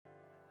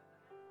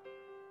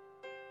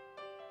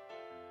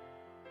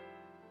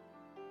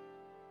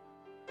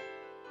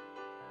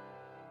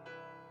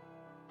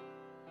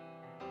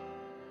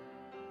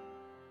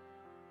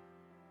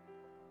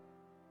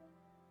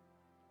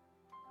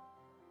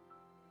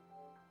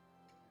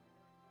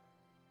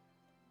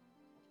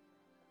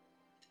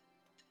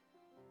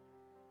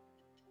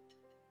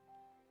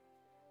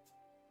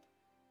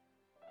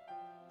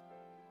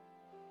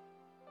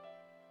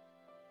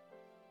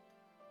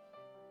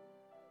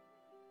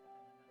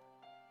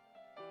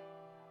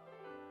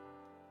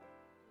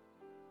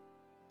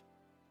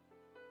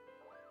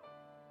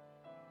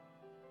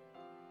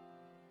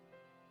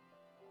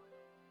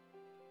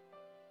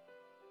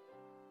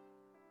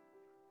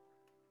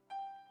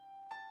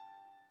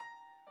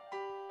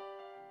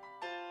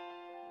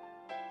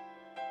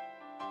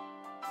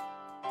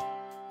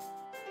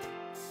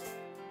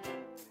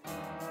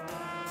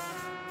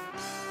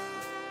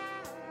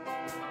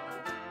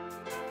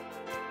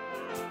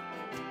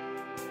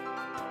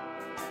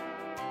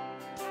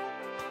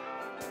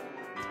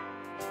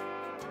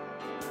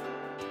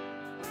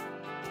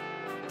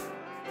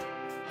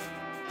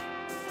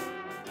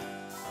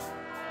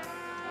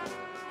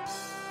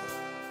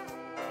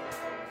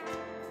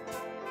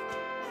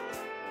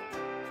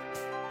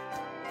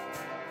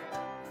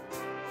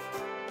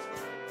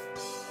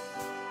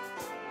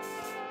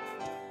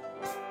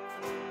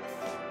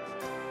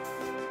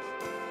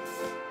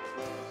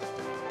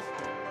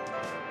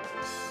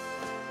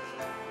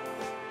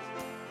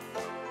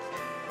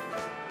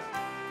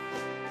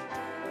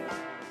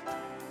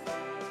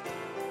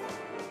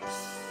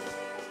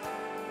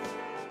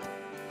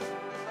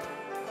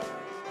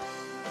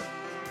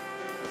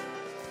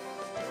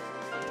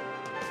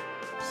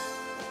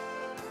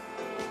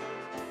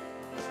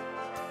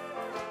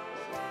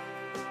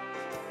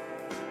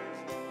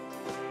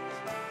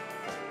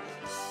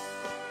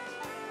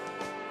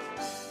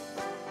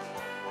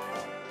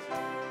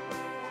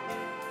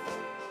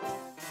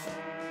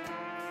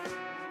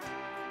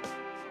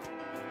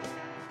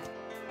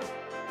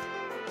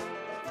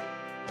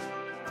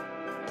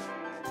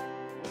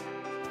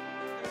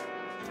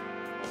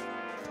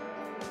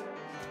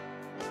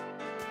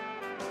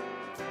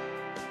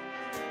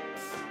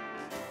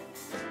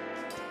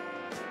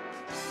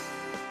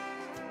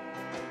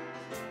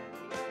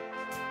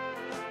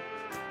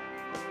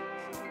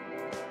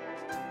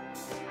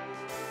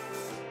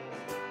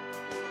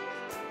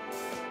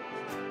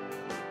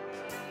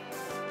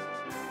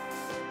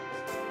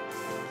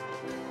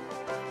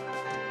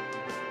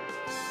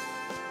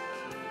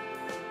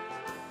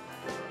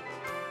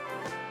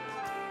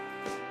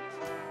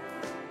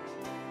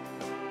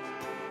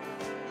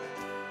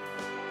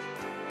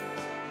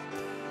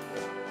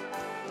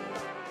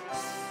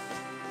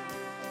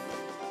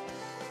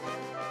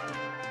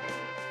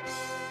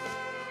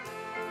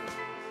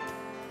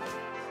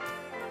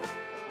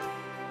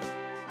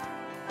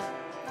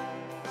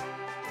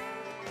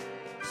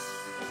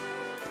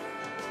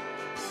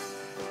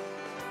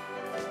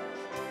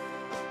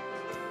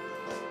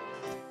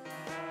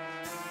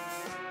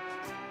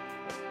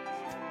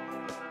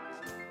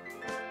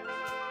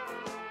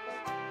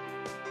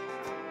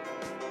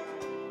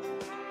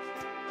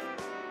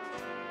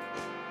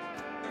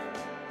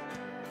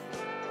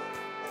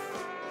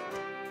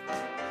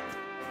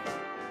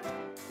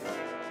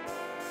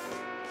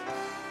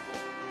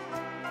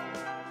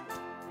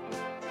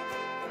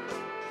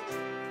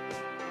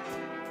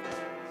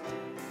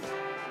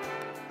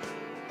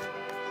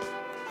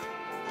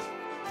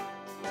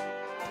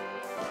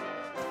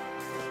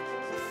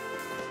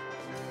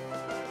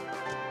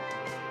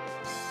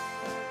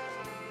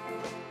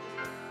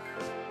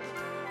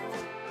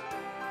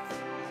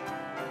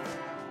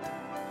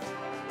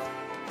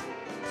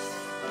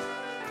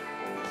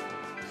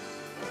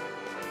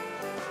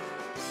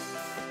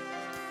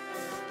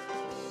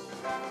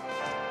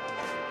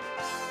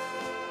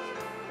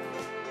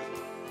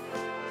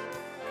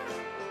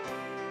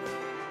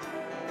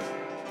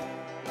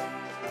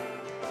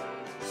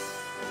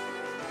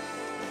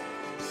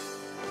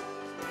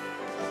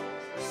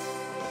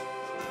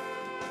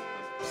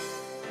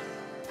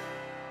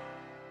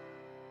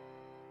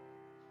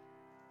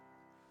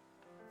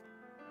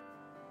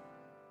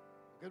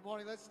Good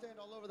morning. Let's stand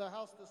all over the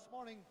house this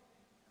morning.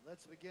 And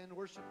let's begin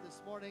worship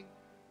this morning.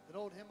 An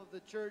old hymn of the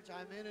church,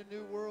 I'm in a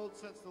new world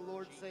since the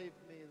Lord saved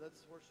me.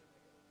 Let's worship.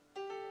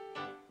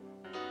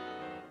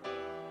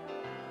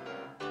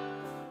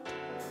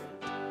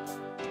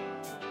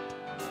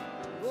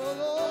 The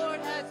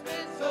Lord has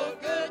been so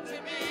good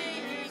to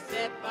me. He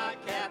set my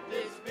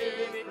captive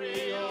spirit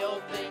free. All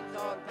things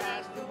are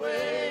passed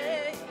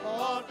away.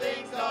 All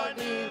things are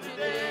new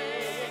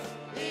today.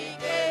 He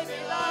gave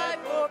me life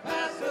for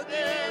past of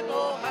them.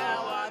 Oh,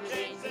 how I've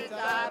changed since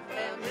I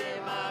found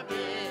him. I'm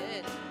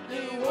in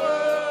new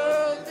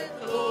world since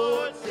the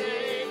Lord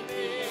saved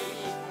me.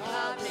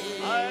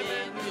 I'm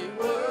in new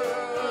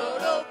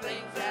world. All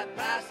things have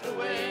passed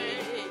away.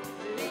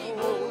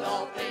 Behold,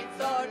 all things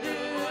are new.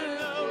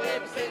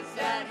 Ever since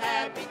that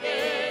happy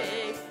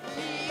day,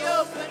 he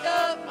opened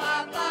up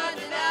my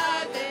blinded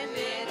eyes, and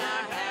then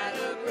I had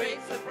a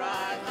great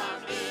surprise.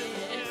 I'm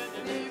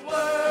in a new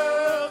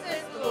world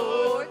since the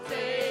Lord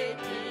saved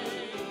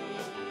me.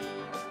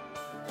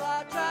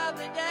 While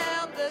traveling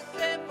down the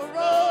simple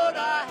road,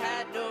 I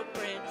had no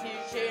friend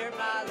to share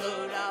my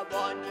load. I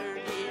wandered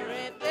here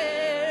and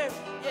there,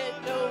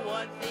 yet no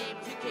one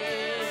seemed to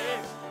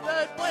care.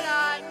 But when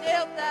I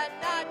knelt that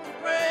night to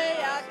pray,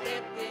 I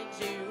stepped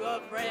into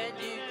a brand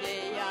new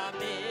day. I'm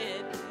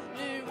in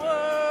new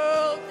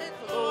world since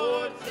the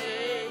Lord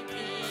saved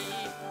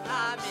me.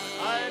 I'm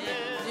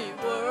in new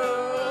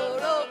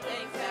world. All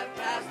things have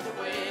passed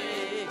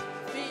away.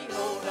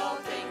 Behold, all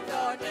things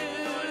are new.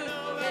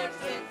 Ever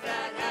since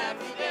that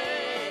happy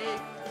day,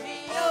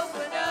 he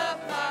opened up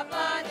my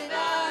blinded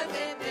eyes,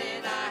 and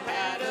then I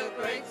had a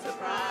great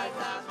surprise.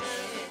 I'm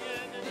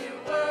in new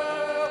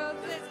world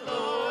since the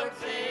Lord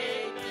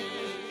saved me.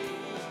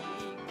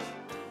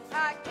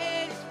 I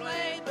can't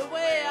explain the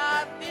way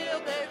I feel,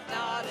 there's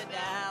not a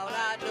doubt.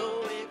 I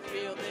know it's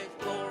real, there's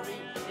glory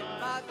in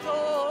my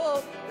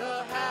soul.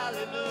 The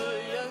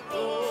hallelujah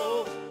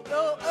glow.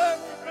 Though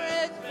earthly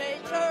friends may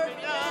turn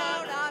me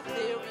down, I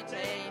still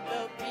retain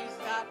the peace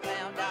I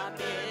found. I'm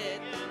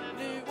in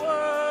new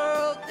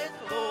world since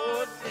the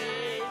Lord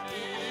saved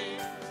me.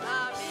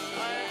 I'm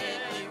in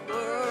new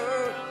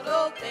world.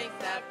 All things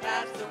have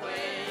passed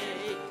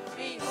away.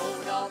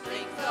 Behold, all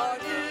things are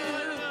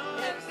new.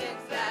 Ever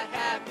since that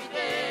happy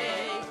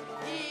day,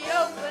 he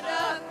opened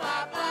up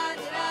my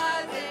blinded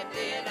eyes, and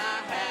then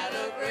I had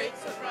a great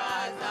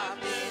surprise. I'm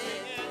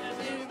in a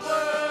new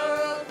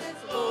world since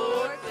the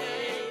Lord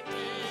saved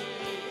me.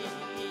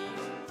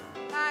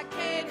 I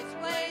can't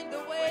explain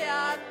the way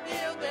I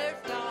feel,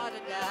 there's not a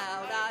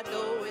doubt. I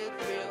know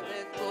it's real,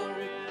 there's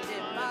glory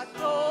in my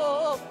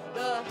soul.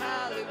 The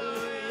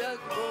hallelujah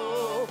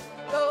glow.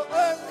 Though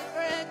earthly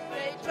friends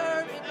may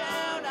turn me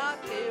down, I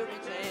still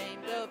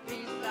retain the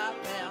peace I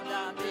found.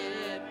 I'm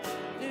in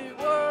new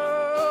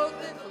world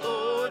since the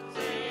Lord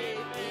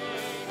saved me.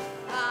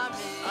 I'm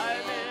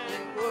in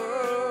new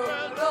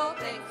world. All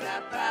things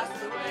have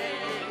passed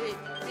away.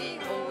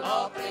 Behold,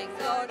 all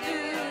things are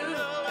new.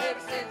 Ever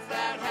since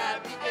that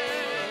happy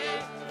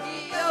day,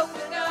 he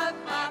opened up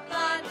my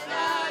blinded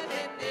eyes,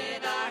 and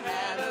then I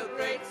had a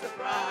great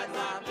surprise.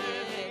 I'm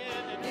in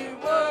a new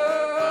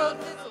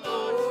world since the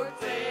Lord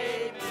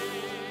saved me.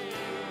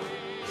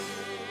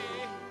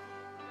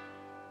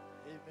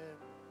 Amen.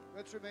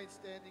 Let's remain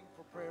standing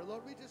for prayer.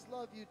 Lord, we just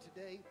love you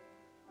today.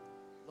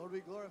 Lord,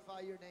 we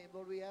glorify your name.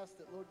 Lord, we ask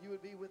that, Lord, you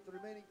would be with the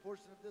remaining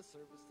portion of this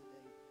service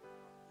today,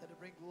 that to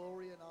bring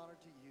glory and honor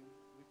to you.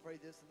 We pray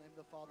this in the name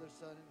of the Father,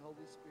 Son, and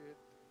Holy Spirit,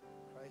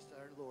 Christ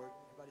our Lord.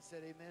 Everybody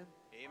said amen?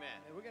 Amen.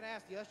 And we're going to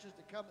ask the ushers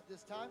to come at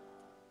this time.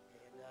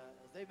 And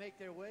as they make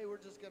their way,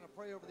 we're just going to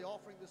pray over the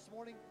offering this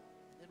morning.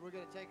 And then we're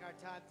going to take our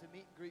time to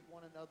meet and greet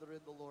one another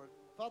in the Lord.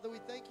 Father, we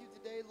thank you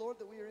today,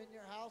 Lord, that we are in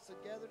your house and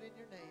gathered in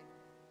your name.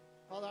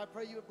 Father, I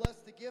pray you would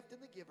bless the gift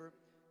and the giver.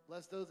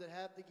 Bless those that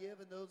have to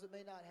give and those that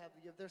may not have to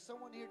give. There's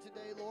someone here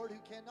today, Lord,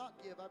 who cannot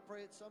give. I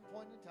pray at some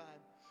point in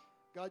time,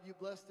 God, you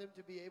bless them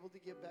to be able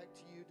to give back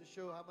to you, to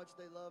show how much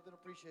they love and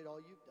appreciate all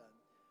you've done.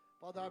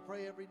 Father, I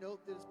pray every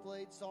note that is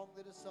played, song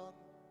that is sung,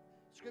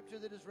 scripture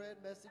that is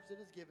read, message that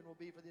is given will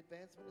be for the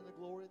advancement and the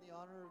glory and the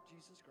honor of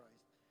Jesus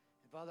Christ.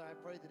 And Father, I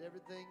pray that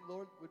everything,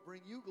 Lord, would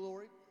bring you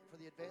glory for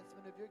the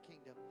advancement of your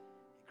kingdom.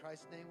 In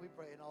Christ's name we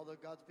pray. And all the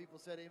God's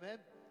people said amen.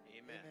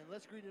 Amen. Amen.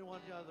 Let's greet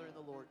one another in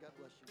the Lord. God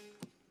bless you.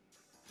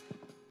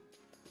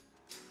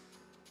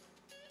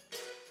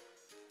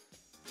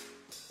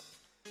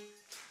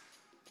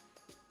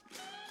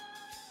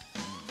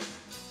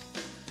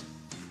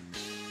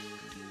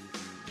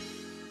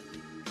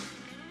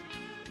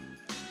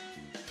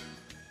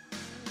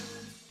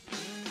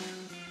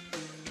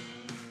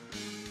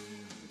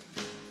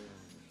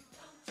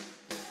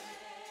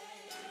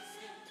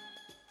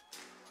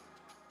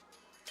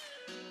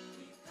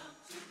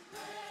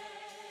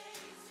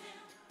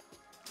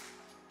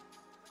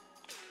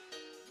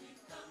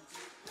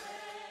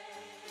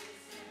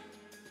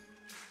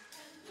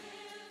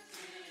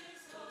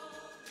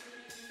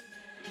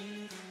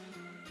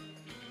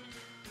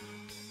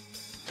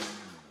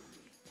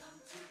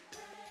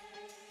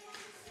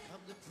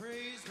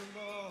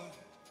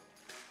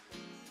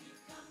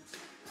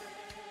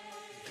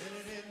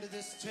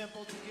 this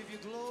temple to give you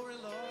glory,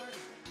 Lord.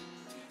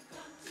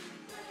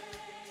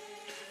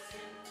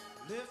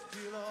 Lift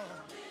you, Lord.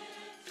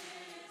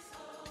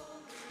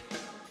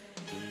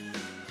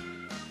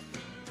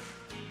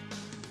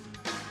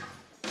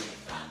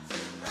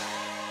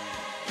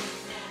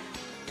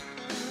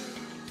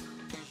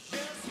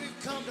 Yes, we've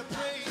come to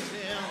praise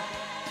Him.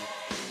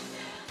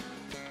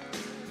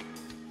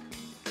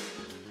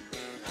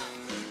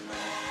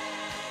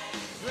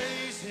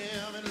 Praise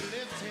Him and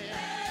lift Him.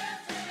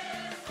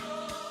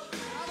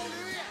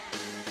 Hallelujah.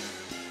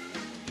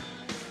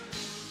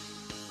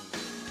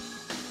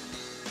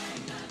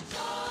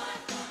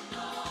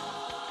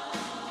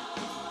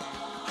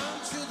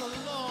 Unto the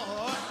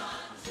Lord.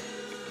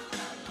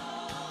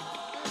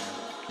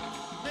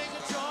 Make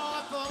a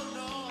joyful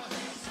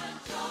noise.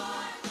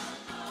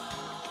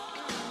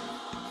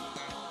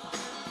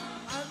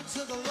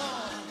 Unto the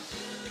Lord.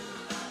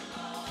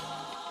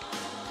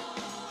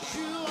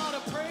 You ought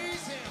to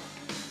praise Him.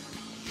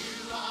 You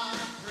ought to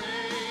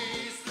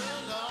praise the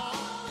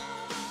Lord.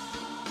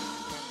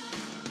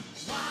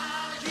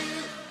 While you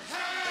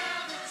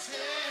have the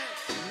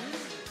chance,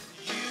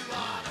 you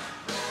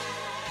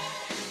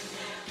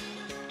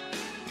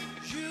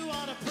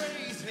ought to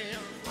praise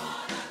Him.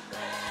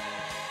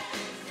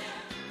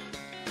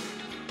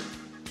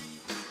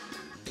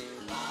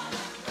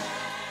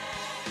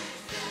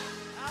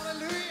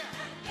 Hallelujah.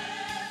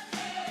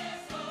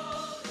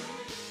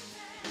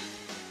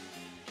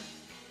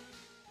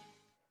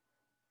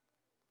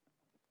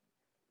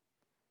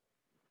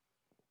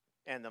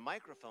 And the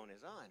microphone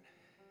is on.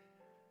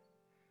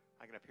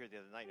 I got up here the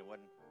other night and it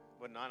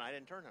wasn't on. I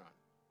didn't turn it on.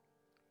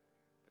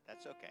 But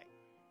that's okay.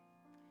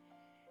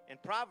 In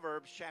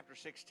Proverbs chapter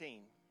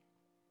 16,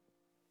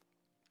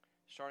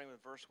 starting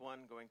with verse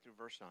 1, going through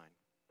verse 9.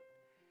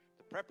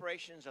 The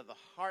preparations of the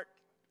heart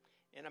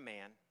in a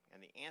man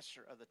and the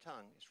answer of the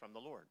tongue is from the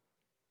Lord.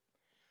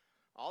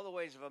 All the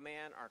ways of a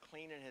man are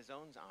clean in his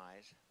own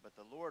eyes, but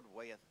the Lord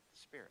weigheth the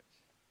spirits.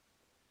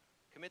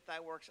 Commit thy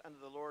works unto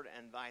the Lord,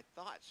 and thy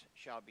thoughts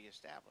shall be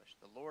established.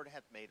 The Lord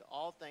hath made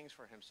all things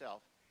for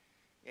himself,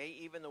 yea,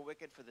 even the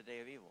wicked for the day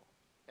of evil.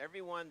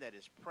 Every one that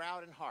is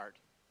proud in heart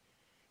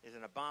is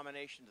an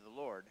abomination to the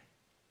Lord.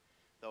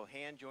 Though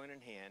hand join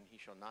in hand, he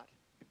shall not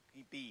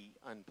be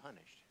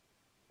unpunished.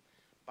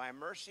 By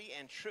mercy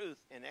and truth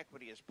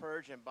iniquity is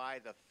purged, and by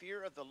the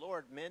fear of the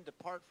Lord men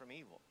depart from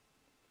evil.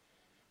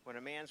 When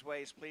a man's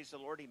ways please the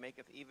Lord, he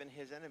maketh even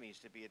his enemies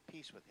to be at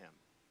peace with him.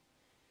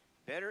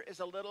 Better is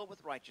a little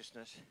with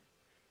righteousness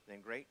than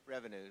great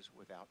revenues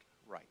without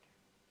right.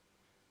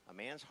 A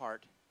man's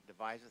heart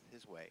deviseth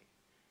his way,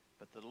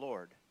 but the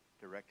Lord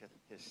directeth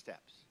his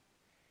steps.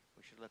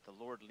 We should let the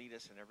Lord lead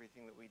us in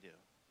everything that we do.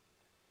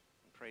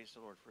 And praise the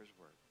Lord for his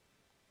word.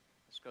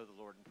 Let's go to the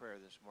Lord in prayer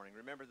this morning.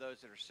 Remember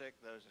those that are sick,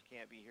 those that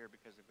can't be here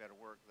because they've got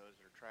to work, those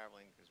that are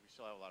traveling, because we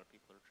still have a lot of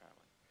people that are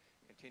traveling.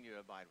 Continue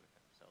to abide with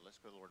them. So let's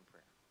go to the Lord in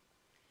prayer.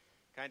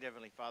 Kind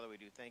Heavenly Father, we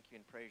do thank you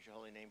and praise your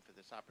holy name for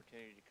this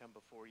opportunity to come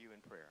before you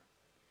in prayer.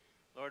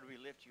 Lord, we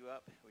lift you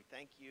up. We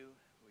thank you.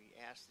 We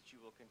ask that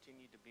you will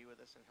continue to be with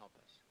us and help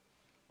us.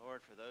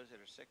 Lord, for those that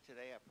are sick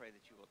today, I pray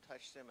that you will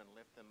touch them and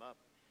lift them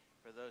up.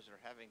 For those that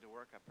are having to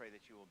work, I pray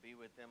that you will be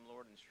with them,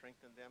 Lord, and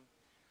strengthen them.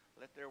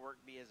 Let their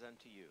work be as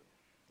unto you.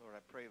 Lord,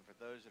 I pray for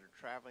those that are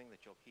traveling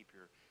that you'll keep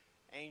your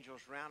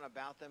angels round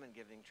about them and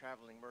give them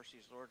traveling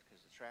mercies, Lord,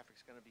 because the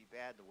traffic's going to be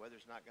bad. The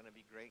weather's not going to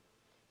be great.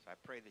 So I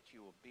pray that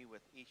you will be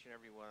with each and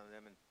every one of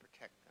them and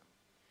protect them.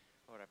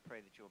 Lord, I pray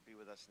that you will be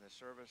with us in this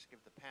service. Give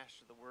the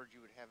pastor the word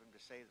you would have him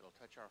to say that will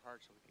touch our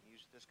hearts so we can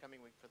use it this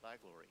coming week for thy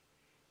glory.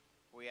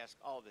 We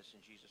ask all this in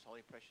Jesus'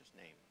 holy precious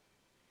name.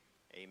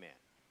 Amen.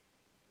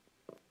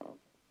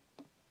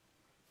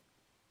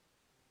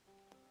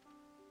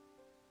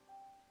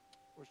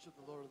 Worship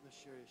the Lord in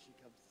this area as she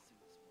comes to sing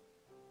this morning.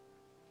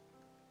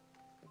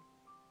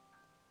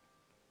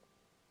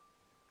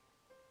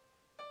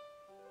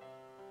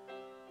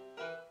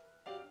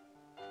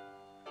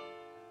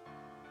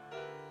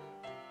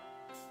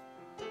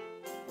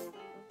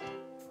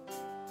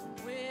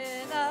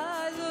 When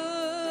I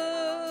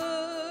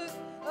look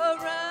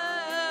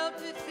around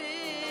to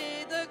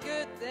see the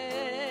good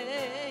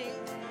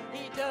things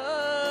he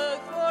does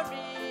for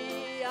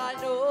me, I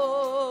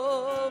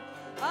know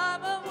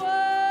I'm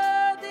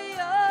unworthy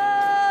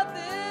of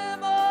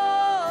them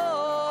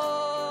all.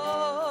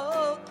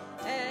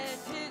 And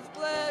his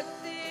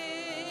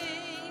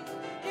blessings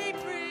he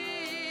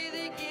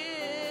freely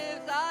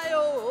gives, I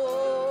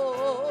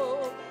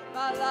owe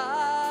my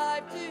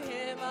life to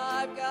him.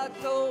 I've got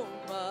so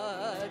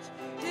much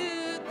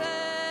to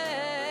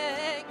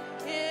thank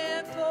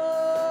him for.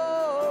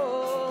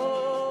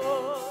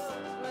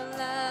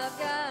 Well, I've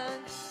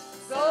got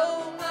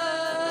so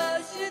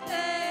much to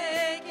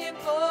thank him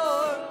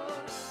for,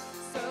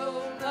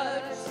 so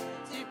much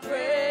to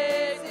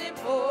praise him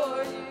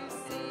for. You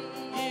see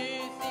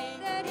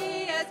that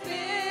he has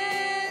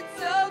been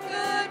so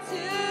good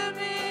to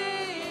me.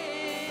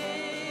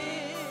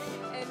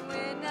 And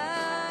when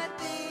I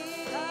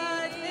think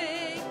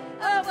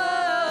of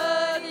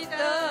what he's done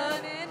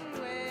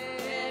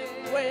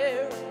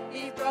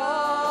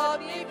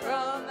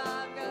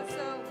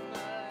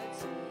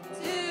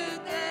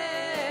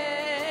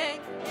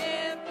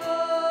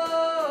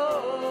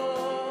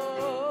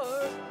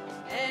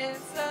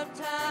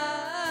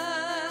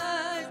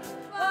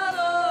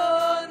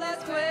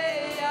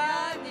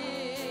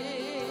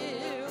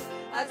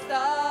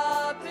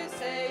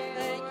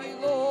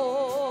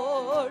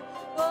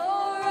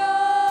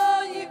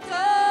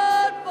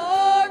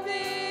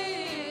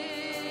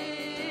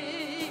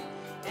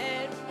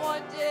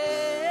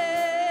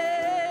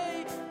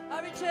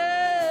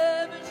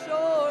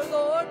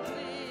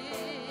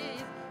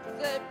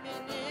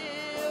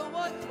knew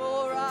once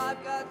more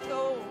I've got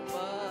so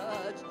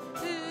much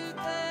to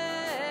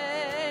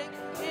thank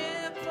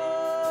Him for.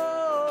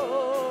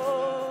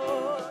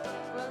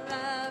 Well,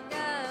 I've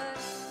got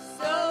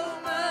so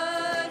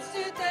much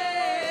to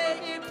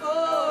thank Him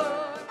for,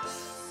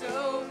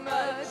 so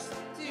much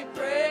to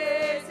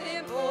praise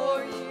Him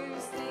for. You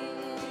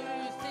see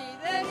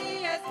that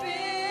He has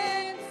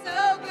been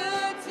so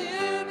good to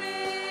me.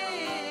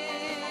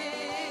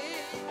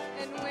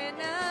 And when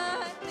I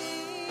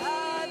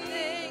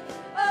think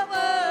of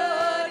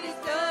what He's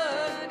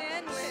done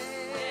and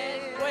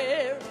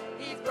where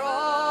He's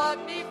brought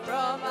me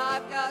from,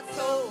 I've got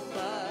so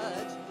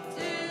much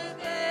to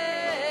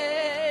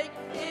thank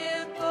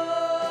Him for.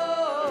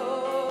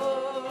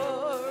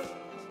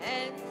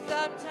 And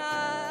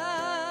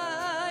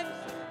sometimes,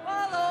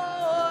 while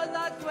all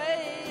Life's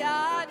way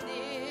I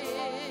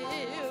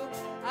kneel,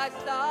 I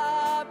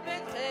stop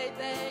and say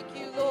thank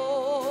you,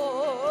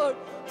 Lord,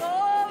 for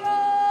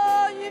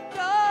all You've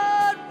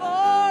done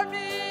for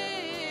me.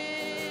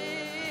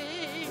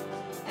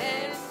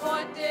 And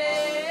one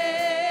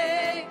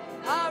day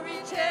I'll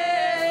reach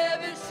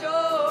heaven's shore,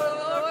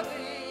 Lord,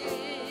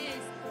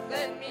 please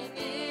let me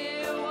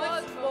kneel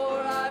once more.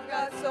 I've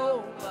got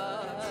so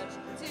much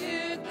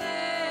to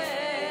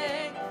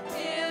thank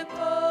Him for.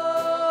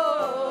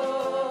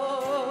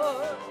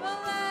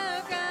 Well,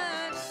 I've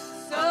got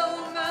so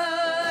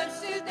much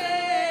to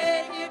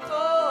thank Him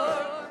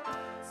for,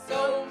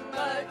 so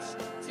much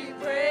to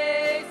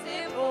praise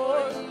Him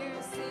for.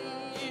 You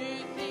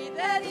see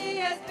that He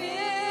has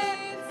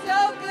been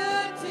so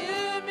good to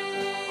me.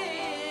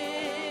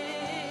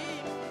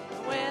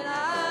 When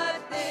I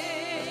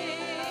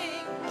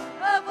think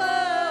of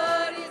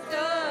what He's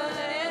done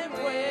and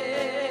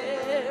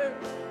where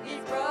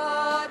He's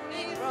brought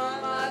me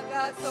from, I've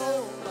got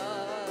so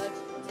much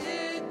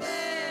to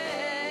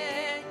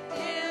thank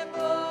Him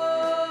for.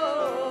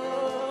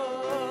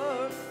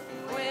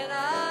 When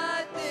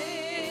I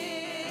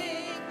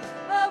think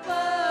of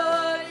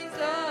what He's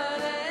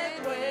done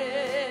and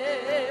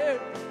where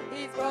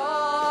He's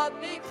brought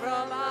me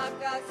from, I've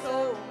got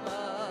so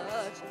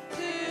much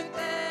to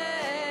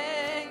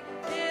thank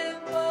Him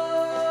for.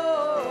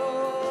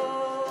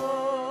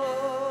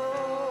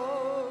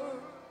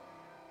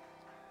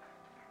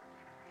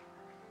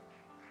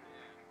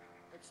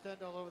 Let's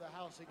stand all over the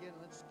house again.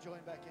 Let's join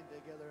back in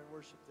together and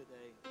worship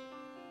today.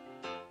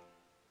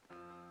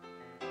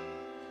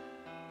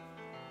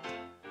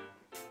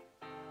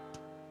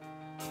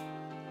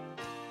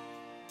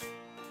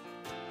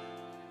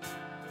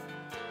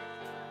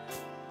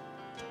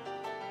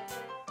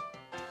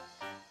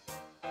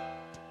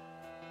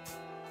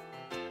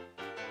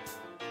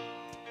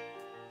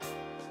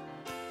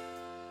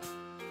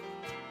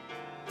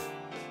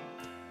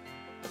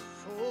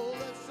 So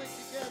let's sing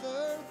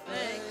together.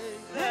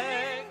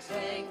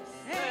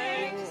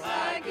 Thanks,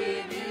 I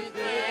give You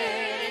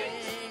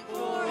thanks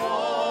for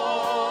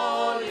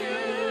all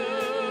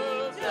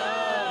You've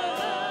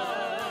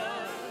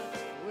done.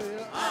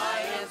 Well,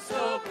 I am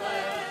so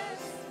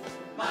blessed,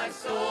 my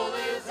soul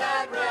is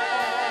at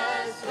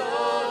rest,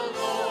 oh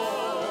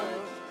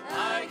Lord,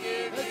 I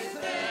give You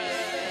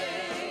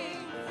thanks.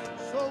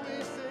 so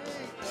we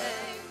sing.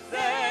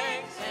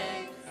 Thanks,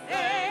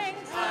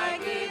 I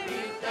give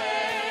You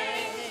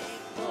thanks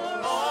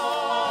for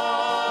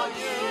all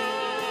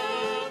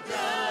You've done.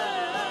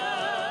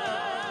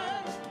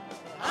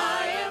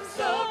 I am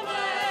so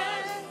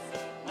blessed,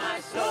 my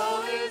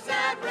soul is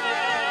at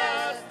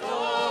rest,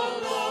 oh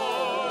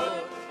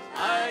Lord,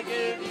 I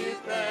give You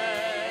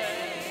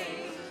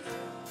thanks.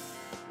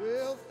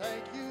 Well,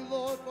 thank You,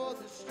 Lord, for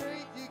the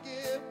strength You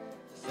give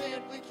to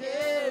simply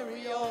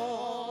carry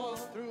on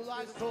through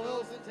life's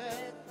toils and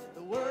tests.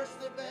 The worst,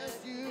 the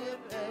best, You have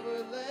never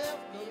left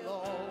me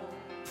alone.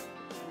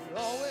 You're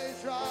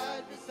always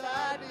right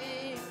beside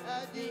me,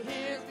 and You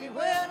hears me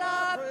when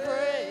I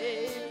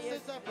pray.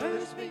 Since I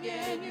first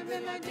began, You've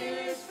been my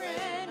dearest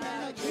friend,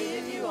 and I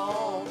give You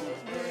all the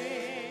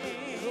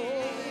praise. So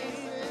we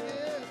sing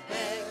it.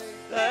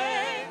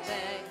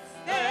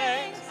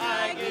 Thanks,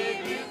 I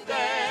give You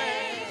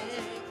thanks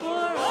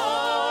for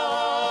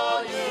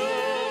all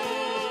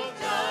You've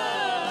done.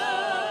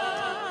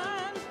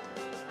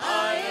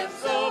 I am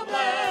so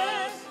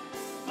blessed,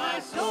 my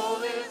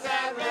soul is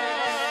at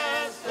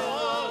rest,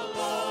 oh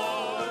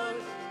Lord,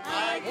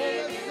 I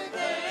give You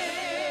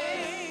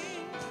thanks.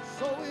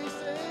 So we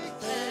sing.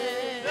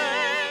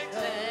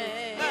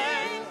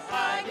 Thanks,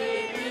 I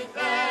give You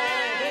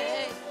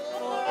thanks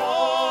for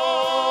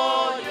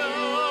all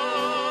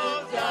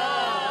You've done.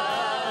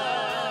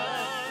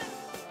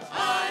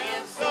 I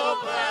am so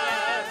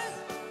blessed,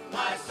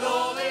 my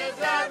soul is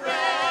at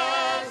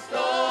rest,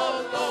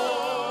 oh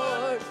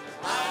Lord,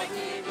 I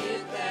give You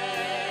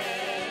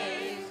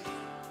thanks.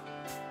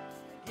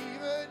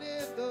 Even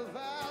in the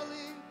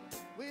valley,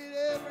 when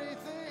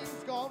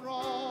everything's gone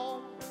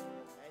wrong,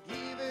 and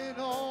even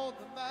on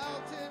the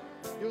mountain,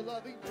 Your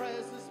loving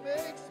presence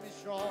makes me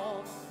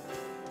strong.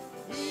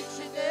 Each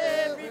and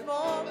every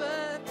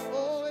moment,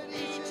 oh, and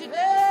each and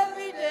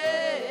every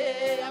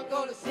day, I'm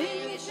gonna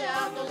sing and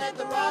shout, don't let let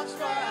the rocks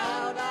cry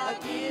out, I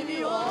give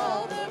you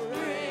all the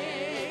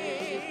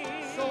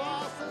praise. So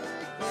I'll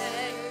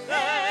sing. Thanks,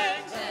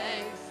 thanks,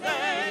 thanks,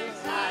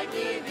 thanks, I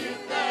give you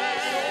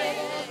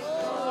thanks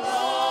for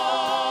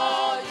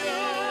all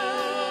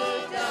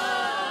you've done.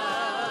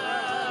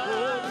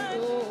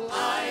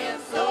 I am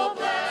so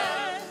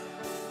blessed,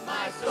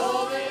 my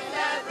soul is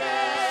at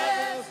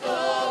rest,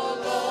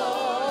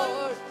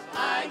 oh Lord,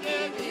 I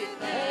give you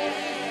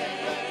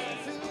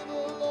thanks. To the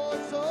Lord,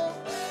 so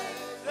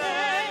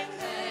Thanks,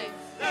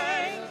 thanks,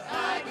 thanks,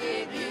 I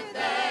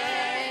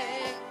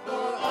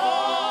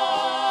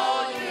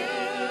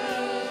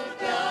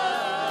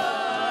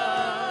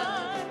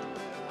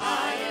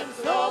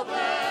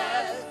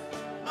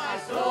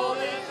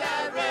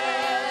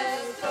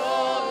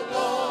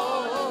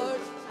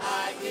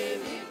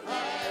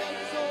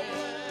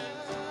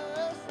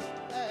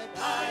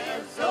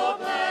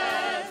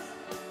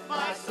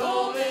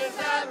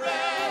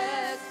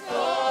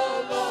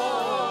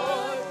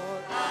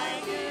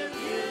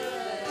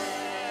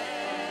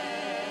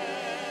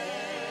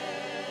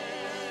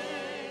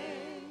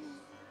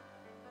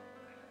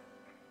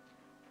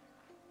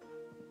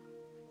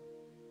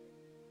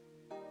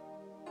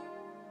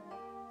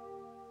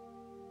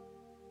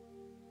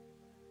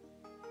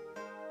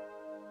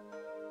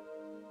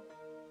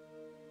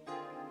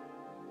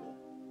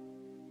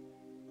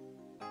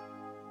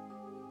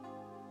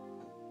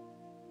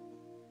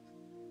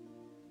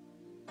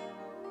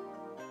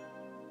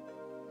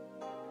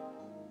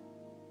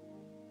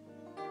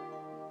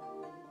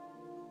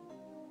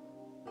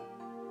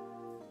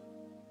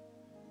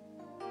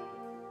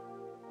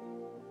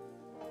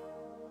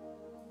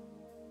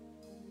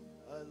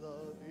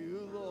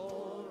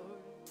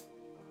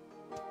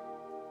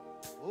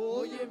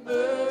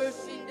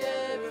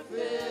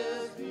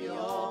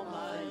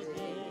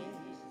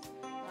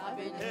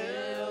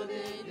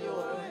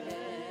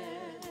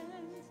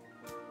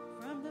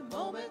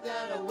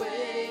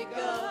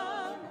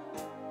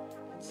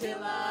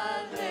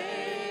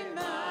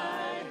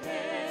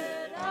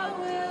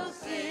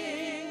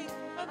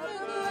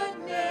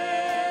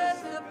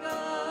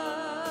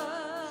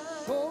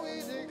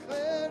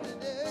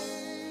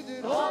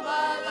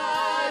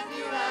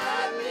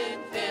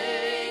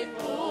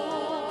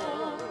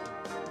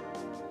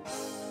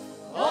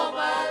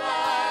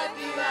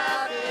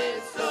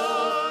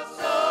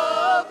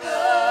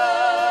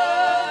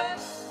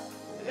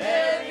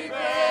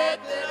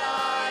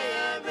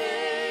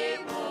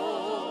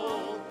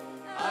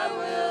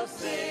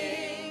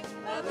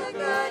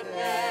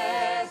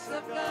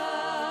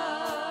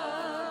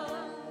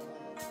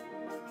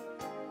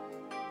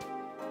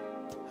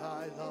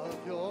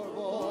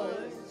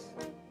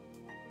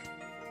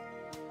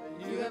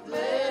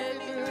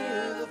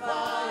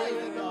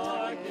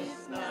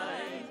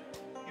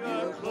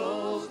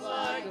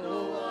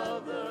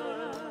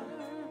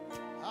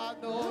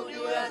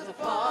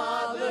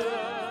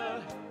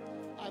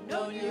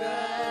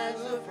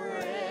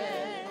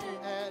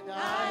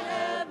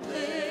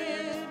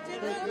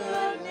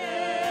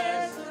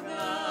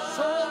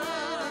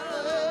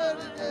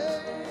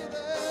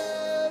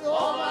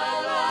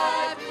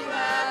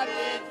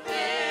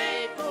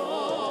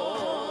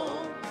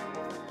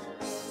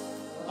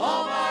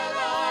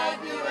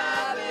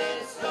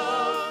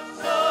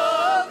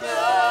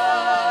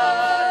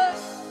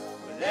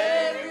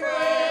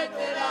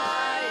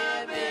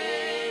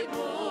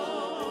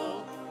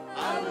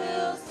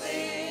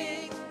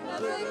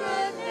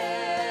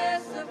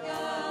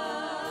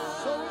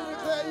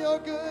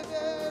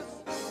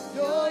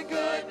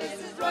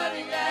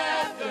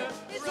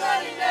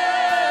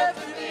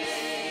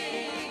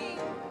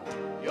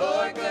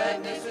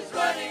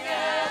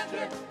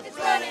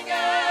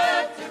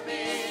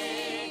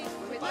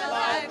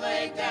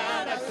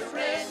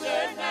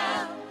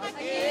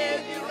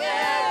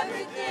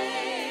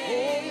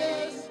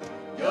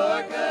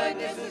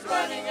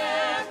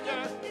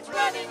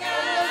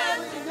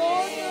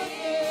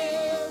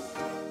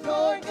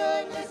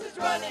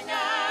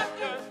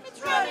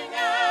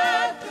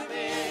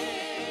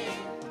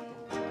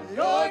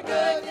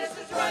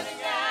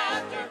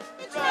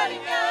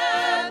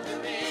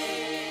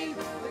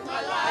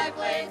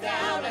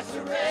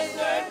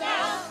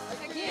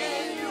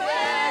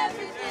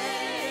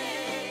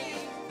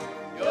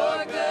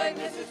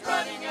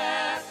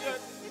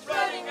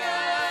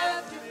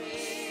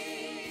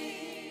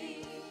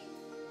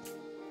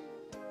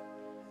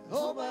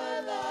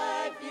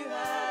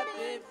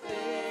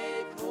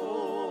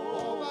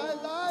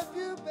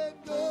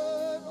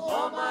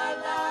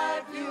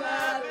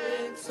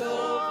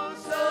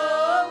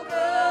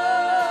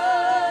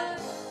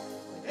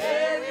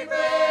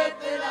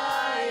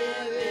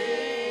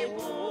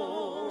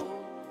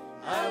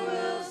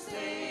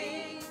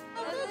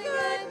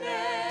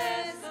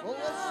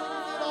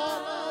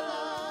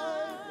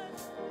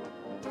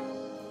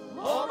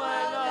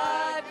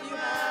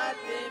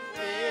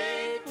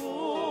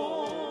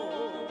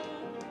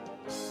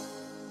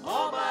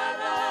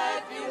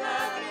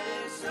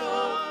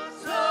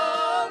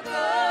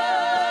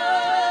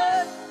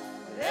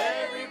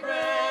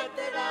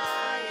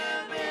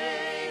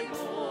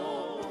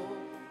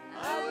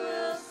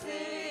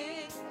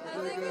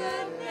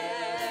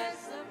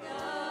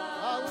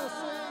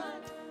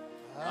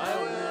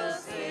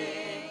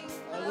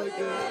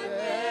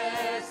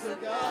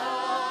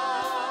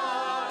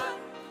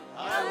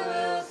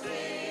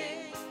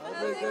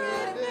the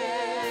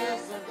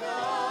goodness of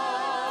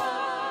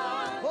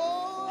God.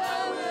 Oh,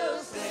 I will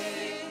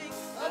sing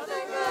of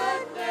the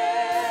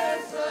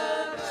goodness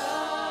of God.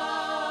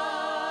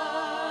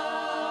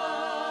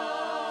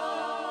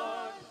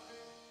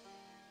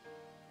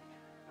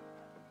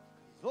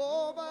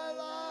 all my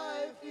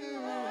life you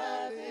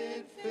have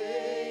been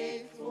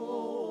faithful.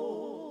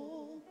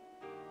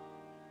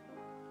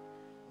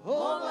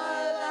 All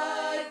my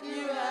life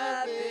you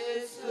have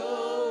been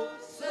so,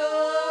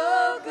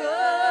 so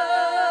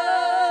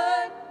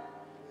good.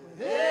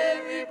 With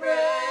every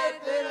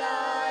breath that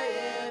I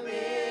am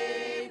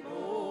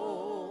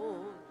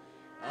able,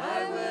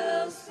 I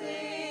will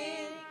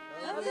sing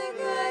of the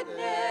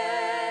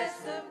goodness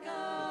of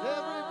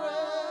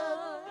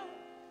God.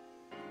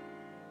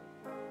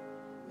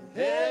 With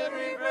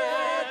every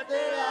breath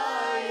that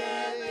I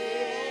am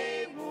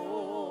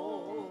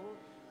able,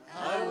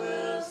 I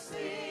will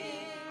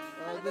sing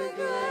of the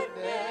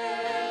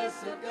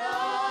goodness of God.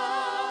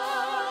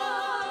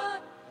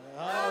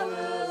 I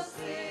will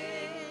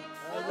sing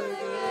of the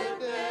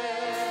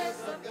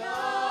goodness of God.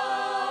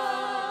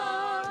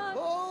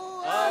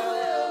 Oh, I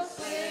will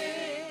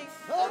sing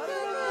of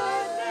the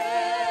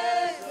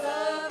goodness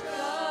of God.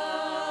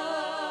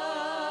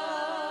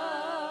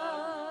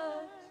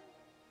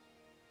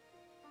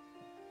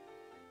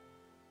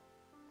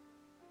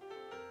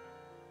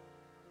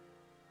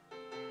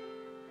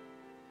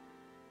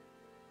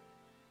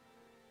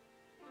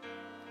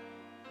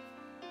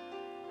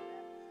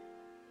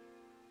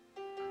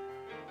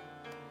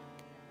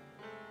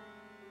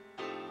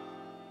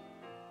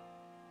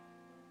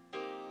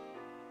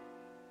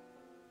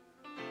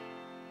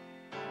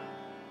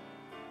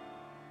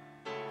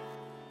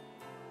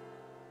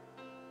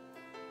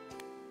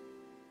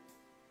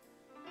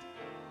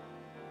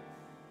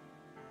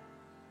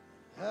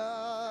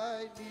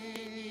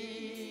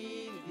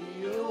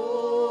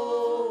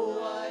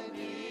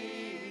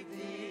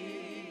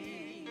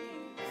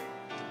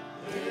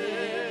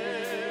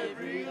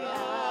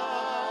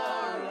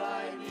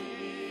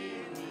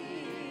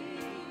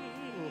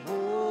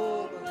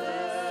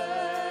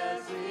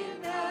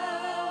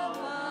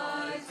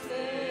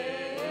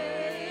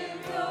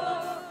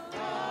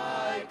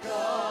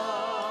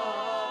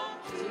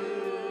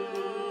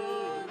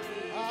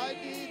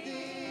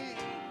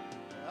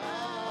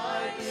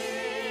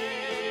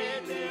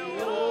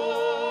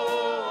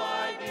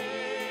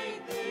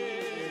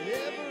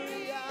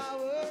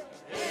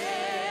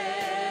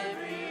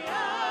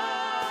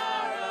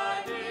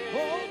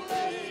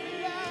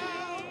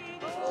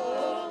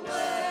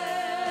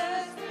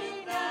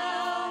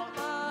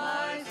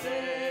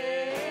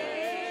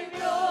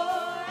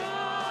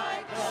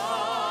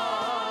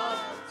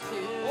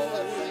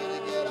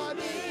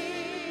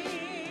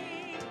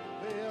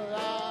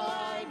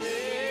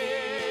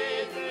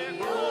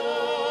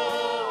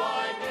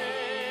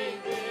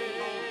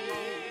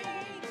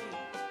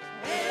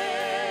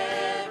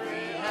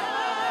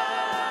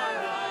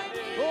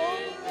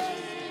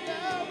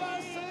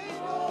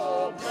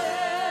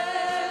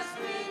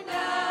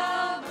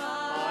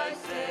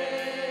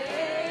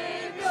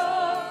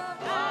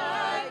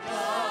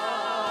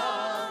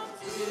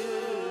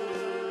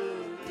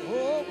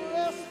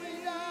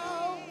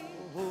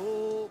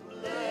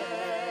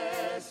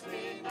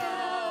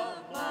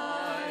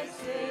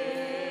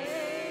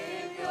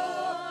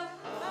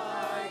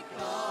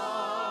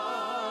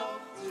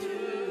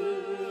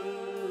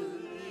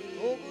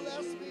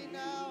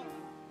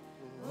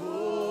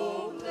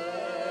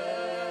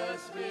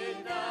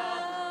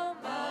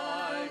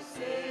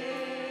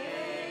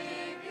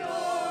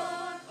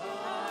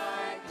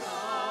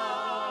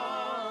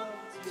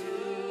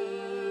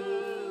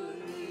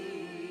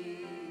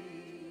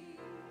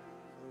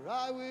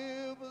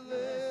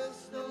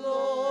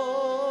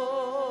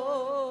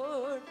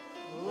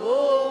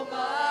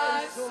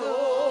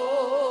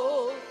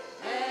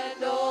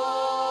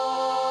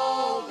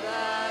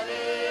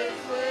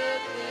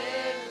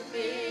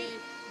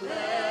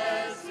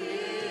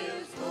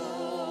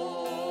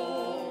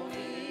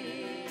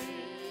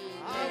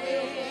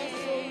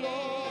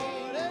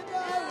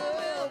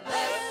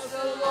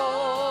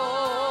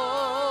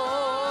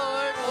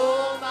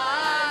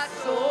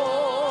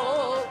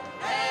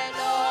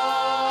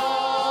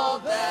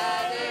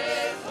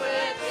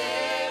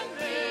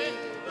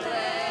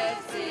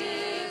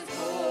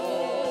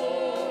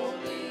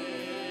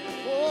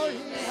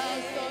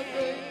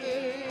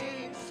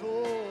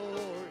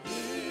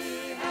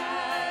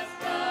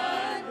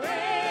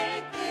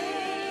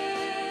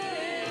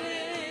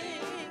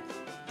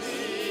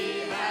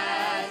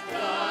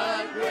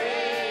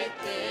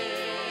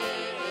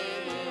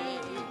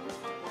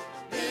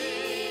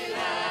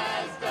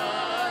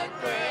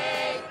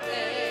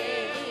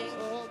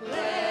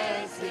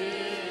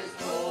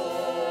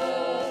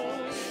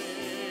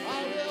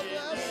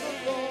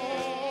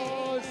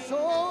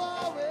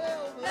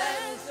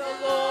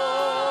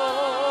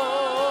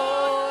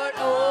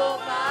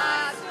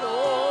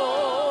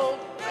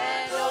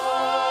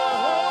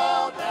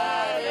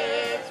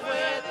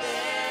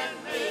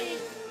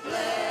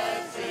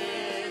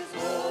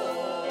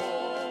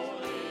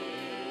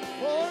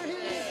 For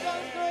He's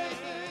done great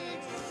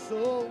things,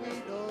 so we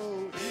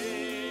know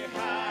He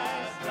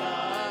has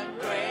done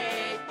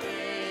great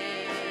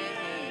things.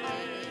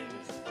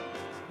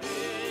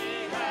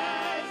 He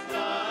has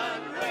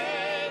done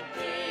great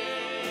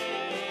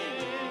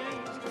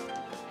things.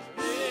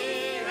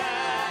 He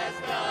has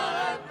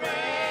done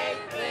great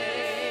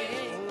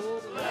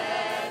things.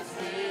 Bless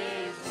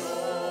His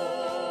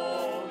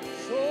holy name.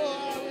 So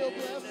I will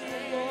bless the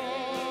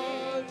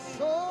Lord.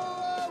 So I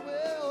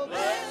will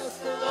bless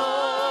the Lord.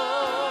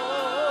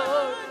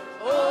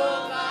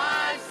 Oh,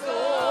 my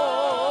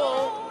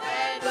soul,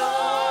 and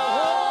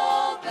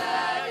all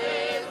that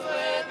is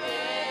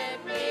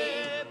within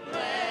me,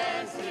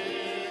 bless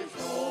His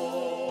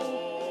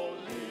holy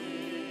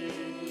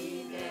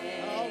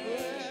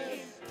name.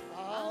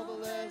 I'll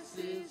bless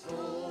His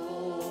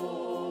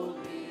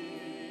holy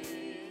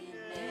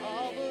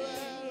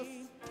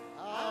name.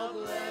 I'll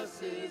bless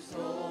His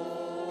holy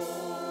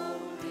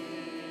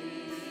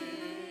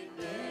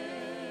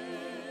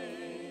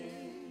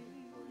name.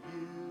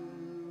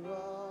 For you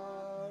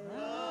are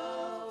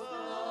Alpha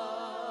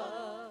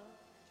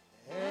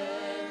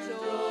and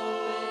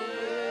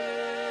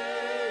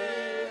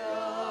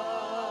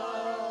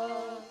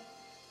Omega.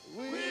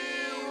 We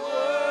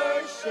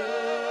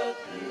worship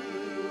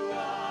you,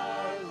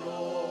 our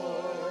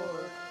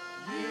Lord.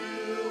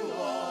 You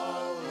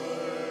are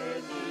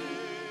worthy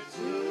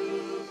to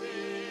be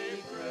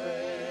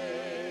praised.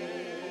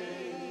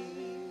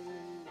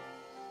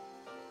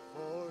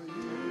 For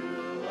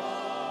you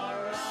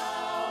are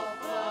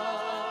Alpha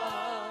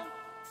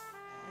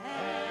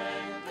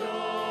and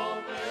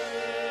Omega.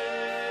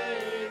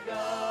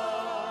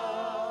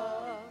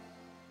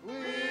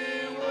 We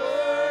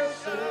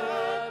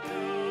worship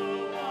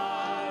you,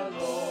 our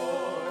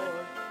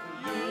Lord.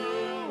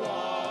 You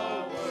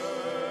are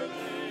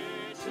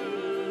worthy to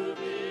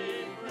be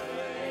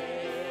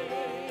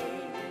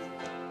praised.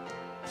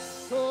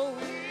 So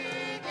we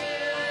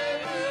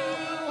give you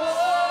all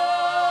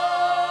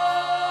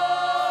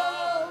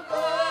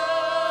the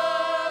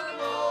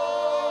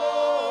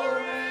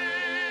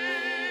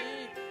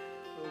glory.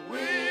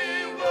 We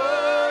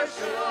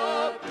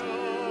worship you,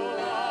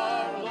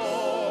 our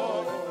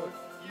Lord.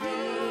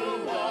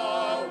 You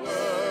are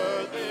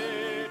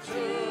worthy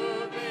to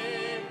be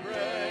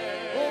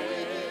praised. Oh, we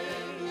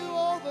give you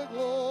all the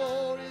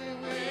glory.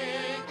 We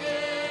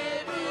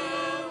give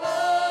you all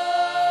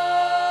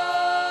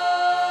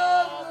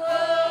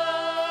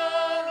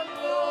the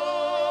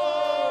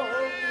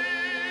glory.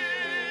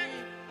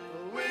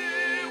 We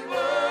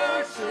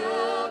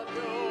worship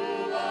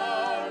you,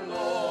 our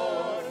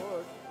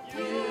Lord.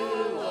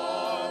 You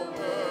are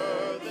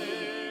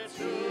worthy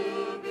to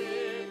be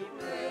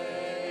praised.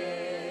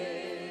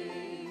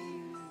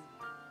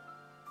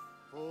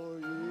 For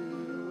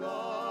you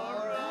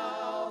are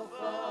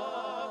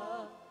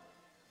Alpha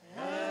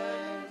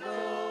and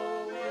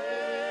Omega.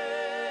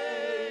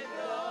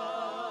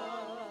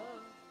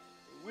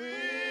 We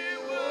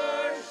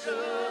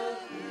worship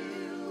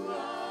you,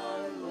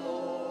 our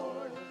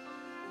Lord.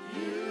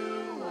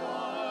 You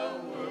are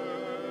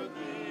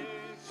worthy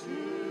to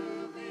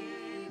be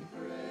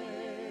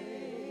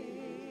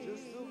praised.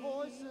 Just the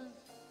voices.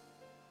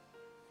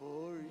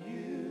 For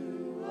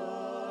you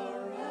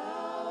are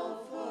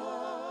Alpha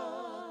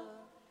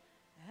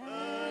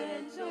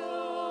and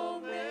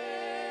Omega.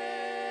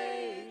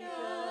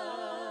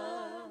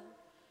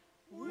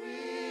 We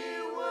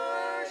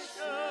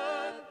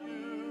worship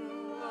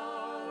you,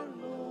 our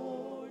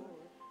Lord.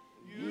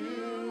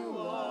 You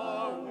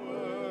are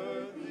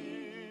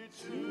worthy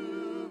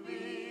to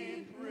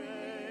be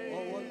praised.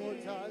 Oh, one more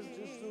time,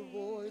 just the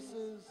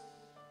voices.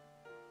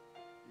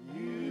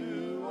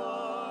 You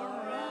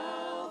are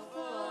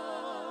Alpha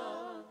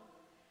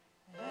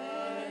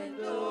and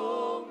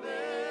Omega.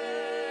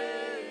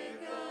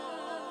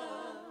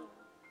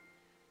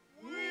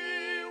 We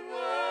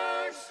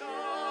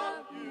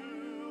worship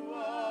you,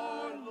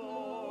 our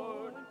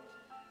Lord.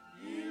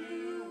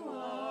 You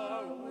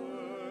are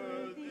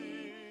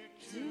worthy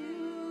to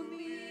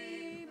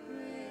be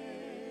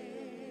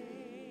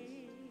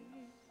praised.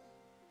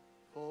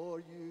 For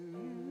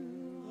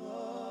you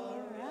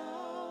are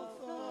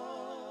Alpha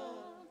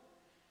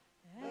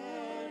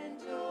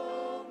and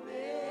Omega.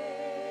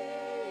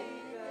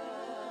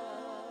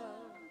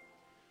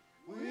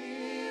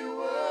 We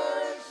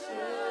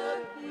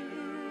worship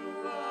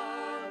you,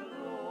 our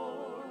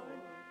Lord.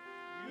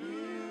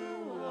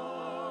 You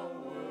are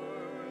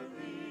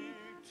worthy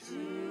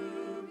to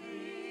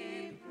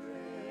be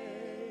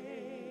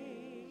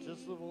praised.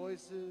 Just the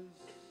voices.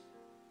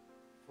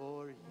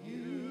 For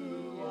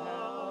you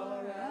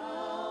are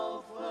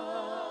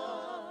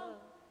Alpha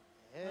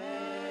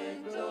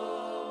and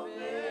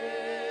Omega.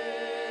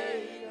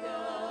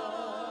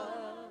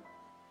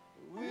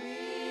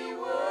 We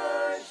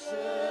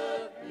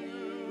worship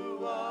you,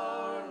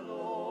 our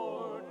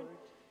Lord.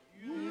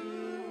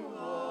 You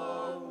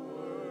are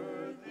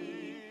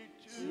worthy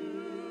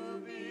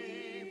to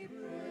be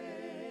praised.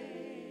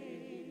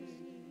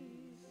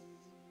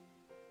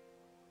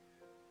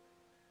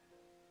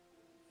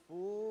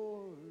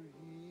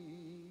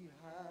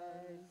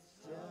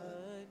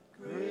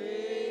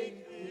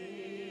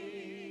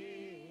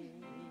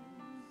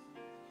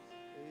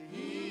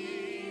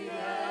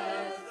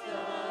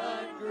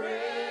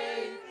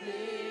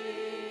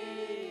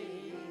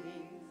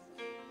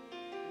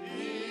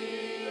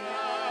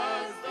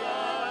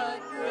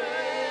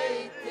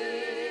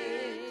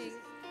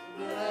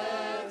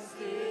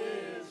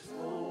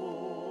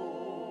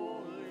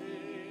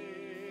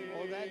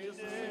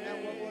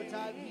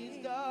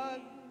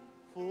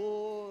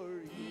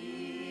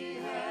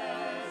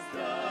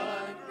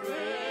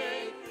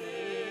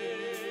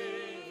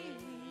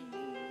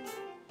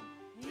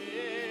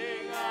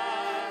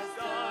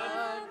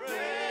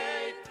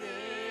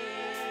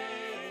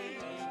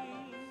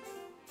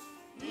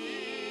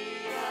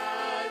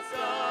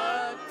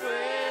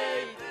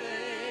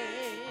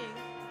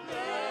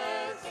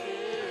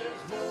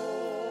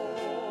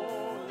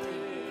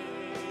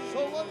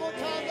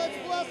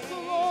 bless the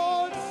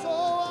Lord, so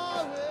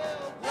I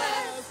will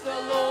Bless the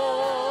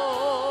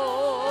Lord,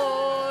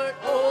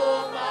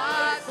 oh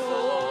my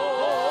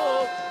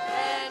soul,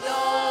 and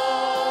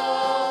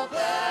all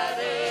that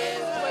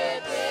is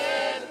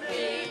within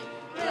me.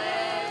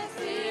 Bless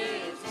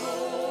His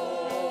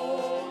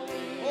holy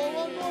Oh,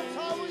 one more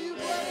time, will you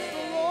bless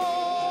the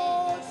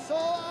Lord, so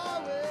I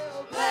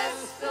will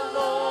Bless the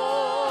Lord,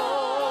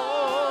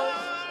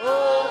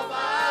 oh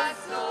my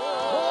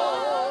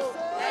soul,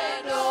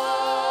 and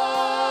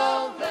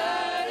all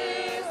that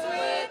is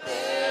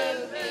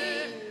within me.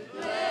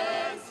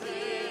 Bless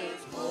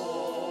His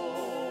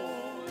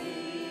holy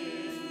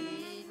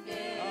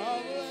name.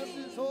 I'll bless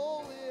His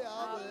holy,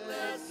 I'll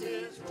bless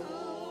His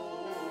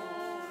holy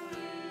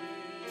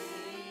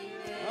name.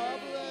 I'll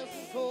bless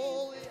His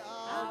holy,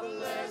 I'll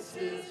bless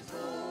His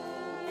holy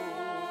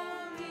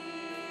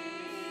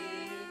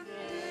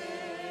name.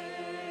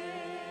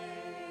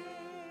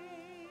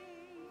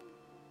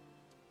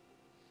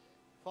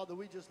 Father,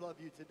 we just love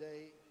you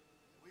today.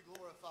 We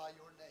glorify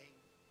your name.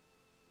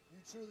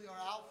 You truly are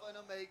Alpha and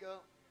Omega.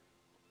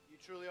 You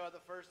truly are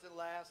the first and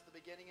last, the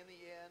beginning and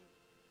the end.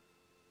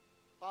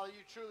 Father,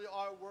 you truly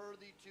are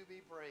worthy to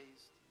be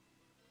praised.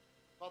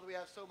 Father, we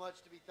have so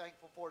much to be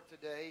thankful for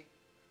today.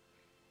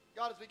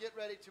 God, as we get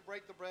ready to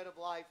break the bread of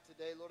life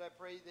today, Lord, I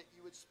pray that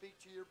you would speak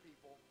to your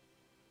people.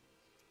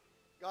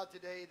 God,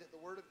 today that the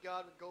word of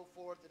God would go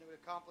forth and it would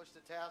accomplish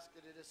the task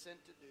that it is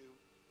sent to do.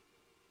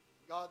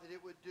 God, that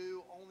it would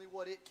do only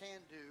what it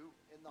can do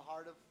in the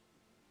heart of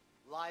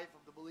life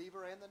of the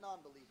believer and the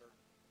non-believer.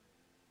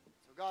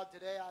 So God,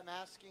 today I'm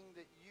asking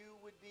that you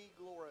would be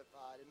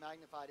glorified and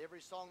magnified. Every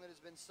song that has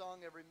been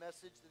sung, every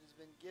message that has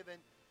been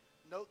given,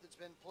 note that's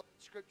been played,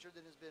 scripture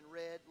that has been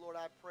read, Lord,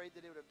 I pray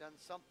that it would have done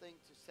something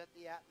to set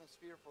the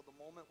atmosphere for the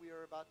moment we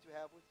are about to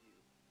have with you.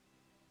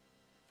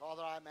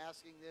 Father, I'm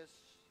asking this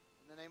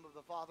in the name of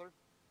the Father,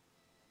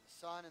 the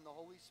Son, and the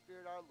Holy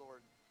Spirit, our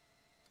Lord.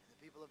 And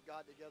the people of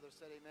God together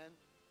said amen.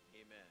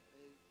 Amen.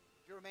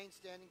 If you remain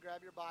standing, grab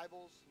your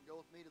Bibles and go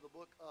with me to the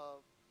book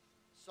of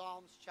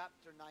Psalms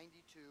chapter 92.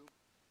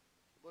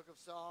 The book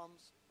of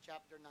Psalms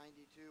chapter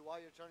 92.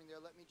 While you're turning there,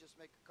 let me just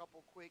make a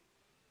couple quick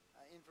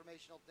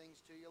informational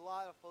things to you. A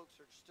lot of folks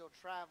are still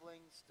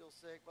traveling, still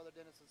sick. Brother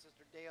Dennis and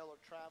Sister Dale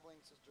are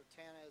traveling. Sister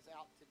Tana is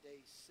out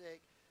today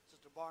sick.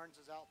 Sister Barnes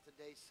is out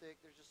today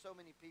sick. There's just so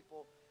many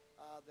people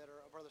that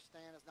are. Brother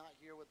Stan is not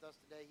here with us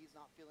today. He's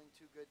not feeling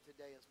too good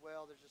today as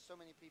well. There's just so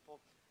many people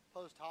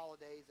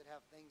post-holidays that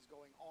have things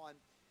going on.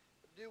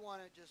 But I do want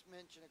to just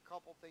mention a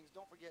couple things.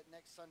 Don't forget,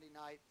 next Sunday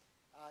night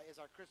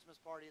is our Christmas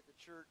party at the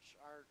church,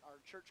 our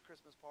church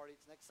Christmas party.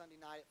 It's next Sunday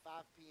night at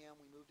 5 p.m.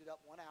 We moved it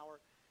up 1 hour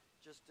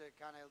just to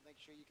kind of make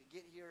sure you can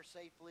get here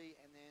safely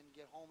and then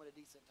get home at a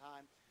decent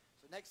time.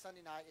 So next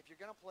Sunday night, if you're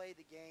going to play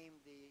the game,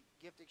 the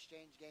gift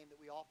exchange game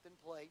that we often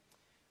play,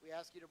 we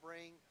ask you to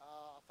bring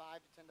a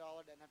 $5 to $10,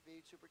 doesn't have to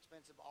be super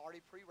expensive,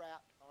 already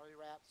wrapped,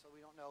 so we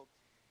don't know.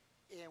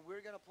 And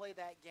we're going to play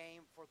that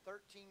game for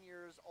 13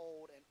 years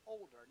old and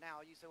older.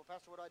 Now, you say, well,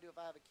 Pastor, what do I do if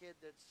I have a kid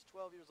that's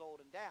 12 years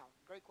old and down?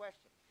 Great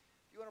question.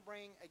 If you want to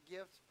bring a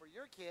gift for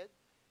your kid,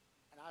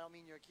 and I don't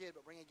mean your kid,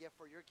 but bring a gift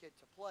for your kid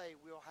to play,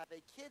 we'll have a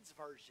kids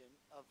version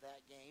of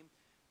that game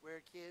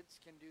where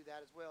kids can do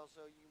that as well.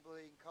 So you can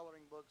bring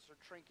coloring books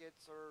or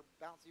trinkets or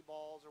bouncy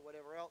balls or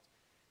whatever else.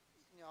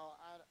 You know,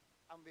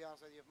 I'm going to be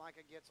honest with you. If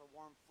Micah gets a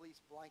warm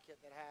fleece blanket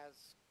that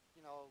has,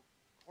 you know,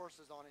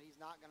 horses on it, he's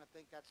not going to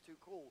think that's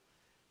too cool.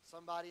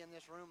 Somebody in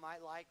this room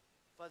might like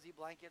fuzzy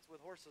blankets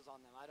with horses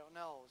on them. I don't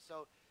know.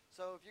 So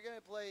if you're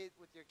going to play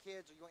with your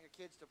kids or you want your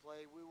kids to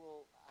play, we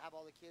will have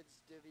all the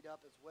kids divvied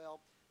up as well.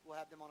 We'll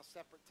have them on a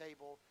separate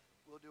table.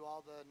 We'll do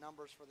all the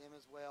numbers for them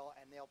as well,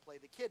 and they'll play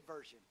the kid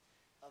version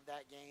of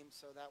that game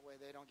so that way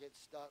they don't get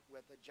stuck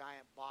with a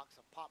giant box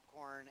of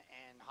popcorn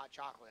and hot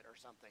chocolate or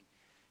something.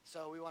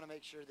 So we want to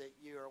make sure that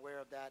you are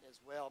aware of that as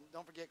well.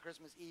 Don't forget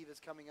Christmas Eve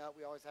is coming up.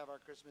 We always have our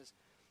Christmas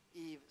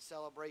Eve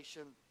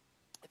celebration.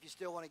 If you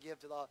still want to give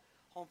to the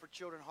Home for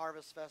Children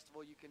Harvest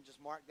Festival, you can just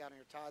mark down in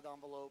your tithe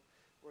envelope.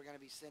 We're going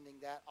to be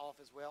sending that off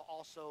as well.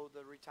 Also,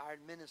 the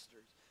retired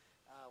ministers.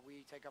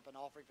 We take up an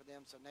offering for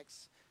them. So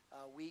next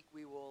week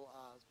we will,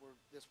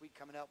 this week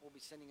coming up, we'll be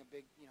sending a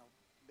big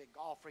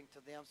offering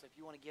to them. So if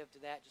you want to give to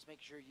that, just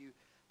make sure you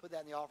put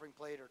that in the offering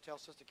plate or tell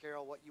Sister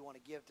Carol what you want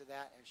to give to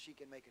that, and she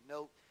can make a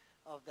note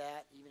of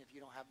that, even if you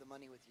don't have the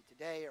money with you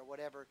today or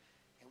whatever,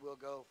 and we'll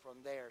go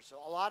from there. So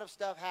a lot of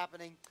stuff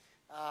happening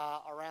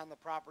around the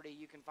property.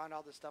 You can find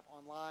all this stuff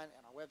online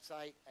on our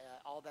website,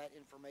 all that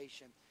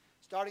information.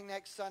 Starting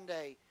next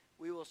Sunday,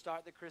 we will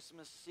start the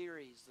Christmas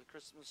series, the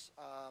Christmas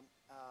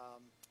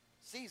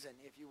season,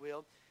 if you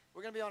will.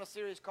 We're going to be on a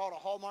series called A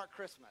Hallmark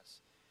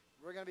Christmas.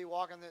 We're going to be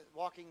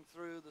walking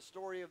through the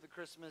story of the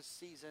Christmas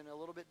season a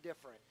little bit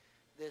different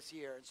this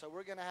year. And so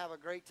we're going to have a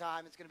great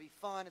time. It's going to be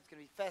fun. It's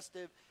going to be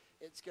festive.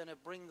 It's going to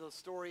bring the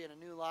story in a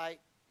new light.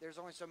 There's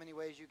only so many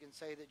ways you can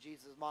say that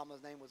Jesus'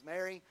 mama's name was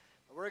Mary.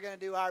 But we're going to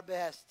do our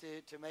best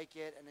to make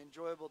it an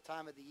enjoyable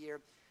time of the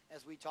year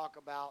as we talk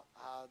about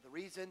the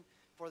reason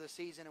for the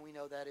season, and we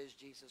know that is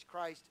Jesus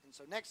Christ. And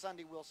so next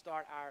Sunday we'll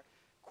start our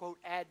quote,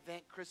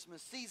 Advent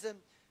Christmas season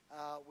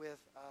with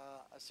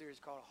a series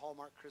called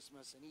Hallmark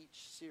Christmas, and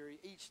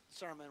each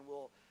sermon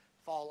will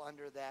fall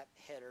under that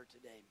header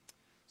today.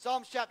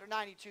 Psalms chapter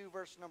 92,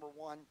 verse number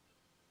 1.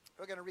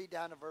 We're going to read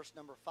down to verse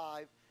number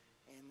 5,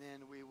 and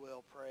then we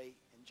will pray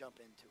and jump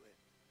into it.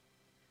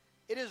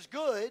 It is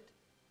good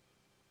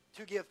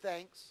to give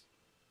thanks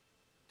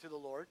to the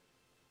Lord.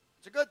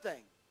 It's a good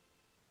thing.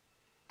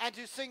 And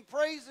to sing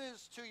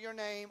praises to your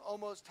name, O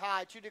Most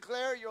High, to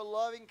declare your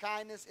loving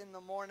kindness in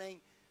the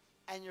morning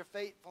and your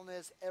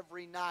faithfulness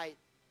every night.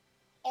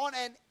 On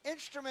an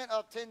instrument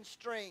of 10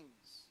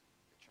 strings,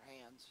 get your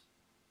hands,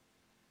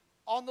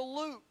 on the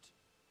lute,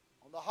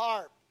 on the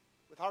harp,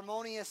 with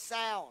harmonious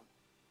sound.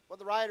 What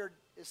the writer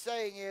is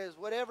saying is,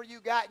 whatever you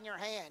got in your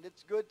hand,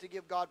 it's good to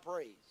give God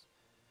praise.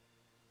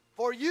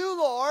 For you,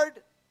 Lord,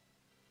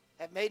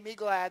 have made me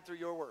glad through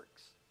your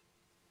works.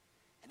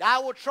 And I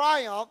will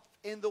triumph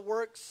in the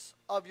works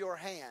of your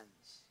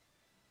hands.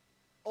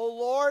 O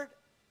Lord,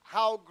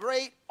 how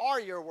great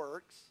are your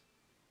works.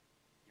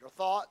 Your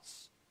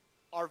thoughts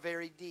are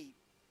very deep.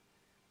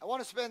 I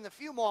want to spend a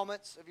few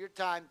moments of your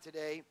time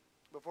today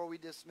before we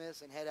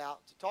dismiss and head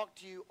out to talk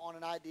to you on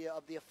an idea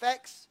of the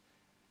effects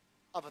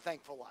of a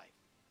thankful life.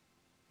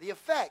 The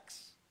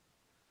effects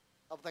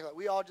of a thankful life.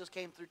 We all just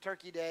came through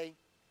Turkey Day.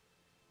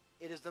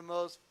 It is the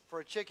most,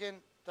 for a chicken,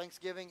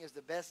 Thanksgiving is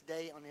the best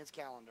day on his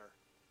calendar.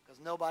 Because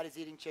nobody's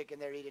eating chicken,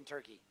 they're eating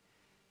turkey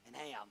and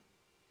ham.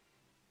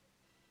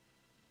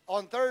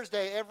 On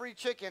Thursday, every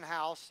chicken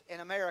house in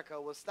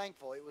America was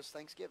thankful. It was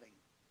Thanksgiving.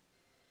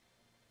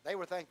 They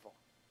were thankful.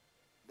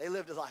 They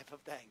lived a life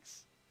of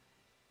thanks.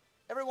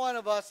 Every one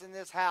of us in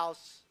this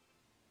house,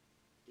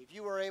 if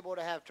you were able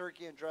to have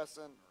turkey and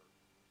dressing, or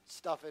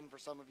stuffing for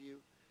some of you,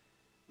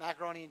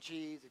 macaroni and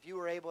cheese, if you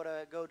were able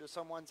to go to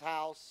someone's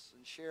house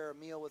and share a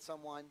meal with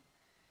someone,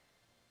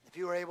 if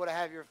you were able to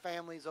have your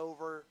families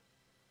over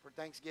for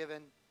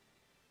Thanksgiving,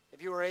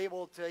 if you were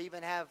able to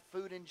even have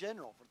food in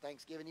general for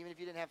Thanksgiving, even if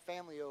you didn't have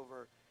family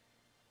over,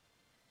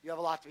 you have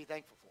a lot to be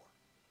thankful for.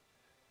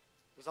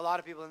 There's a lot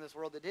of people in this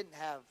world that didn't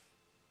have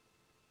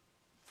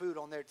food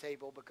on their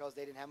table because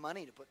they didn't have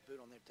money to put food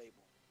on their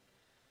table.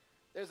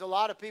 There's a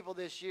lot of people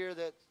this year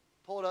that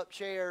pulled up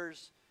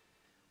chairs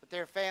with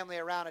their family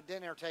around a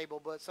dinner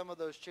table, but some of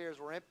those chairs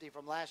were empty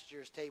from last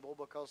year's table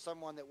because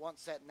someone that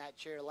once sat in that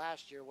chair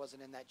last year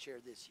wasn't in that chair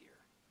this year.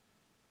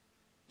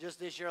 Just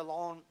this year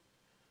alone,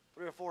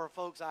 3 or 4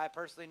 folks I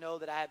personally know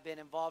that I have been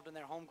involved in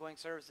their homegoing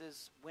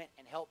services went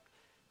and helped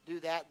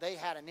do that. They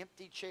had an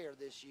empty chair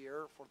this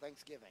year for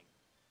Thanksgiving.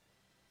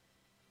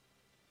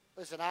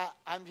 Listen,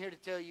 I'm here to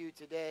tell you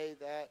today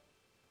that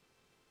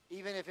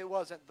even if it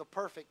wasn't the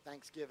perfect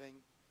Thanksgiving,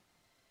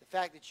 the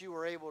fact that you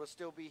were able to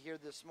still be here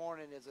this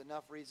morning is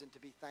enough reason to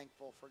be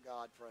thankful for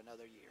God for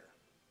another year.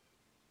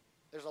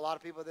 There's a lot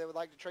of people that would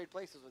like to trade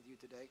places with you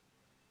today.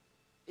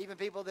 Even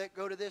people that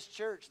go to this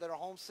church that are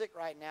homesick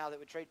right now that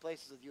would trade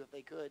places with you if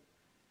they could.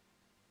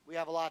 We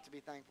have a lot to be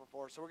thankful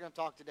for. So we're going to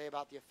talk today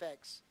about the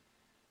effects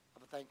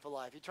of a thankful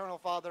life. Eternal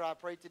Father, I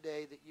pray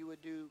today that you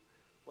would do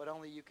what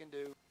only you can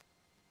do.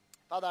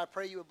 Father, I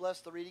pray you would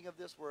bless the reading of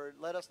this word.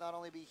 Let us not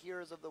only be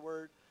hearers of the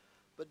word,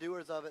 but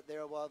doers of it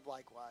thereof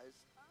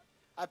likewise.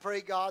 I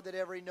pray, God, that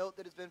every note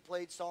that has been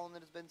played, song that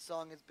has been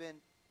sung, has been,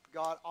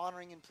 God,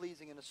 honoring and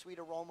pleasing in a sweet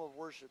aroma of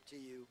worship to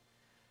you.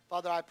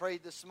 Father, I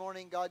prayed this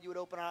morning, God, you would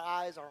open our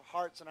eyes, our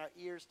hearts, and our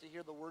ears to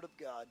hear the word of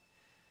God.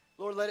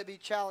 Lord, let it be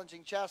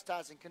challenging,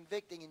 chastising,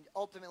 convicting, and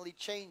ultimately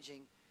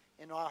changing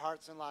in our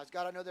hearts and lives.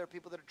 God, I know there are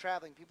people that are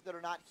traveling, people that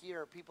are not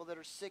here, people that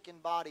are sick in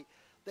body.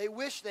 They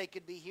wish they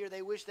could be here.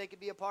 They wish they could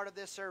be a part of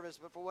this service,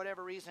 but for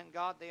whatever reason,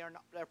 God,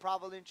 they're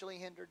providentially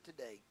hindered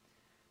today.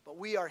 But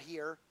we are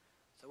here,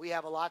 so we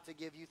have a lot to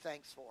give you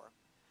thanks for.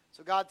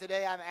 So, God,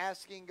 today I'm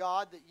asking,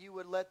 God, that you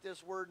would let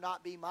this word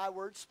not be my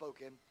word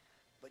spoken,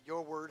 but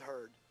your word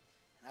heard.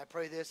 And I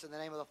pray this in the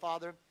name of the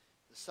Father,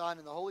 the Son,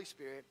 and the Holy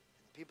Spirit.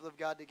 And the people of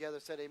God together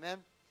said amen.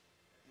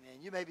 Amen.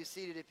 You may be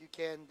seated if you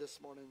can this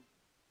morning.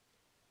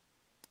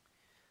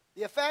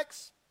 The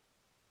effects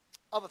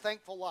of a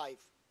thankful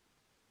life.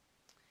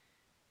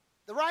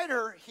 The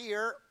writer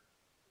here,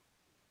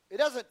 it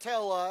doesn't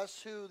tell us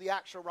who the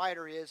actual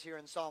writer is here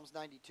in Psalms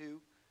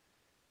 92.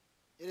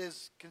 It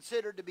is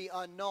considered to be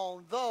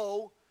unknown,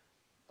 though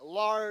a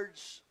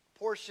large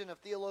portion of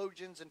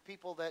theologians and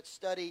people that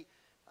study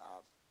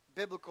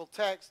biblical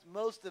text,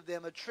 most of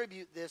them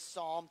attribute this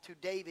psalm to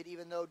David,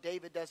 even though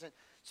David doesn't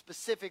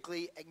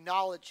specifically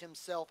acknowledge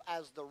himself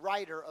as the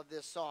writer of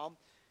this psalm.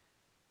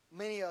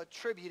 Many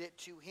attribute it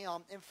to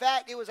him. In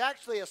fact, it was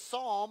actually a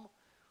psalm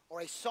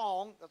or a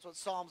song. That's what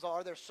psalms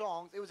are. They're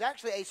songs. It was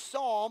actually a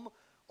psalm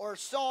or a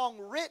song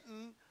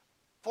written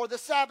for the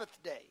Sabbath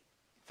day.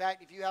 In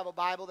fact, if you have a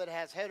Bible that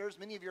has headers,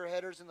 many of your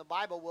headers in the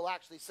Bible will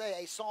actually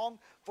say a song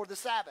for the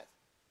Sabbath.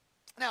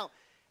 Now,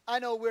 I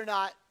know we're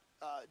not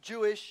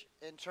Jewish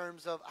in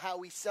terms of how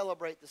we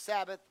celebrate the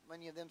Sabbath.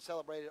 Many of them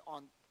celebrate it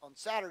on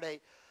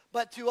Saturday.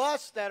 But to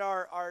us that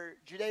are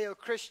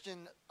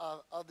Judeo-Christian,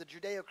 of the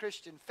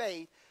Judeo-Christian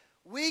faith,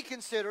 we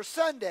consider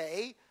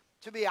Sunday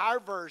to be our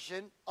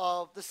version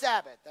of the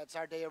Sabbath. That's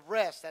our day of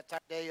rest. That's our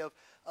day of,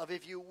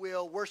 if you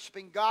will,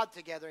 worshiping God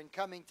together and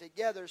coming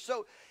together.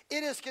 So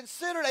it is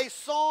considered a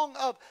song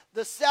of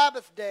the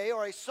Sabbath day,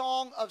 or a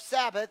song of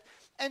Sabbath.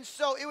 And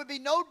so it would be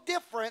no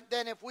different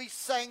than if we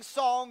sang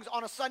songs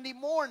on a Sunday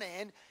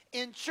morning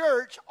in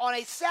church on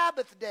a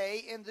Sabbath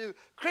day in the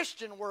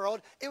Christian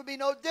world. It would be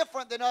no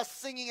different than us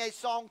singing a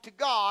song to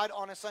God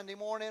on a Sunday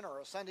morning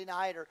or a Sunday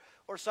night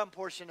or some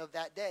portion of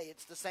that day.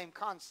 It's the same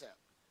concept.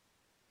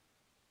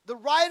 The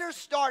writer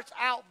starts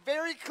out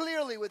very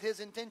clearly with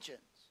his intentions.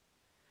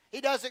 He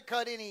doesn't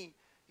cut any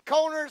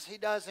corners. He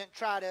doesn't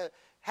try to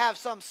have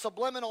some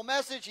subliminal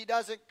message. He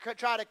doesn't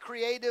try to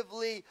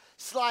creatively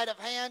sleight of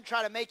hand,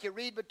 try to make you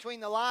read between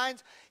the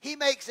lines. He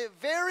makes it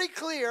very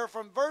clear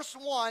from verse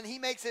 1, he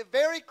makes it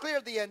very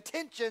clear the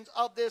intentions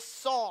of this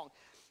song.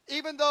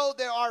 Even though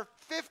there are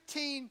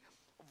 15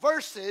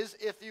 verses,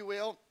 if you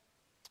will,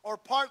 or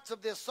parts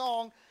of this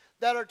song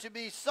that are to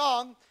be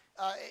sung,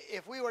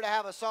 if we were to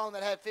have a song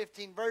that had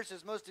 15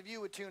 verses, most of you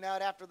would tune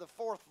out after the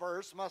 4th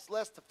verse, much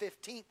less the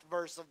 15th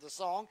verse of the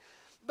song.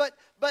 But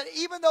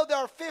even though there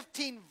are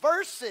 15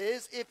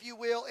 verses, if you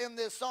will, in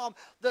this psalm,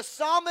 the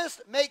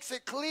psalmist makes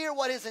it clear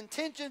what his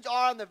intentions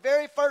are on the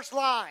very first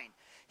line.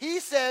 He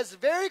says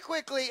very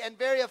quickly and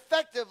very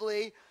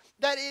effectively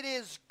that it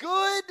is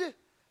good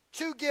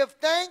to give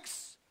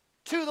thanks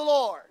to the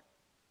Lord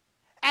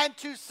and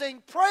to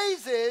sing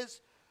praises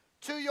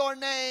to your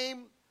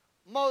name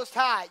most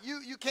high.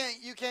 You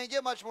can't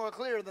get much more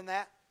clear than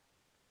that.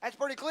 That's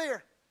pretty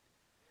clear.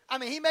 I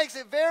mean, he makes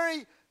it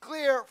very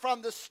clear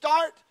from the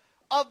start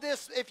of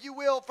this, if you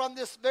will, from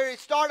this very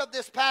start of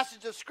this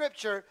passage of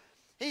Scripture.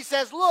 He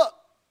says, look,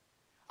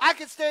 I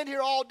could stand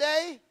here all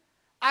day.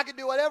 I could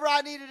do whatever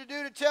I needed to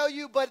do to tell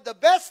you, but the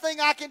best thing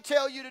I can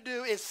tell you to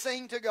do is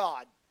sing to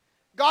God.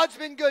 God's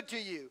been good to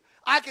you.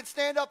 I could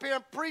stand up here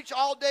and preach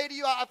all day to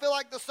you. I feel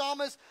like the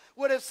psalmist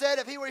would have said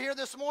if he were here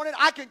this morning,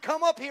 I can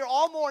come up here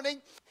all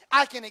morning.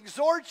 I can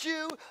exhort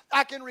you.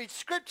 I can read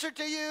scripture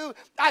to you.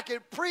 I can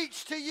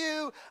preach to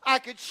you. I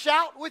could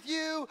shout with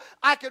you.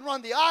 I can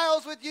run the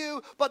aisles with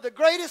you. But the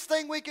greatest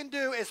thing we can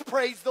do is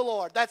praise the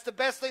Lord. That's the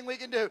best thing we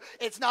can do.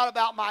 It's not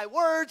about my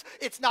words.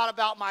 It's not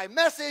about my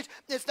message.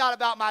 It's not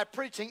about my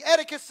preaching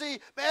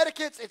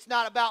etiquettes. It's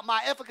not about my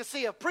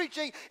efficacy of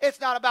preaching. It's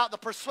not about the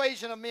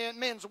persuasion of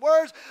men's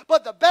words.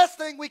 But the best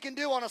thing we can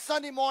do on a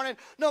Sunday morning,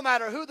 no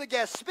matter who the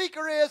guest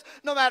speaker is,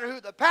 no matter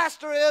who the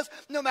pastor is,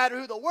 no matter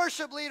who the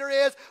worship leader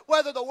is,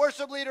 whether the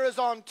worship leader is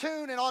on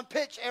tune and on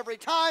pitch every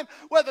time,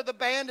 whether the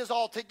band is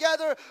all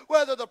together,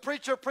 whether the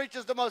preacher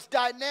preaches the most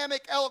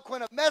dynamic,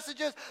 eloquent of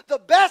messages, the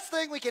best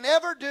thing we can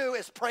ever do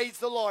is praise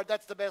the Lord.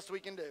 That's the best we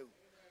can do.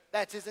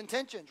 That's his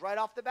intentions right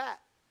off the bat.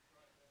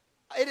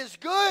 It is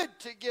good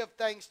to give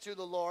thanks to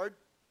the Lord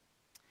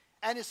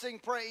and to sing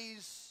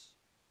praise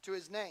to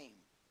his name.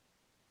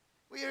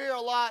 We hear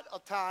a lot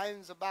of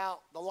times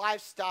about the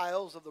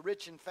lifestyles of the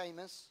rich and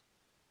famous.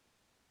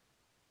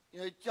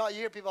 You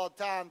hear people all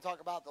the time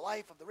talk about the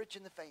life of the rich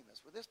and the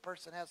famous. Well, this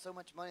person has so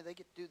much money, they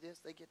get to do this,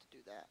 they get to do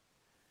that.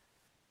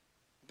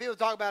 And people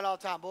talk about it all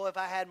the time. Boy, if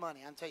I had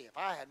money, I'll tell you, if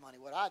I had money,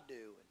 what I'd do.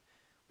 And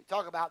we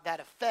talk about that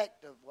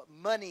effect of what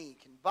money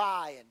can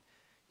buy. And,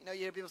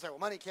 you hear people say, well,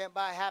 money can't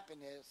buy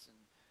happiness. And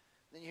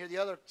then you hear the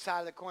other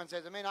side of the coin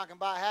says, it may not can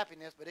buy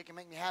happiness, but it can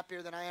make me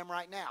happier than I am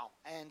right now.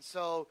 And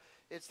so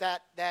it's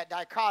that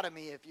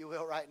dichotomy, if you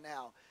will, right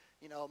now.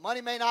 Money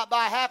may not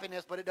buy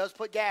happiness, but it does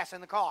put gas in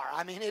the car.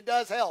 I mean, it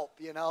does help,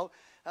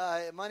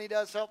 Money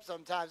does help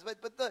sometimes.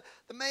 But the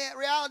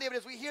reality of it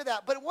is we hear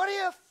that. But what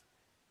if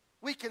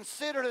we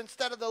considered,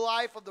 instead of the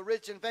life of the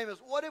rich and famous,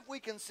 what if we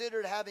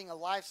considered having a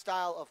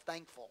lifestyle of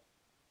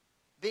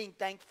being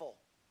thankful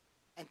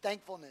and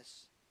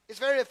thankfulness? It's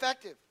very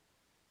effective.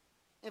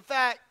 In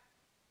fact,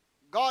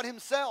 God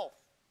himself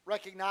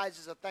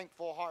recognizes a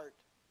thankful heart.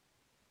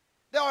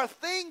 There are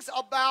things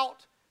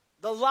about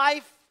the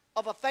life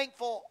of a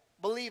thankful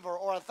believer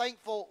or a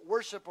thankful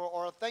worshiper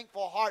or a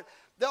thankful heart.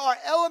 There are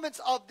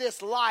elements of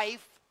this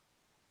life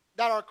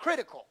that are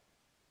critical.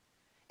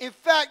 In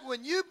fact,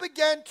 when you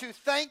begin to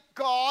thank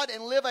God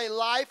and live a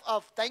life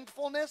of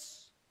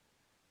thankfulness,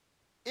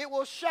 it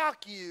will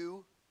shock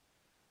you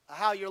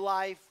how your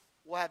life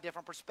will have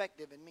different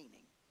perspective and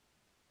meaning.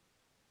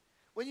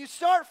 When you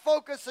start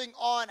focusing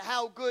on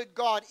how good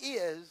God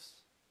is,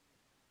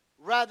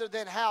 rather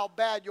than how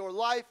bad your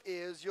life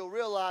is, you'll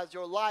realize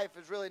your life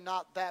is really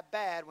not that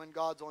bad when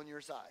God's on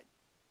your side.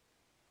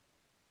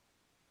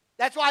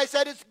 That's why I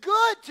said it's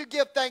good to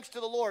give thanks to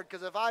the Lord,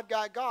 because if I've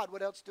got God,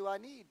 what else do I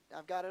need?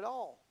 I've got it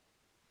all.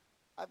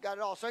 I've got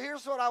it all. So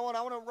here's what I want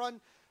to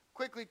run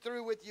quickly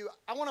through with you.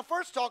 I want to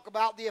first talk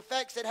about the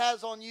effects it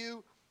has on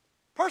you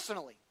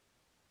personally.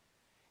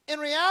 In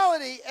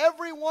reality,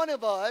 every one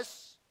of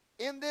us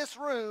in this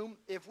room,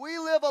 if we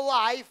live a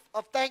life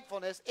of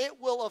thankfulness, it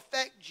will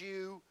affect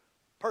you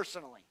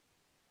personally.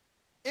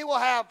 It will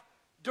have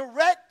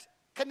direct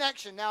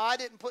connection. Now, I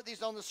didn't put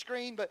these on the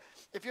screen, but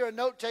if you're a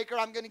note taker,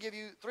 I'm going to give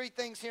you 3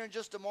 things here in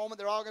just a moment.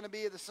 They're all going to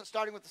be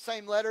starting with the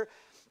same letter.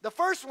 The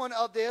first one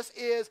of this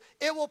is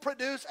it will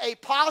produce a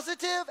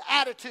positive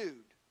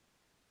attitude.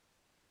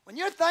 When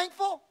you're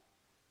thankful,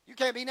 you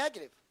can't be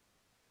negative.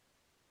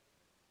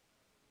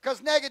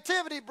 Because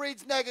negativity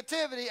breeds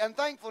negativity, and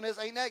thankfulness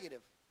ain't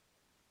negative.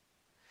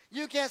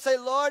 You can't say,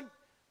 Lord,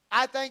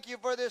 I thank you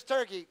for this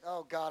turkey.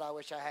 Oh, God, I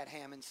wish I had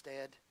ham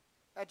instead.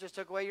 That just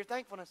took away your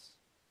thankfulness.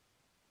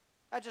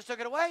 That just took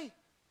it away.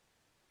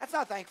 That's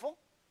not thankful.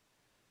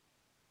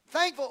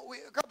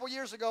 A couple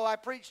years ago, I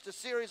preached a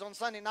series on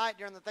Sunday night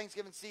during the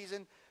Thanksgiving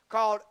season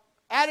called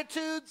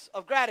Attitudes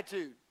of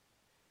Gratitude.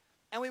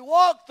 And we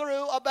walked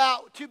through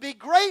about to be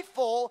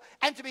grateful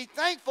and to be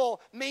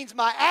thankful means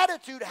my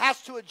attitude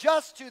has to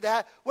adjust to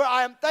that, where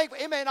I am thankful.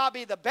 It may not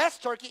be the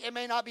best turkey. It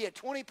may not be a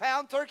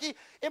 20-pound turkey.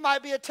 It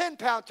might be a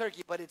 10-pound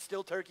turkey, but it's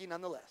still turkey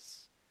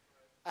nonetheless.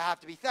 I have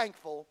to be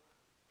thankful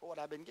for what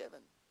I've been given.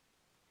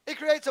 It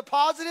creates a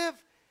positive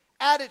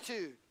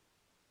attitude.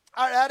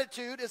 Our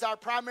attitude is our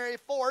primary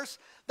force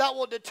that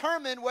will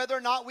determine whether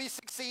or not we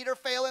succeed or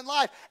fail in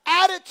life.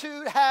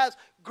 Attitude has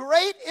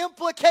great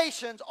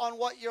implications on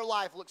what your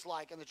life looks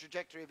like and the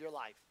trajectory of your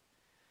life.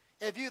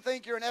 If you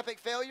think you're an epic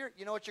failure,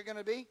 you know what you're going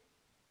to be?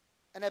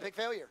 An epic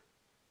failure.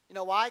 You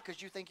know why?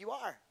 Because you think you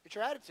are. It's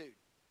your attitude.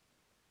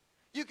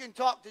 You can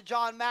talk to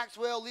John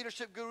Maxwell,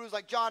 leadership gurus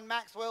like John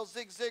Maxwell,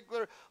 Zig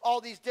Ziglar,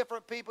 all these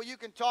different people. You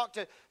can talk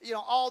to,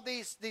 all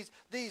these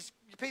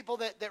people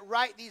that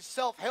write these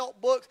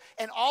self-help books,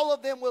 and all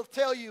of them will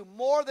tell you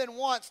more than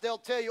once, they'll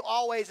tell you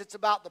always it's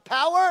about the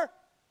power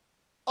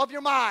of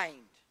your mind.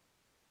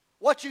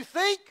 What you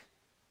think,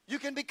 you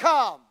can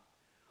become.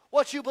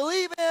 What you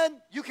believe in,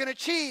 you can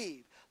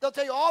achieve. They'll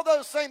tell you all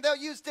those things. They'll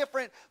use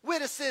different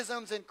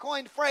witticisms and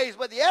coined phrases,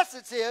 but the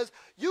essence is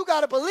you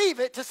got to believe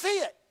it to see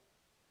it.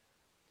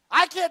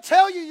 I can't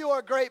tell you you're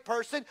a great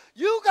person.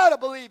 You got to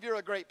believe you're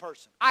a great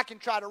person. I can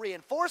try to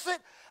reinforce it.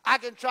 I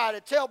can try to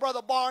tell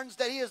Brother Barnes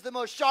that he is the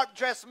most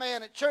sharp-dressed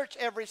man at church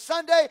every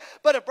Sunday,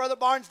 but if Brother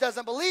Barnes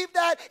doesn't believe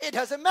that, it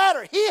doesn't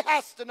matter. He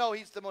has to know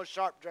he's the most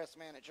sharp-dressed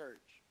man at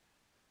church.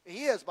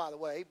 He is, by the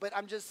way, but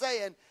I'm just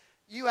saying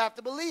you have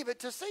to believe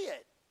it to see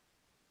it.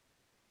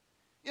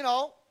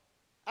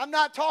 I'm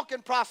not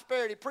talking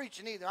prosperity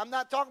preaching either. I'm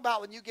not talking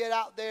about when you get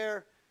out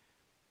there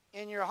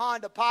in your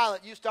Honda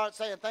Pilot, you start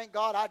saying, thank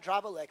God I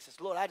drive a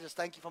Lexus. Lord, I just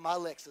thank you for my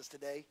Lexus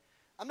today.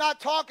 I'm not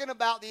talking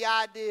about the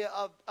idea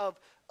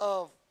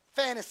of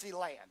fantasy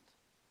land.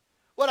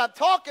 What I'm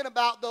talking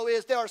about, though,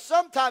 is there are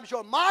sometimes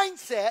your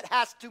mindset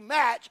has to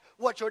match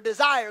what your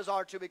desires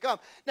are to become.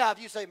 Now, if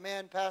you say,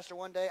 man, Pastor,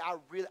 one day I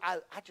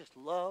just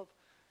love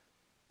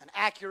an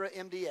Acura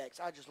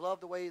MDX. I just love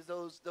the way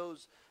those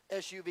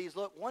SUVs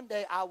look. One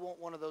day I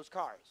want one of those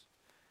cars.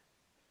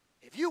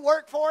 If you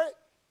work for it,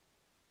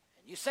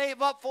 and you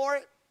save up for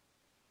it,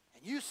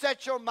 and you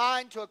set your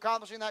mind to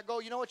accomplishing that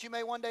goal, you know what you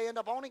may one day end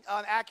up owning?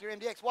 An Acura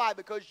MDX. Why?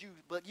 Because you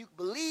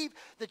believe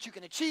that you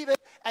can achieve it,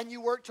 and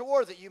you work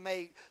towards it. You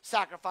may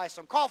sacrifice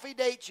some coffee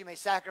dates. You may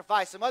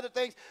sacrifice some other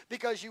things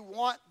because you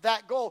want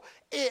that goal.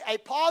 A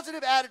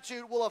positive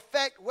attitude will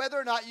affect whether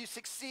or not you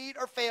succeed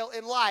or fail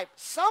in life.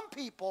 Some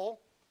people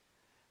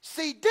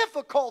see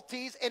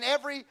difficulties in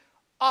every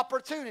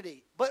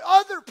opportunity, but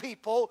other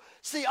people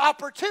see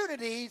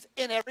opportunities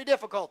in every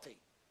difficulty.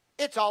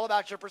 It's all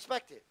about your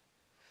perspective.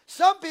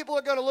 Some people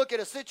are going to look at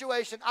a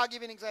situation. I'll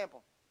give you an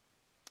example.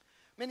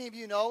 Many of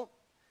you know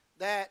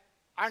that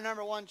our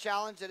number one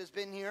challenge that has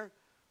been here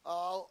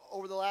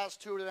over the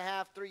last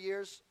 2.5, 3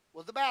 years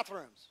was the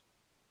bathrooms.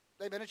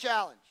 They've been a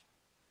challenge.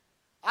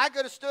 I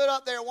could have stood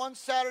up there one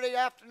Saturday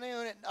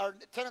afternoon or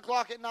 10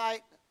 o'clock at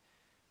night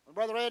when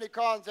Brother Randy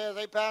called and says,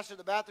 hey, Pastor,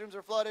 the bathrooms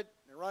are flooded.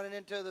 They're running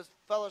into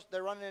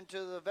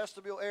the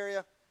vestibule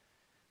area.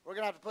 We're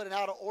going to have to put an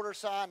out-of-order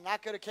sign. And I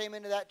could have came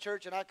into that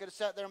church, and I could have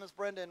sat there, Miss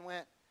Brenda, and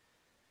went,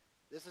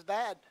 this is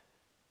bad.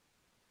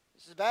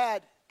 This is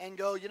bad. And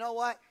go, you know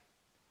what?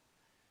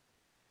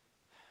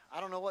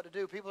 I don't know what to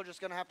do. People are just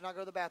going to have to not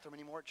go to the bathroom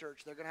anymore at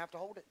church. They're going to have to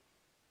hold it.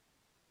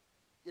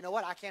 You know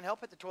what? I can't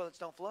help it. The toilets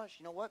don't flush.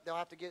 You know what? We'll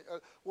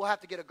have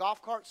to get a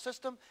golf cart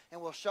system,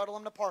 and we'll shuttle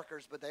them to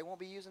Parker's, but they won't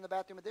be using the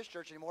bathroom at this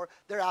church anymore.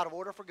 They're out of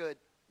order for good.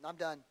 I'm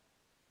done.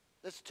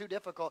 This is too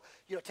difficult.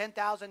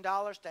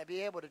 $10,000 to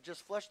be able to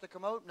just flush the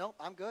commode? No,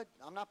 I'm good.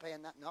 I'm not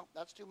paying that. No,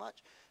 that's too much.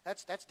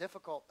 That's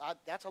difficult.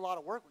 That's a lot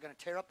of work. We're going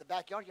to tear up the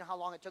backyard. You know how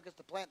long it took us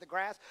to plant the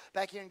grass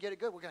back here and get it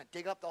good? We're going to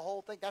dig up the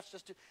whole thing. That's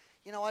just,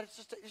 you know what?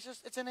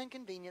 It's an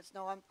inconvenience.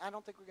 No, I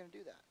don't think we're going to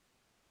do that.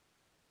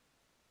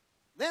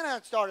 Then I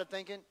started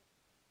thinking,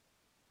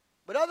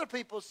 but other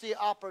people see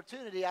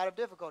opportunity out of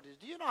difficulties.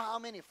 Do you know how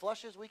many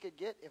flushes we could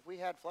get if we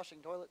had flushing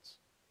toilets?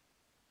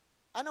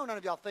 I know none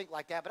of y'all think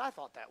like that, but I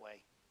thought that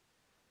way.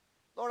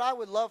 Lord, I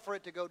would love for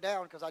it to go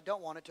down because I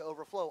don't want it to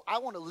overflow. I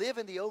want to live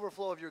in the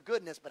overflow of your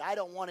goodness, but I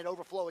don't want it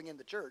overflowing in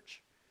the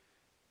church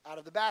out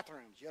of the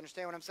bathrooms. You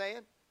understand what I'm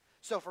saying?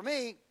 So for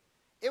me,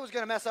 it was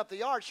going to mess up the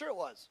yard. Sure it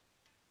was.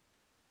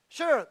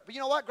 Sure, but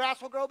you know what?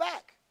 Grass will grow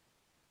back.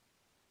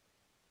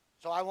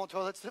 So I want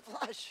toilets to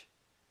flush.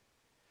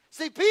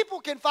 See, people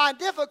can find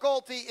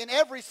difficulty in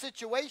every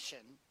situation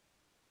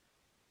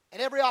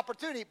and every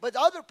opportunity, but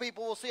other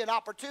people will see an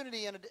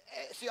opportunity and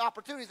see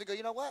opportunities and go,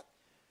 you know what?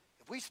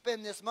 If we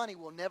spend this money,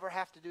 we'll never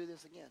have to do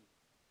this again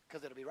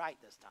because it'll be right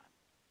this time.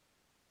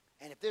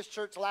 And if this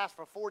church lasts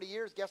for 40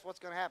 years, guess what's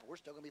going to happen? We're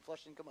still going to be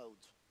flushing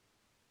commodes.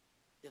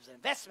 It was an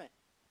investment.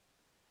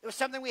 It was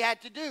something we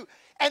had to do.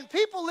 And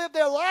people live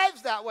their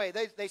lives that way.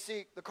 They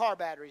see the car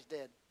battery's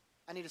dead.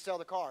 I need to sell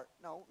the car.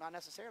 No, not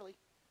necessarily.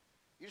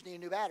 You just need a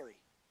new battery.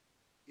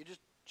 You just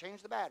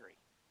change the battery.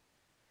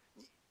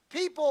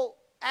 People,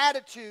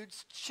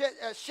 attitudes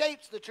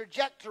shapes the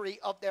trajectory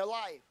of their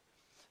life.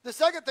 The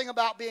second thing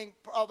about being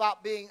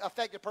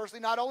affected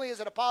personally, not only is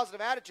it a positive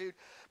attitude,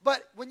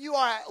 but when you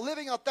are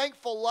living a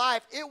thankful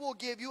life, it will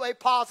give you a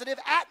positive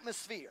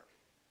atmosphere.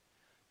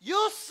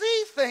 You'll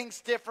see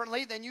things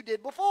differently than you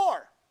did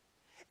before.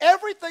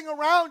 Everything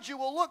around you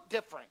will look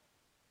different.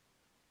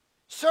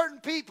 Certain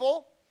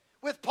people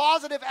with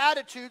positive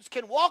attitudes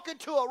can walk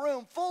into a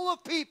room full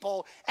of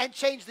people and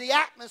change the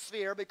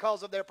atmosphere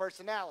because of their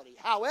personality.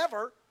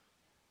 However,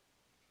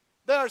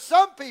 there are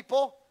some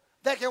people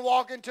that can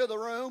walk into the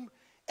room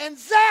and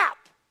zap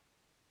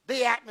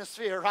the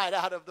atmosphere right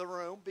out of the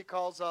room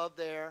because of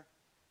their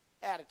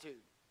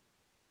attitude.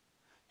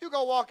 You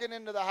go walking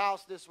into the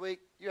house this week,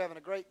 you're having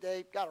a great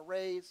day, got a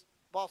raise,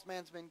 boss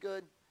man's been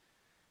good.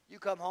 You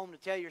come home to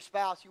tell your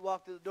spouse, you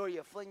walk through the door,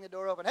 you fling the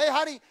door open. Hey,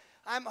 honey,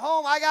 I'm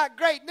home, I got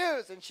great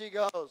news. And she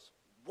goes,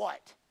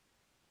 what?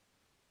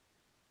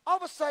 All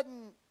of a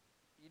sudden,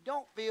 you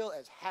don't feel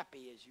as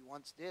happy as you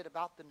once did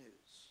about the news.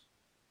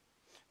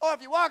 Or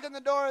if you walk in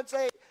the door and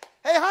say,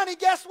 hey, honey,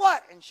 guess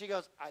what? And she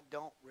goes, I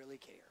don't really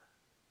care.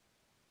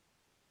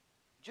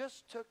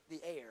 Just took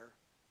the air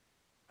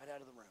right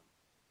out of the room.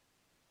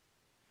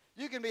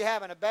 You can be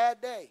having a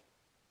bad day.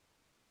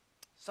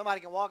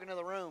 Somebody can walk into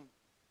the room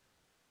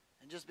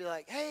and just be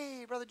like,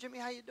 hey, Brother Jimmy,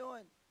 how you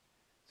doing?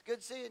 It's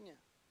good seeing you.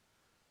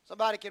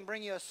 Somebody can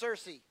bring you a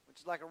Circe, which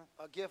is like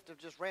a gift of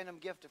just random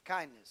gift of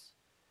kindness.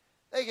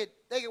 They could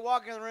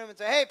walk into the room and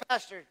say, hey,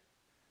 Pastor,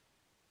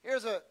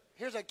 here's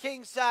a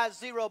king-size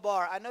Zero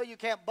bar. I know you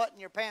can't button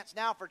your pants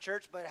now for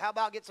church, but how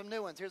about get some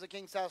new ones? Here's a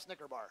king-size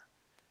Snicker bar.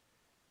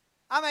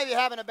 I may be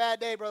having a bad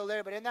day, Brother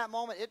Larry, but in that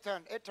moment, it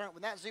turned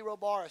when that Zero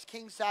bar, as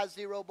king-size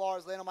Zero bar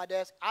is laying on my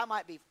desk, I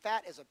might be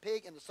fat as a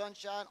pig in the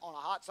sunshine on a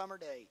hot summer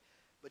day.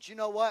 But you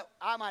know what?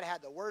 I might have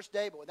had the worst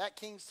day, but when that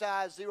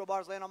king-size Zero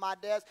bar is laying on my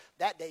desk,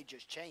 that day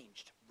just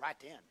changed right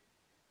then.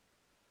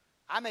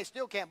 I may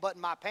still can't button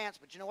my pants,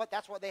 but you know what?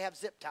 That's what they have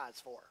zip ties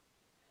for.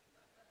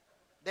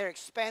 They're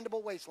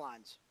expandable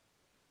waistlines.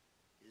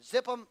 You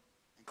zip them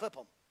and clip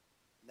them.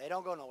 And they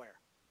don't go nowhere.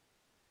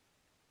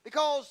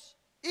 Because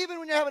even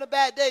when you're having a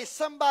bad day,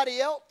 somebody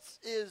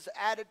else's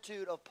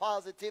attitude of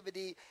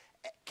positivity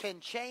can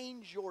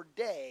change your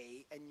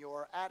day and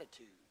your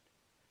attitude.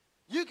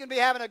 You can be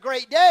having a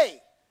great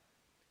day,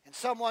 and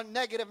someone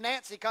negative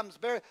Nancy comes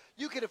bare.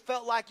 You could have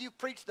felt like you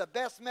preached the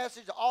best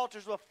message. The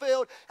altars were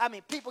filled. I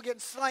mean, people getting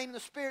slain in the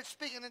Spirit,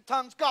 speaking in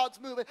tongues. God's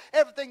moving.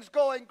 Everything's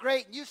going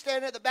great. And you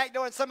stand at the back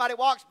door, and somebody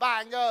walks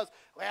by and goes,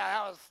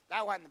 well,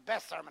 that wasn't the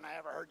best sermon I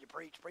ever heard you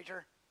preach,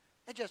 preacher.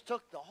 It just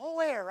took the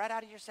whole air right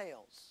out of your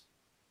sails.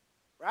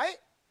 Right?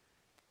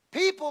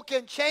 People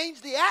can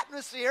change the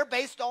atmosphere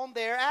based on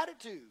their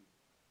attitude.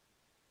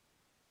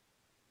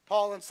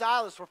 Paul and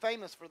Silas were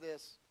famous for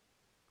this.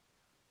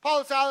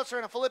 Paul and Silas are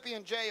in a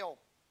Philippian jail.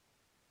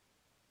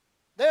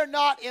 They're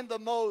not in the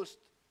most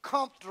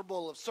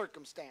comfortable of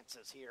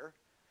circumstances here.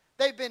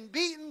 They've been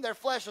beaten. Their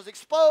flesh is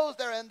exposed.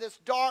 They're in this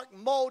dark,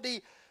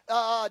 moldy,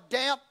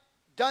 damp,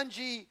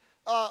 dungy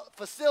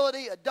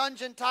facility, a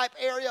dungeon-type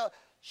area,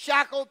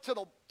 shackled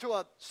to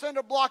a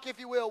cinder block,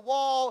 if you will,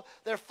 wall.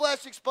 Their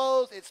flesh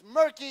exposed. It's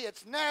murky.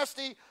 It's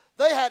nasty.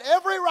 They had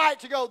every right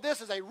to go,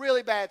 this is a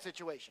really bad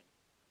situation.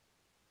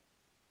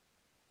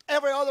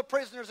 Every other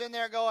prisoner's in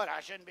there going, I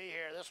shouldn't be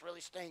here. This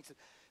really stinks.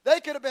 They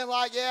could have been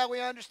like, yeah, we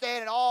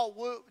understand, and all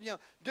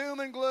doom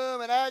and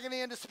gloom and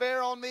agony and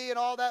despair on me and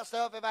all that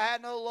stuff. If I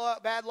had no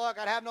luck, bad luck,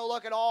 I'd have no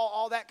luck at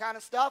all that kind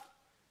of stuff.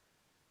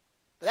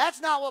 But that's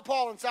not what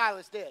Paul and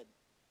Silas did.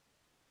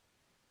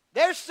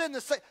 They're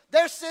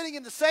sitting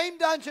in the same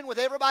dungeon with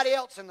everybody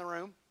else in the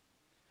room.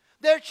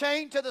 They're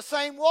chained to the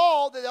same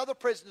wall that the other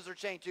prisoners are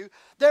chained to.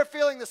 They're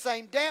feeling the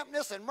same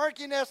dampness and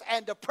murkiness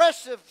and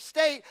depressive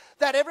state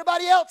that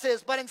everybody else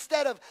is. But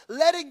instead of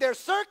letting their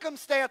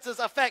circumstances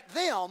affect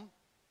them,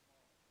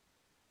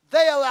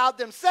 they allowed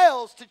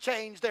themselves to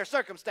change their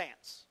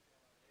circumstance.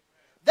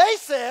 They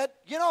said,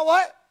 you know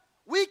what?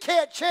 We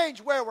can't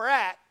change where we're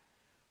at,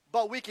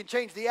 but we can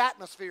change the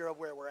atmosphere of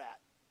where we're at.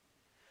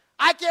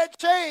 I can't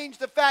change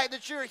the fact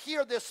that you're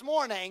here this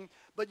morning,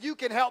 but you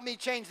can help me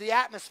change the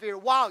atmosphere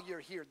while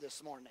you're here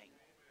this morning.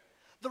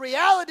 The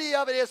reality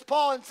of it is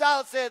Paul and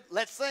Silas said,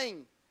 let's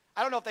sing.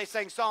 I don't know if they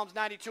sang Psalms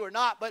 92 or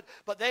not, but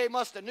they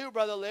must have knew,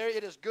 Brother Larry,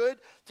 it is good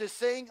to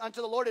sing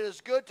unto the Lord. It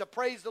is good to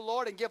praise the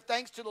Lord and give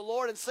thanks to the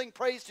Lord and sing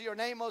praise to your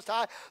name most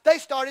high. They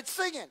started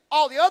singing.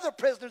 All the other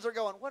prisoners are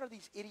going, what are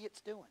these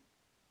idiots doing?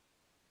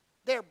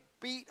 They're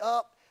beat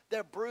up.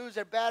 They're bruised,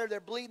 they're battered, they're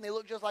bleeding, they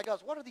look just like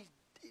us. What are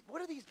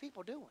these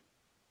people doing?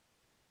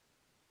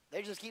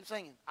 They just keep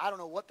singing. I don't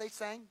know what they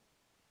sang.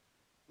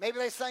 Maybe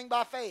they sang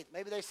by faith.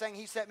 Maybe they sang,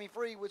 He set me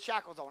free with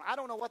shackles on. I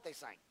don't know what they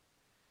sang.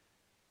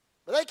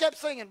 But they kept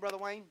singing, Brother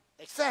Wayne.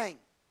 They sang.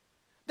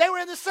 They were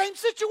in the same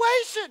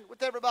situation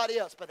with everybody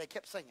else, but they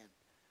kept singing.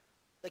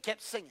 They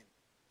kept singing.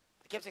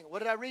 They kept singing. What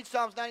did I read?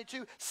 Psalms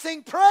 92.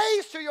 Sing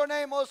praise to your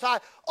name, Most High.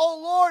 Oh,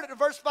 Lord, in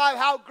verse 5,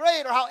 how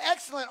great or how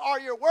excellent are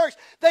your works.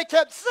 They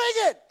kept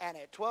singing. And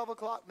at 12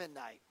 o'clock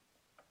midnight,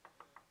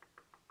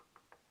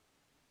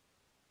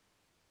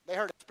 they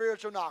heard a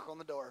spiritual knock on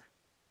the door.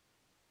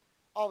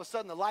 All of a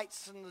sudden, the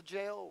lights in the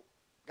jail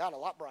got a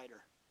lot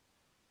brighter.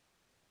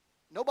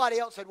 Nobody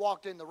else had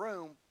walked in the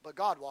room, but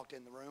God walked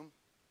in the room.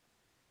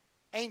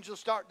 Angels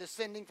start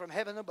descending from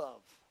heaven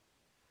above.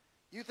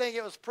 You think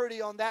it was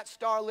pretty on that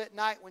starlit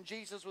night when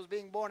Jesus was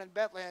being born in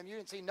Bethlehem. You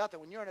didn't see nothing.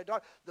 When you're in a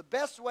dark, the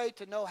best way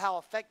to know how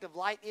effective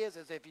light is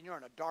if you're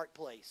in a dark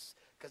place,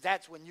 because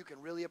that's when you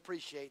can really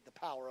appreciate the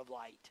power of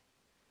light.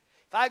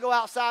 If I go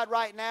outside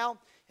right now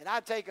and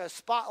I take a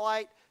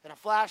spotlight and a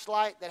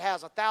flashlight that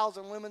has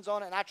 1,000 lumens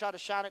on it, and I try to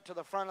shine it to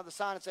the front of the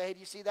sign and say, hey, do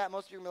you see that?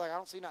 Most of you are going to be like, I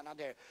don't see nothing out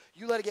there.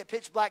 You let it get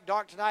pitch black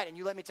dark tonight, and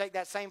you let me take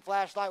that same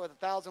flashlight with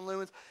 1,000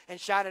 lumens and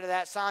shine it to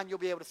that sign, you'll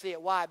be able to see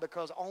it. Why?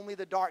 Because only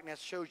the darkness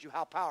shows you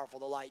how powerful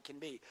the light can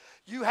be.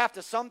 You have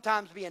to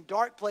sometimes be in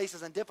dark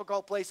places and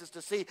difficult places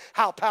to see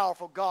how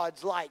powerful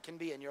God's light can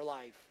be in your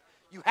life.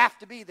 You have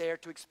to be there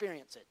to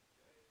experience it.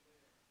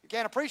 You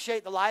can't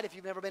appreciate the light if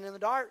you've never been in the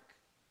dark.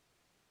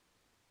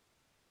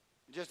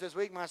 Just this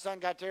week, my son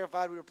got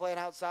terrified. We were playing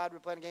outside. We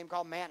were playing a game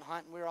called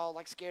Manhunt, and we were all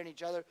like scaring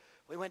each other.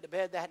 We went to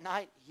bed that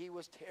night. He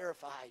was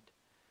terrified.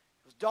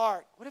 It was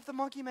dark. What if the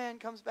monkey man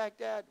comes back,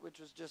 Dad? Which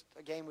was just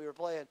a game we were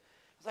playing.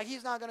 It's like,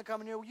 he's not going to come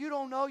in here. Well, you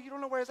don't know. You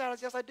don't know where he's at. I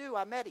said, yes, I do.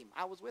 I met him.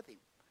 I was with him.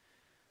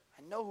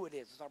 I know who it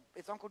is.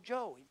 It's Uncle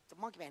Joe. He's the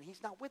monkey man.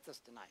 He's not with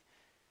us tonight.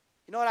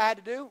 You know what I had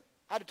to do?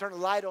 I had to turn the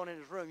light on in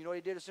his room. You know what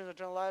he did as soon as I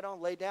turned the light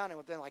on? Lay down, and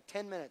within like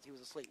 10 minutes, he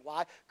was asleep.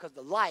 Why? Because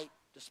the light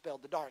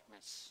dispelled the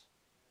darkness.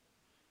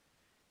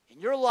 In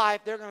your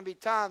life, there are going to be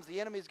times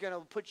the enemy is going to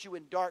put you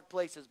in dark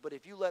places, but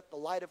if you let the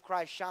light of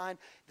Christ shine,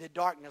 the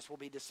darkness will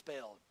be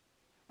dispelled.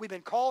 We've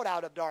been called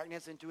out of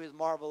darkness into his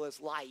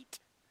marvelous light.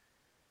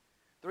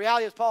 The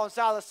reality is Paul and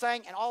Silas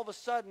sang, and all of a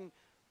sudden,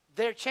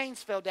 their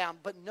chains fell down.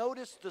 But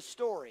notice the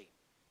story.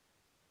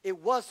 It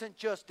wasn't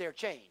just their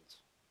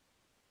chains.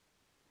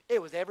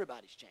 It was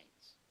everybody's chains.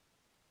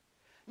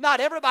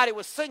 Not everybody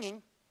was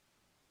singing.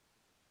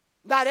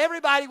 Not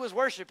everybody was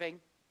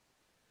worshiping.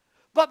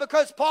 But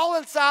because Paul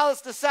and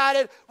Silas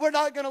decided we're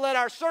not going to let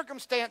our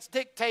circumstance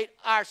dictate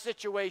our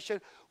situation,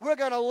 we're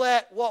going to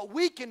let what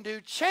we can do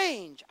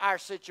change our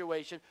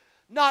situation.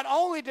 Not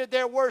only did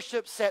their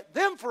worship set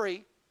them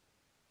free,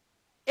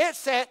 it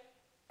set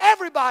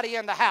everybody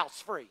in the house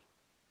free.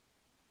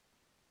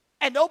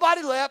 And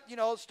nobody left. You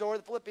know, the story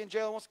of the Philippian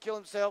jailer wants to kill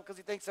himself because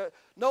he thinks that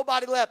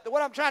nobody left. But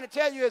what I'm trying to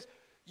tell you is,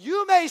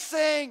 you may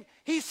sing,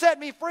 He set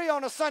me free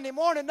on a Sunday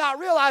morning, not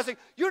realizing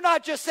you're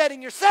not just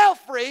setting yourself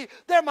free.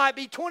 There might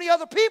be 20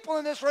 other people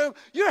in this room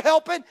you're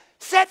helping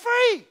set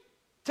free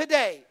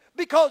today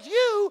because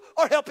you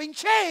are helping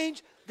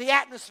change the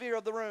atmosphere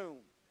of the room.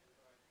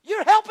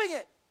 You're helping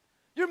it.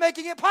 You're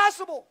making it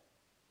possible.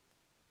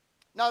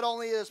 Not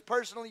only is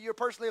you're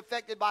personally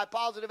affected by a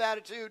positive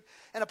attitude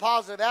and a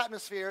positive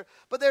atmosphere,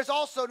 but there's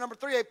also, number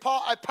 3,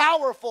 a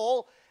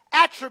powerful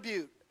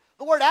attribute.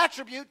 The word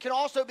attribute can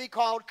also be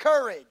called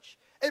courage.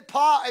 A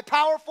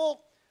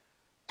powerful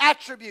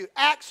attribute.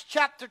 Acts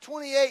chapter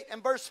 28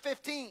 and verse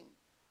 15.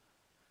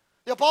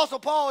 The Apostle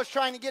Paul is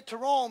trying to get to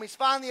Rome. He's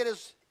finally at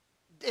his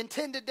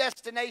intended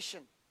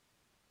destination.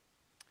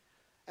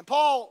 And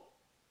Paul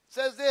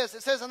says this.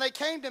 It says, and they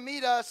came to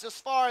meet us as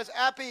far as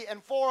Appii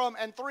and Forum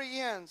and 3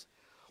 inns.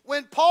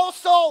 When Paul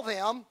saw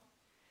them,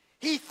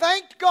 he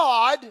thanked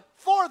God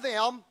for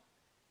them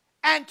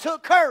and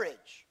took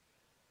courage.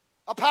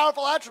 A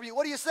powerful attribute.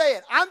 What are you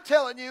saying? I'm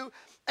telling you,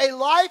 a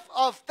life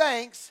of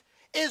thanks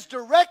is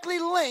directly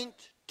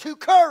linked to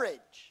courage.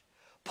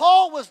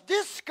 Paul was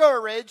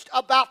discouraged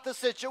about the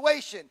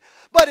situation.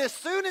 But as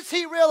soon as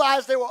he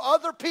realized there were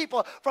other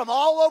people from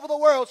all over the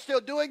world still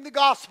doing the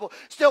gospel,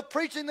 still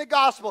preaching the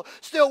gospel,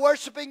 still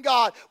worshiping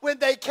God, when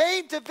they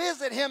came to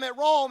visit him at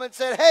Rome and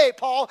said, hey,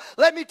 Paul,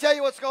 let me tell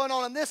you what's going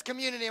on in this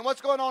community and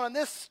what's going on in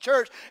this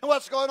church and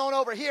what's going on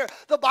over here,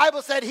 the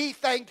Bible said he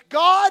thanked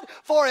God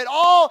for it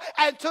all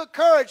and took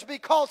courage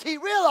because he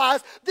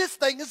realized this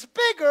thing is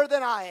bigger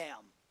than I am.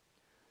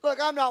 Look,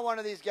 I'm not one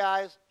of these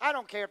guys. I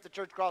don't care if the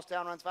church across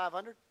town runs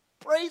 500.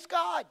 Praise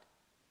God.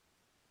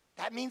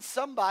 That means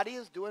somebody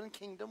is doing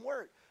kingdom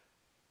work.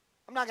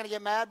 I'm not going to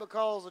get mad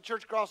because the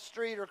church across the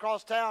street or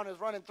across town is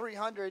running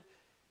 300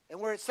 and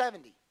we're at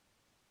 70.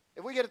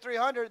 If we get to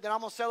 300, then I'm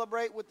going to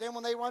celebrate with them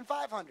when they run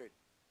 500.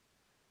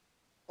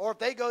 Or if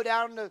they go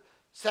down to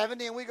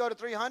 70 and we go to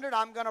 300,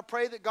 I'm going to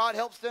pray that God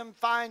helps them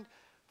find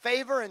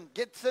favor and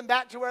gets them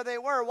back to where they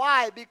were.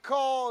 Why?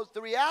 Because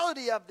the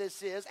reality of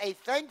this is a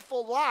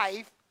thankful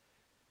life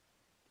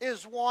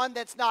is one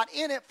that's not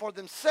in it for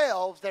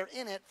themselves. They're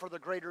in it for the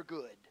greater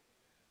good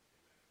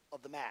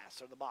of the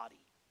mass or the body.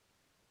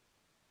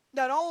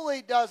 Not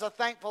only does a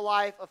thankful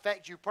life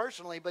affect you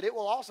personally, but it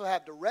will also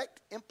have direct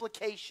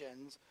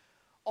implications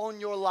on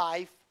your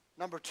life,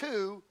 number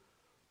two,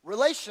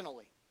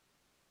 relationally.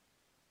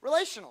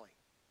 Relationally.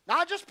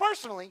 Not just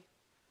personally,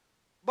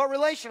 but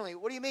relationally.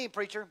 What do you mean,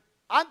 preacher?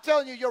 I'm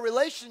telling you, your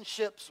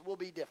relationships will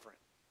be different.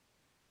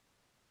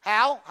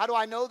 How? How do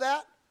I know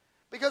that?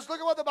 Because look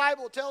at what the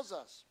Bible tells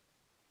us.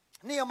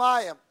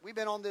 Nehemiah, we've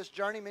been on this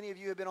journey. Many of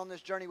you have been on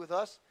this journey with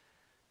us.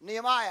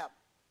 Nehemiah,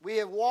 we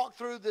have walked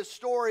through this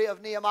story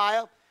of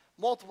Nehemiah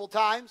multiple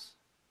times.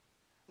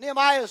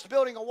 Nehemiah is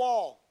building a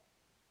wall.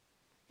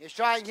 He's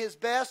trying his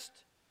best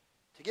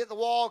to get the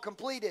wall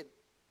completed.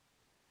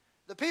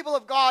 The people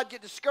of God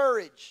get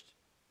discouraged.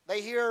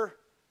 They hear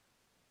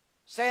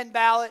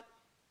Sanballat,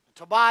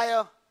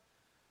 Tobiah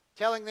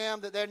telling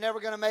them that they're never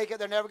going to make it,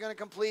 they're never going to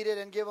complete it,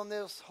 and give them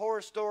this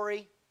horror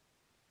story.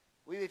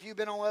 If you've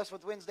been on us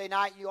with Wednesday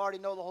night, you already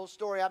know the whole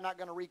story. I'm not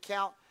going to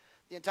recount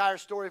the entire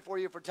story for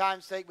you for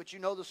time's sake, but you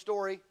know the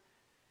story.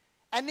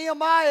 And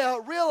Nehemiah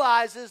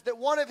realizes that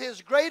one of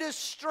his greatest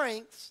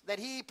strengths that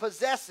he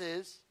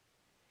possesses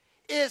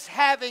is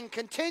having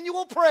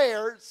continual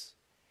prayers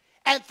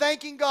and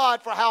thanking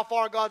God for how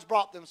far God's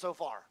brought them so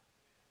far.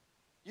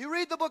 You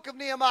read the book of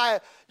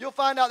Nehemiah, you'll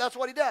find out that's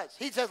what he does.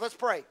 He says, let's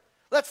pray.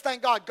 Let's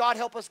thank God. God,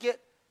 help us get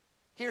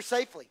here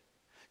safely.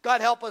 God,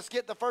 help us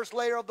get the first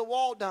layer of the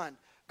wall done.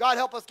 God,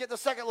 help us get the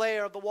second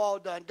layer of the wall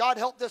done. God,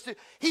 help this.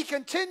 He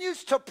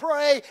continues to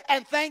pray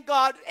and thank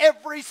God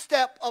every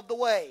step of the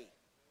way.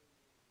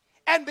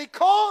 And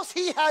because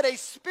he had a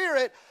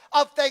spirit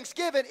of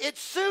thanksgiving, it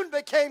soon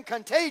became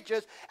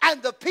contagious,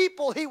 and the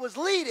people he was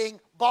leading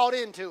bought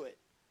into it.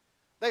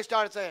 They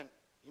started saying,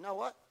 you know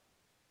what?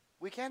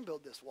 We can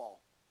build this wall.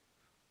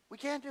 We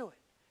can do it.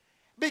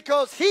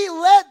 Because he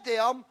led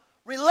them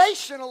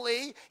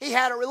relationally. He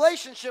had a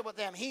relationship with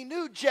them. He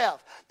knew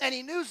Jeff, and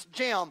he knew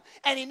Jim,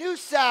 and he knew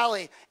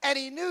Sally, and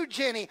he knew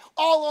Jenny,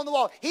 all on the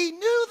wall. He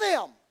knew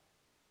them,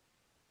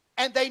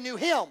 and they knew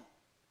him.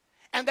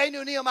 And they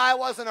knew Nehemiah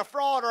wasn't a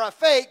fraud or a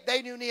fake.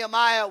 They knew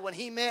Nehemiah when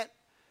he meant,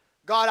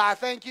 God, I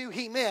thank you.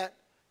 He meant,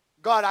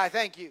 God, I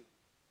thank you.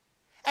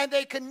 And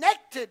they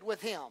connected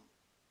with him.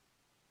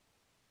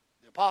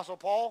 The Apostle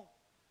Paul,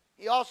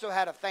 he also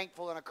had a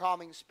thankful and a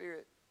calming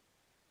spirit.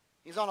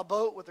 He's on a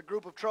boat with a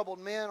group of troubled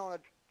men on a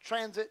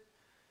transit.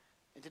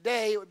 And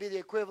today it would be the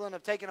equivalent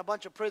of taking a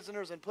bunch of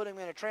prisoners and putting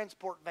them in a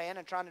transport van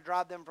and trying to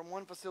drive them from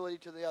one facility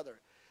to the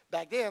other.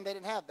 Back then they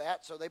didn't have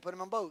that, so they put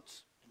them on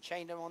boats and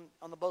chained them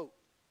on the boat.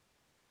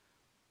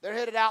 They're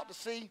headed out to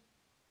sea.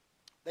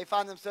 They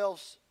find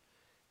themselves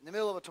in the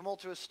middle of a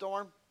tumultuous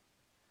storm.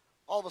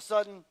 All of a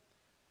sudden,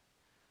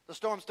 the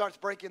storm starts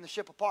breaking the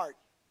ship apart,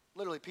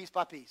 literally piece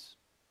by piece.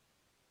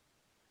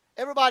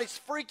 Everybody's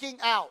freaking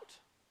out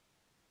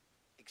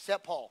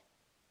except Paul.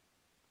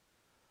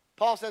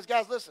 Paul says,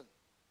 guys, listen.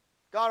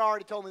 God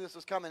already told me this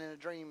was coming in a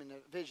dream and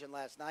a vision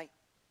last night.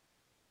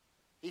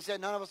 He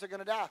said none of us are going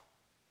to die.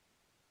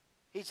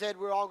 He said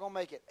we're all going to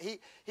make it.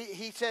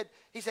 He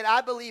said,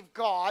 I believe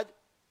God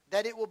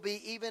that it will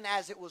be even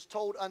as it was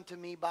told unto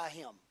me by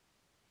him.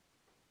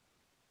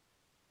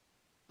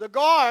 The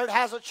guard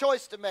has a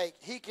choice to make.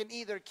 He can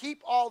either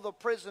keep all the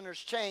prisoners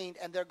chained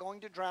and they're going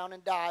to drown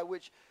and die,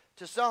 which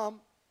to some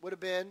would have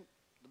been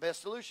the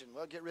best solution.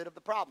 Well, get rid of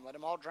the problem. Let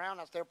them all drown.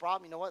 That's their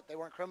problem. You know what? They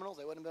weren't criminals.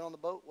 They wouldn't have been on the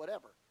boat,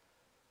 whatever.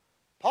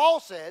 Paul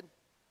said,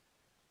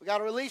 we got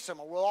to release them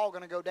or we're all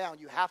going to go down.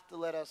 You have to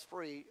let us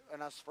free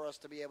for us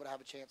to be able to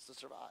have a chance to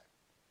survive.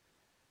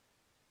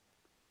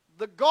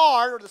 The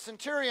guard, or the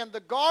centurion, the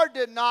guard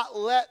did not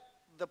let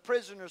the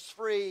prisoners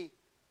free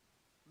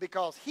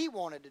because he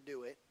wanted to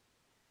do it.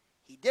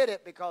 He did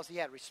it because he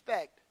had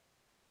respect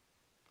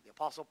for the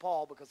Apostle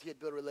Paul, because he had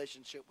built a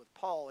relationship with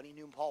Paul, and he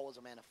knew Paul was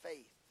a man of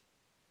faith.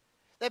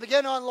 They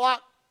began to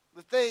unlock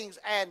the things,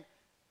 and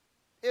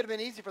it would have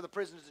been easy for the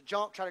prisoners to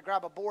jump, try to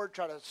grab a board,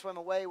 try to swim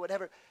away,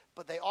 whatever.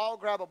 But they all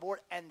grab a board,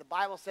 and the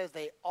Bible says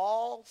they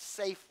all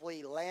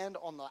safely land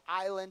on the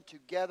island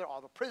together.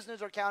 All the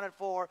prisoners are accounted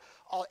for.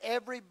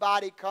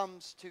 Everybody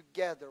comes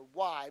together.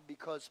 Why?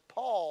 Because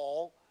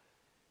Paul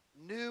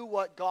knew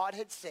what God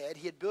had said.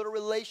 He had built a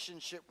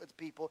relationship with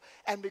people.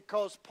 And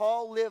because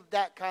Paul lived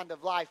that kind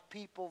of life,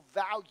 people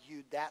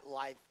valued that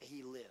life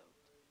he lived.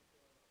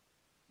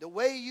 The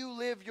way you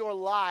live your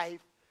life,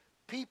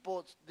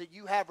 people that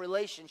you have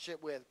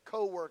relationship with,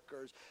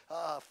 co-workers,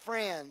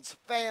 friends,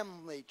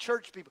 family,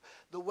 church people,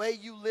 the way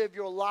you live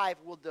your life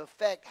will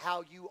affect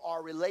how you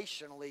are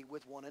relationally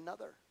with one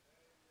another.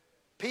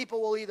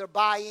 People will either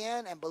buy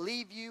in and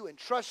believe you and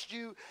trust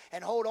you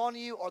and hold on to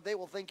you, or they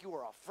will think you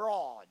are a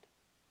fraud.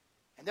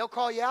 And they'll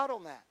call you out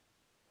on that.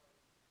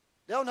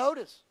 They'll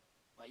notice.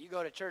 Well, you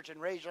go to church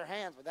and raise your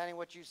hands, but that ain't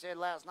what you said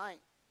last night.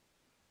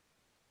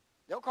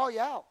 They'll call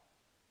you out.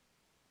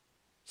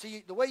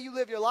 See, the way you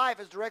live your life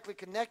is directly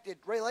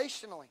connected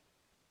relationally.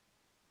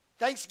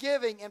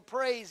 Thanksgiving and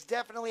praise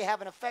definitely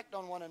have an effect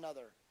on one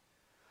another.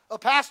 A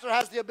pastor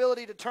has the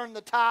ability to turn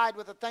the tide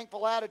with a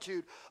thankful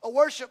attitude. A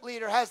worship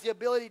leader has the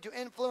ability to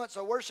influence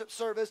a worship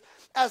service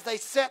as they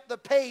set the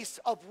pace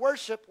of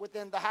worship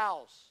within the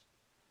house.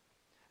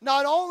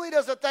 Not only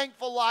does a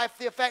thankful life,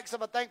 the effects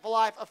of a thankful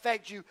life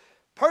affect you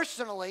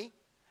personally,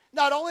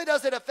 not only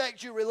does it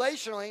affect you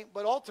relationally,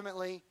 but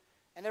ultimately,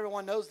 and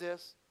everyone knows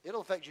this,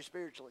 it'll affect you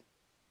spiritually.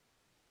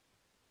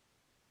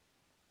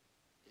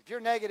 If you're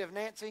negative,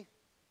 Nancy,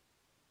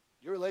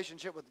 your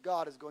relationship with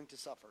God is going to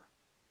suffer.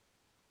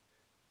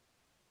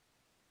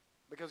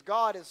 Because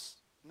God is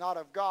not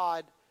a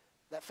God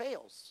that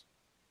fails.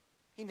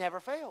 He never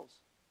fails.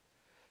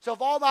 So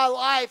if all my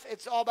life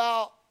it's all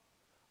about,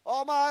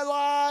 all my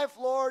life,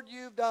 Lord,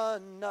 you've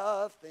done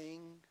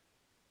nothing.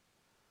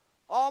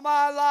 All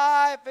my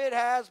life it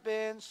has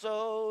been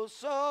so,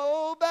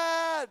 so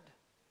bad.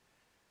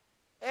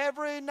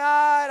 Every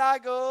night I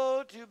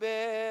go to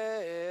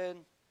bed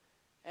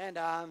and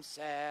I'm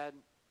sad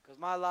because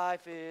my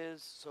life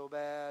is so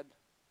bad.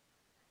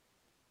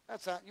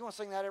 You want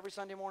to sing that every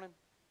Sunday morning?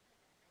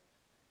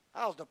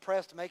 I was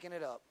depressed making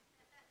it up.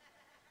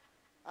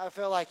 I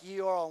felt like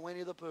you are on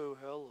Winnie the Pooh.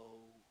 Hello.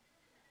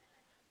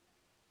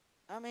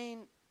 I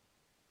mean,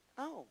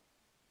 no.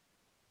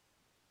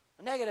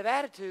 A negative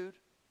attitude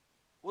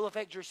will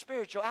affect your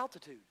spiritual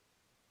altitude.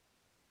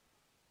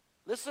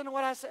 Listen to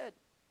what I said.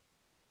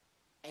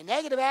 A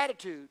negative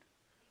attitude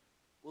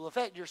will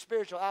affect your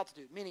spiritual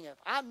altitude. Meaning if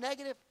I'm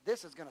negative,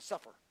 this is going to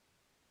suffer.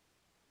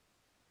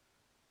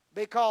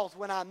 Because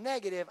when I'm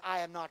negative, I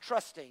am not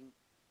trusting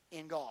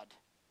in God.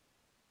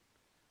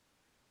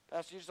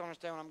 Pastor, you just don't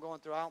understand what I'm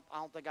going through. I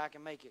don't think I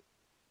can make it.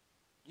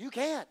 You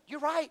can't. You're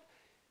right.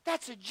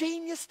 That's a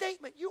genius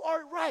statement. You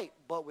are right.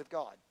 But with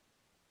God,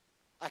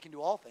 I can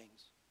do all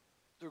things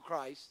through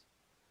Christ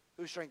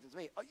who strengthens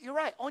me. You're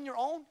right. On your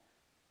own,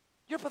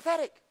 you're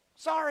pathetic.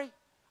 Sorry.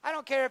 I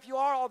don't care if you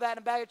are all that in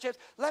a bag of chips.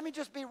 Let me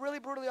just be really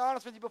brutally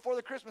honest with you before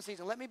the Christmas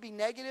season. Let me be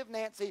negative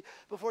Nancy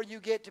before you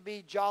get to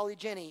be Jolly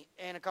Jenny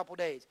in a couple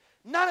days.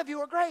 None of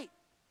you are great.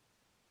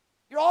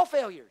 You're all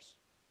failures.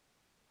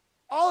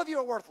 All of you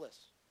are worthless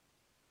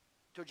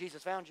until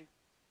Jesus found you.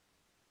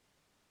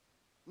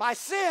 My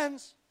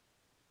sins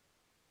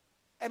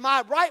and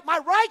my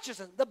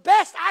righteousness, the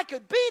best I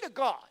could be to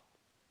God,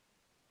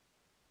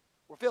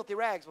 were filthy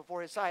rags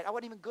before his sight. I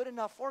wasn't even good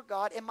enough for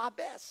God in my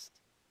best.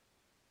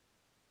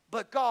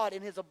 But God,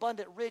 in his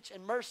abundant, rich,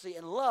 and mercy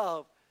and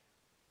love,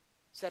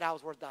 said I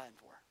was worth dying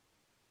for.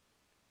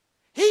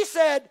 He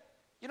said,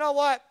 you know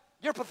what?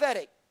 You're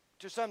pathetic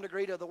to some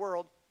degree to the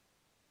world,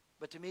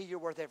 but to me, you're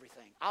worth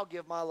everything. I'll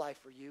give my life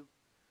for you.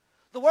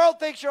 The world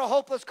thinks you're a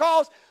hopeless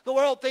cause. The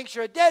world thinks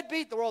you're a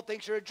deadbeat. The world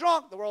thinks you're a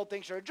drunk. The world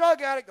thinks you're a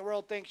drug addict. The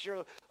world thinks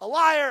you're a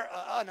liar,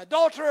 an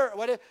adulterer,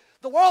 whatever.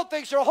 The world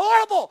thinks you're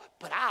horrible,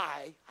 but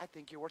I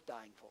think you're worth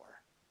dying for.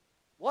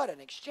 What an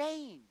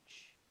exchange.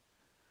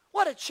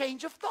 What a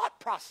change of thought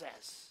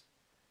process.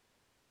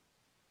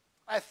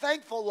 A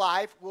thankful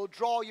life will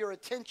draw your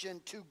attention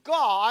to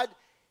God,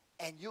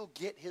 and you'll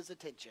get his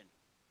attention.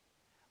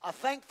 A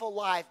thankful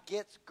life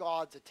gets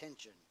God's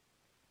attention.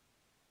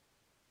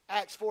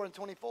 Acts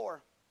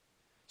 4:24.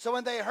 So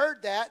when they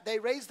heard that, they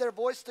raised their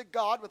voice to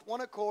God with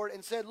one accord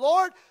and said,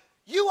 Lord,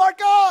 you are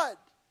God.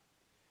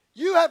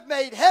 You have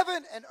made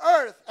heaven and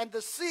earth and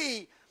the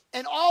sea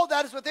and all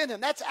that is within them.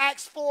 That's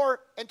Acts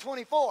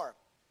 4:24.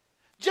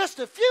 Just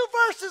a few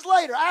verses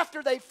later,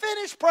 after they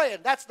finished praying,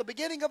 that's the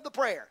beginning of the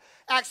prayer.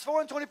 Acts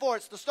 4:24,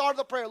 it's the start of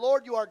the prayer.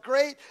 Lord, you are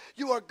great.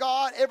 You are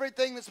God.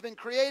 Everything that's been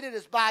created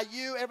is by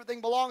you.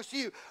 Everything belongs to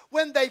you.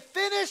 When they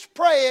finish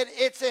praying,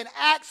 it's in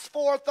Acts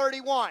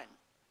 4:31.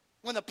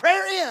 When the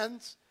prayer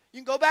ends, you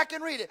can go back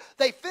and read it.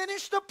 They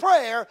finished the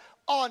prayer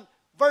on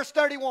verse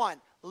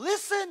 31.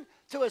 Listen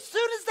to, as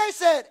soon as they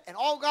said, and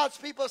all God's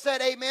people said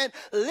amen,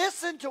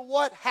 listen to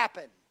what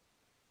happened.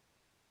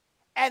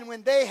 And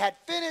when they had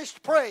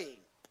finished praying,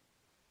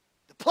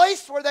 the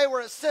place where they were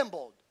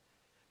assembled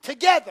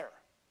together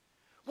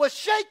was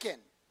shaken,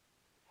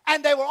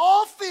 and they were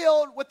all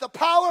filled with the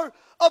power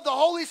of the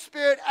Holy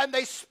Spirit, and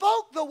they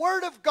spoke the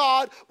word of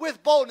God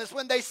with boldness.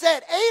 When they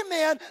said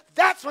amen,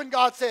 that's when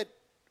God said,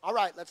 all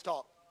right, let's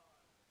talk.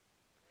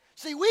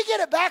 See, we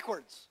get it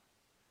backwards.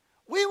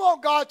 We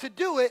want God to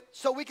do it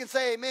so we can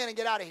say amen and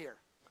get out of here.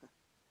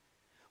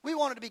 We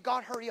want it to be,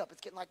 God, hurry up. It's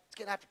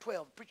getting after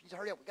 12. The preacher needs to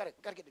hurry up. We got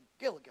to get to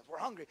Gilligan's. We're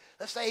hungry.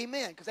 Let's say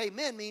amen, because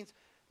amen means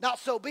not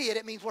so be it.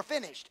 It means we're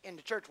finished in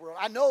the church world.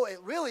 I know it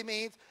really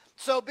means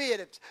so be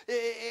it.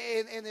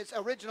 In its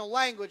original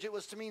language, it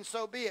was to mean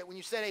so be it when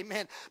you said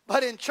amen.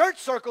 But in church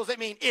circles, it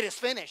means it is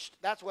finished.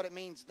 That's what it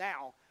means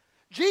now.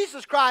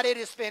 Jesus cried, it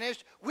is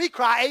finished. We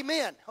cry,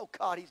 amen. Oh,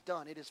 God, he's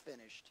done. It is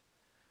finished.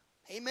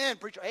 Amen,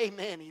 preacher.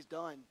 Amen, he's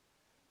done.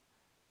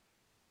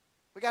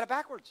 We got it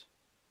backwards.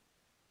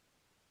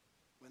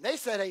 When they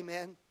said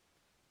amen,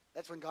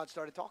 that's when God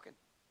started talking.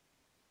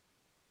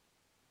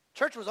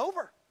 Church was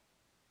over.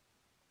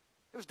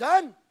 It was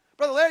done.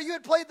 Brother Larry, you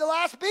had played the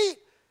last beat.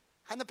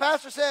 And the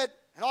pastor said,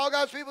 and all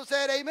God's people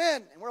said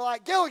amen. And we're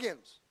like,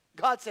 Gilligan's.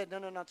 God said, no,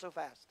 not so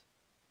fast.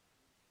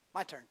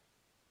 My turn.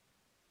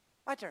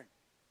 My turn.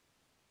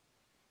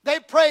 They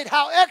prayed,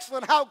 how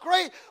excellent, how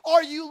great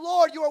are you,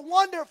 Lord. You are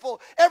wonderful.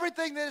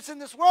 Everything that is in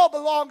this world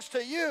belongs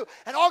to you.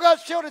 And all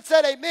God's children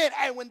said amen.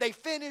 And when they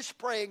finished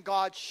praying,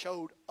 God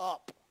showed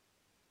up.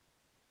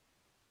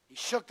 He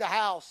shook the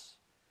house.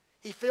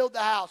 He filled the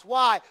house.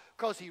 Why?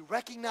 Because he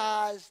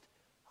recognized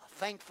a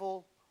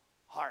thankful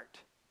heart.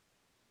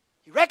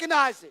 He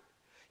recognized it.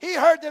 He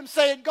heard them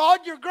saying,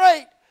 God, you're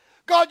great.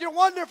 God, you're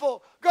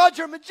wonderful. God,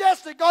 you're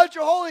majestic. God,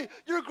 you're holy.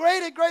 You're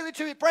great and greatly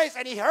to be praised.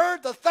 And he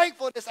heard the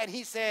thankfulness and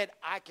he said,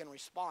 I can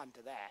respond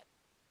to that.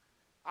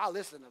 I'll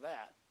listen to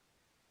that.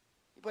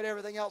 He put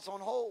everything else on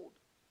hold.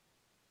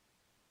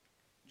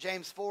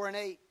 James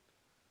 4:8.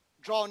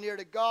 Draw near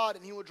to God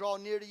and he will draw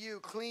near to you.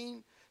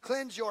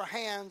 Cleanse your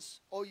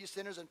hands, O you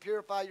sinners, and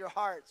purify your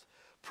hearts.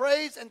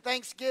 Praise and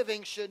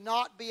thanksgiving should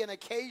not be an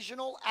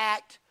occasional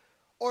act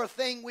or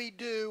thing we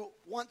do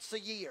once a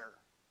year.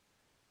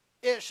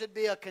 It should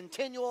be a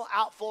continual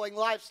outflowing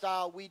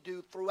lifestyle we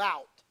do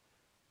throughout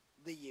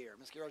the year.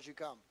 Ms. Carol, as you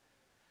come.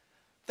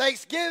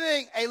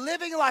 Thanksgiving, a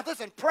living life.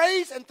 Listen,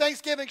 praise and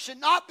thanksgiving should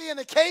not be an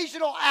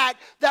occasional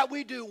act that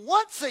we do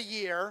once a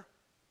year.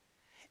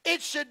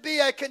 It should be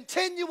a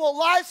continual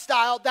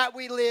lifestyle that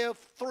we live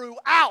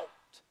throughout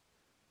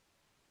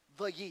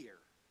the year.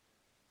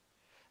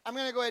 I'm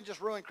going to go ahead and just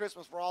ruin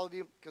Christmas for all of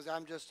you because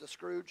I'm just a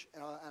Scrooge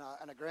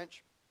and a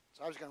Grinch.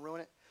 So I'm just going to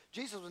ruin it.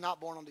 Jesus was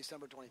not born on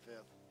December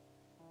 25th.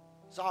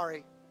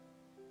 Sorry.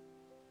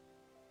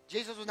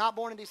 Jesus was not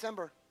born in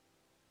December.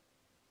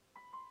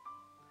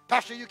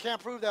 Pastor, you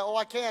can't prove that. Oh,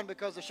 I can,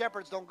 because the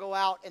shepherds don't go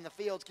out in the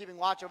fields keeping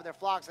watch over their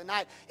flocks at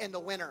night in the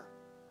winter.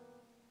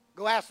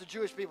 Go ask the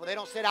Jewish people. They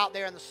don't sit out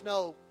there in the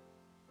snow.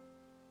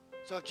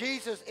 So if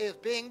Jesus is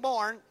being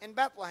born in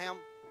Bethlehem,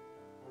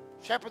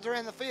 shepherds are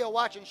in the field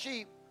watching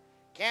sheep,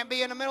 can't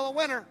be in the middle of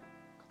winter.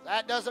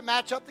 That doesn't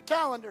match up the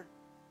calendar.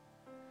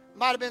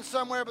 Might have been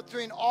somewhere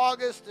between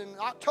August and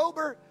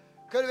October.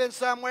 Could have been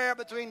somewhere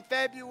between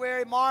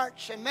February,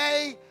 March, and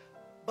May.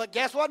 But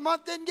guess what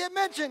month didn't get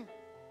mentioned?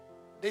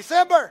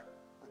 December.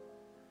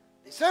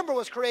 December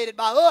was created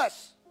by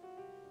us.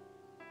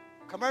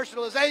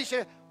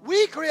 Commercialization.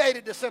 We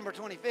created December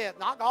 25th,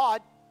 not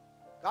God.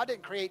 God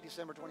didn't create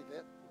December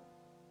 25th.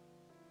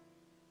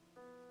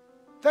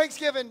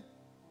 Thanksgiving,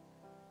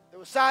 it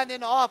was signed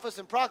into office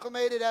and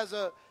proclaimed as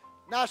a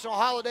national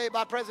holiday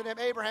by President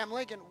Abraham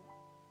Lincoln.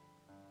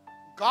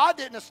 God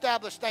didn't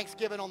establish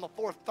Thanksgiving on the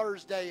fourth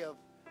Thursday of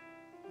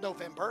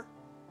November.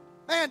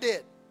 Man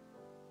did.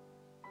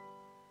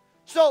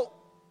 So,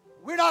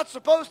 we're not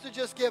supposed to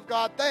just give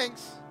God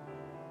thanks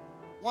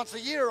once a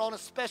year on a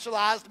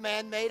specialized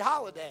man-made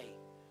holiday.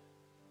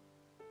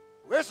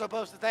 We're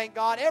supposed to thank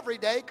God every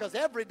day, because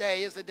every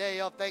day is a day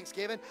of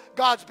Thanksgiving.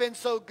 God's been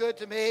so good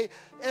to me.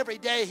 Every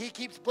day he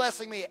keeps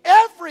blessing me.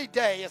 Every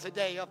day is a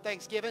day of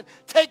Thanksgiving.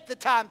 Take the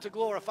time to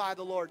glorify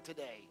the Lord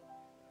today.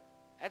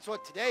 That's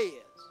what today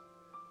is.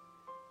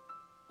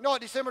 You know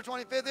what December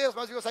 25th is?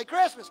 Most people say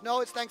Christmas.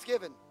 No, it's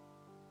Thanksgiving.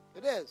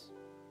 It is.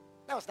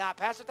 No, it's not,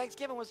 Pastor.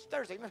 Thanksgiving was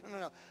Thursday.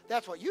 No.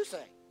 That's what you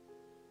say.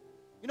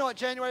 You know what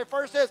January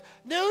 1st is?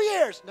 New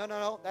Year's.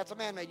 No. That's a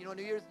man-made. You know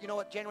New Year's? You know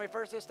what January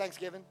 1st is?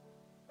 Thanksgiving.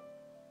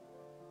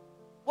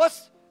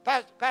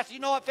 Pastor, you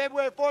know what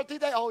February 14th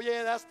day? Oh,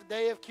 yeah, that's the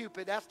day of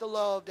Cupid. That's the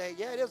love day.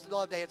 Yeah, it is the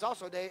love day. It's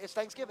also a day. It's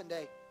Thanksgiving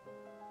Day.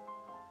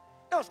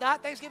 No, it's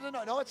not. Thanksgiving,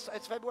 no, it's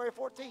February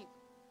 14th.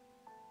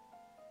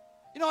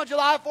 You know what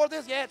July 4th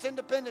is? Yeah, it's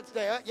Independence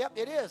Day. Yep,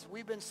 it is.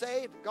 We've been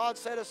saved. God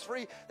set us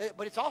free.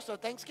 But it's also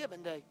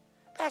Thanksgiving Day.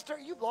 Pastor,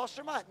 you've lost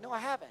your mind. No, I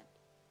haven't.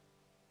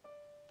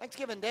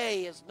 Thanksgiving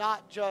Day is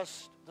not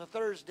just the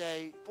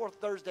Thursday, fourth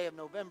Thursday of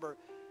November.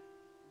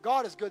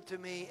 God is good to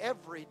me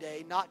every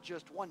day, not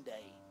just one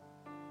day.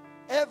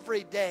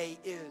 Every day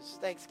is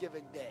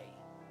Thanksgiving Day.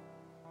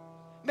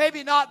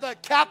 Maybe not the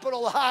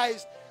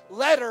capitalized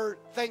letter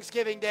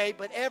Thanksgiving Day,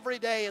 but every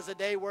day is a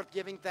day worth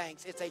giving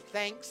thanks. It's a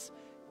thanks.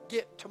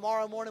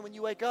 Tomorrow morning when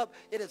you wake up,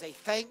 it is a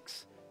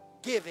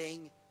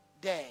Thanksgiving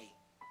Day.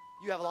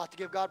 You have a lot to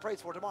give God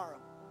praise for tomorrow.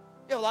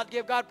 You have a lot to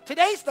give God.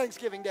 Today's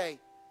Thanksgiving Day.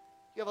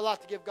 You have a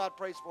lot to give God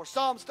praise for.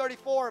 Psalms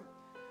 34,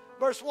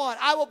 verse 1.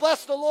 I will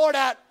bless the Lord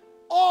at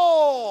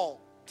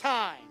all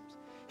times.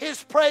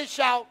 His praise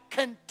shall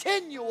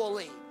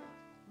continually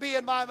be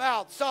in my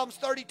mouth. Psalms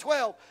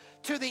 30:12.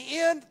 To the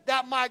end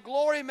that my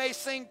glory may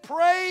sing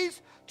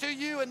praise to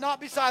you and not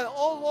be silent.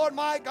 Oh Lord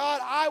my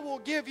God, I will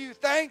give you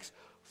thanks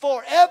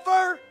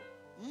forevermore.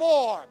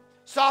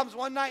 Psalms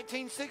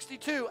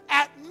 119:62.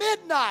 At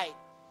midnight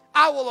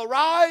I will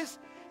arise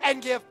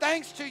and give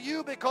thanks to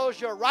you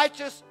because your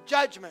righteous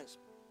judgments.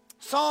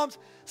 Psalms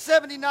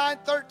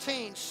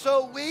 79:13.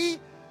 So we,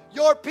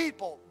 your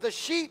people, the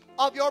sheep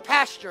of your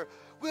pasture,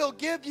 will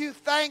give you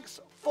thanks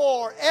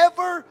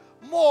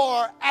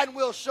forevermore and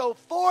will show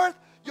forth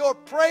your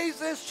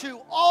praises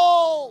to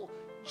all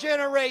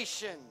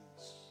generations.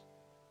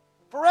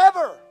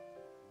 Forever.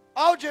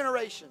 All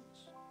generations.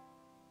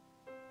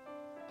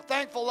 A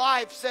thankful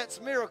life sets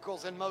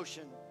miracles in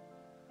motion.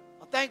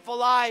 A thankful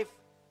life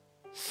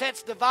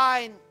sets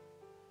divine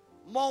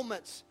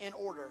moments in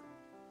order.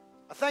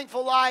 A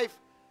thankful life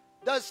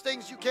does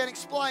things you can't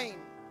explain.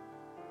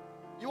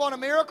 You want a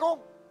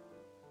miracle?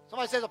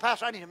 Somebody says, "Oh,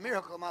 Pastor, I need a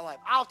miracle in my life."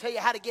 I'll tell you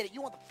how to get it.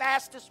 You want the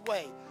fastest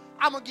way?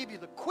 I'm going to give you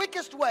the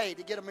quickest way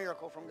to get a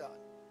miracle from God.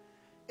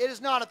 It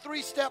is not a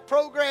 3-step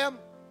program.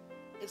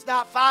 It's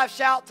not 5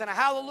 shouts and a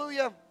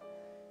hallelujah.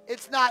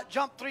 It's not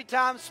jump 3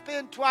 times,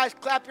 spin twice,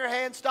 clap your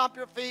hands, stomp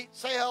your feet,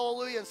 say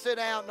hallelujah, and sit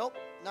down. Nope,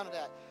 none of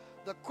that.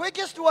 The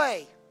quickest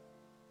way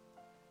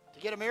to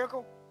get a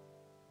miracle,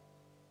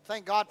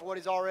 thank God for what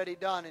He's already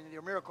done, and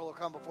your miracle will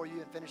come before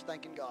you and finish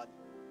thanking God.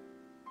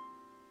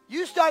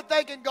 You start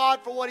thanking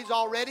God for what He's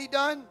already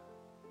done,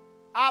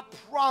 I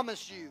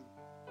promise you,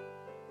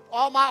 with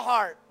all my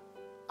heart,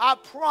 I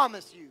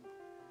promise you,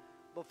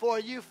 before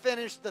you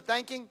finish the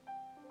thanking,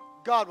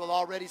 God will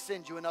already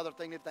send you another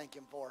thing to thank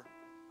Him for.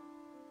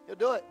 He'll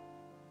do it.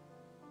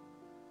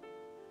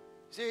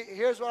 See,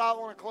 here's what I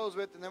want to close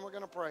with, and then we're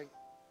going to pray.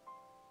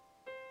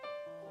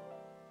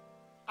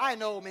 I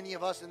know many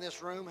of us in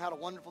this room had a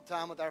wonderful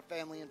time with our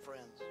family and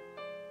friends.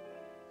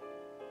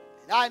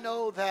 And I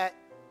know that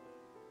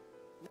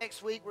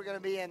next week we're going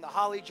to be in the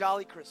Holly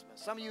Jolly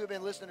Christmas. Some of you have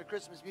been listening to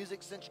Christmas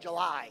music since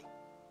July.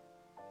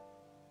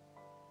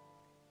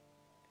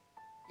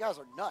 You guys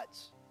are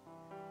nuts.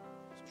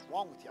 What's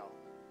wrong with y'all?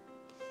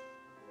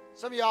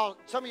 Some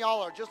of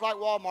y'all are just like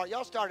Walmart.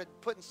 Y'all started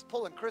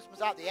pulling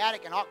Christmas out the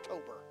attic in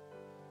October.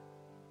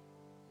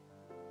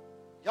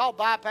 Y'all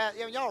bypass,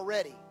 y'all are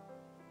ready.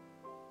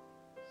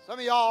 Some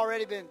of y'all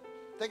already been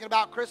thinking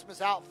about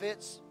Christmas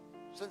outfits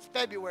since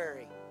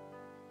February.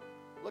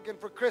 Looking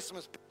for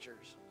Christmas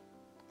pictures.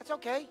 That's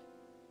okay.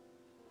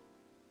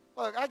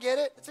 Look, I get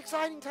it. It's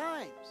exciting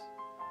times.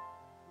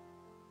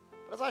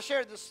 But as I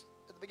shared this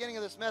at the beginning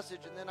of this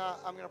message, and then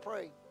I'm going to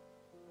pray.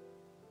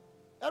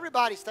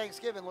 Everybody's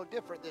Thanksgiving looked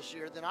different this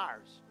year than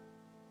ours.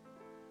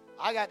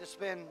 I got to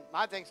spend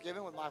my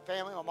Thanksgiving with my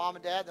family, my mom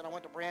and dad. Then I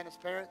went to Brandon's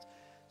parents,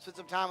 spent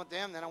some time with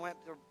them. Then I went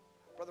to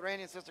Brother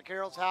Randy and Sister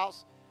Carol's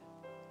house.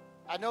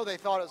 I know they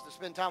thought it was to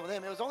spend time with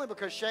them. It was only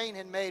because Shane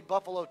had made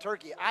buffalo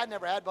turkey. I'd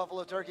never had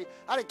buffalo turkey.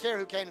 I didn't care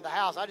who came to the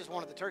house. I just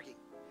wanted the turkey.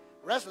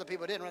 The rest of the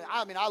people didn't really.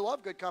 I mean, I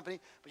love good company,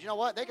 but you know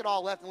what? They could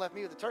all left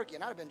me with the turkey,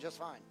 and I'd have been just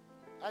fine.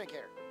 I didn't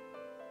care.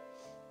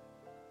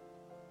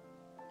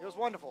 It was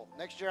wonderful.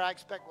 Next year, I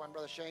expect one,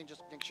 Brother Shane.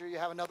 Just make sure you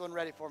have another one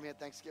ready for me at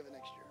Thanksgiving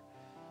next year.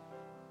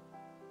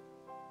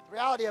 The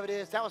reality of it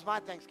is, that was my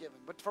Thanksgiving.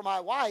 But for my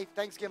wife,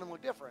 Thanksgiving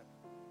looked different.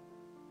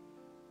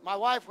 My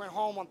wife went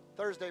home on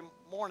Thursday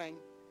morning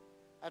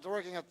after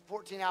working a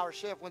 14-hour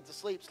shift, went to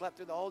sleep, slept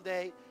through the whole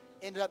day,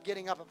 ended up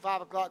getting up at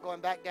 5 o'clock,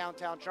 going back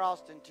downtown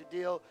Charleston to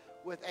deal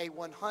with a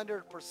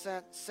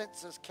 100%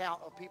 census count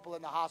of people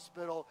in the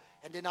hospital,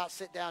 and did not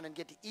sit down and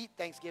get to eat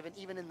Thanksgiving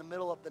even in the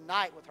middle of the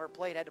night with her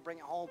plate. Had to bring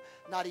it home,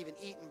 not even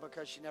eaten,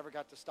 because she never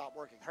got to stop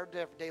working. Her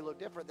day looked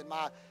different than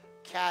my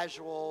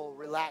casual,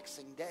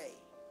 relaxing day.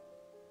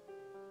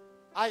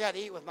 I got to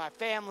eat with my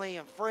family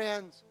and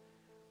friends.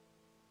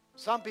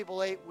 Some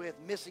people ate with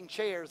missing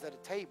chairs at a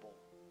table.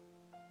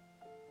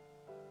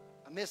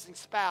 A missing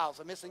spouse,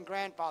 a missing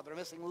grandfather, a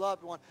missing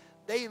loved one.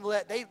 They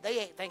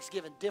ate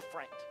Thanksgiving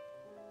different.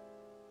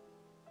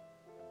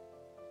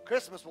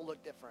 Christmas will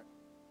look different.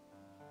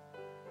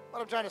 What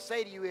I'm trying to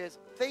say to you is,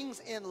 things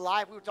in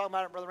life, we were talking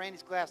about it in Brother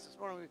Randy's class this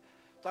morning, we were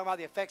talking about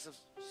the effects of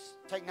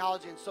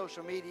technology and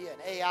social media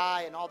and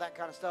AI and all that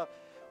kind of stuff.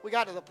 We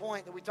got to the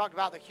point that we talked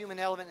about the human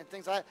element and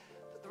things like that.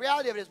 The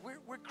reality of it is,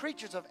 we're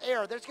creatures of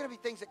error. There's going to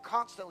be things that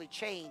constantly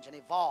change and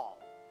evolve.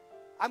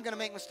 I'm going to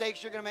make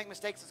mistakes, you're going to make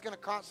mistakes. It's going to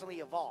constantly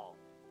evolve.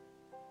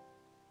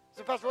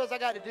 So, Pastor, what does that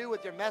got to do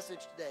with your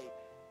message today?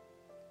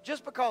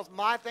 Just because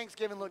my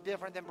Thanksgiving looked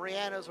different than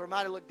Brianna's, or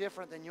might have looked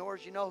different than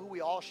yours, you know who we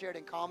all shared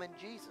in common?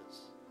 Jesus.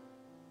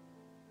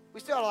 We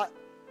still,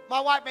 my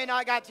wife may not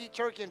have got to eat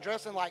turkey and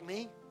dressing like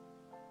me,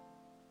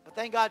 but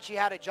thank God she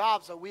had a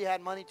job, so we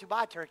had money to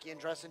buy turkey and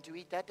dressing to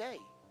eat that day.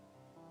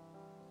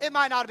 It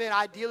might not have been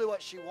ideally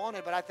what she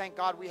wanted, but I thank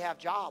God we have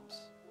jobs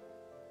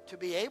to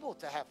be able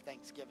to have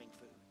Thanksgiving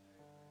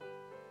food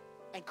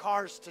and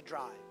cars to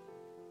drive.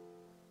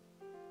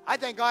 I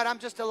thank God I'm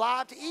just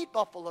alive to eat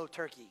buffalo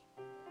turkey.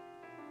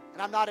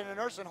 And I'm not in a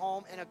nursing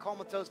home in a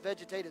comatose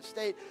vegetative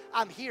state.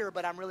 I'm here,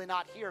 but I'm really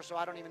not here, so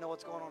I don't even know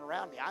what's going on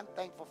around me. I'm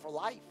thankful for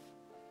life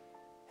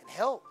and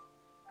health.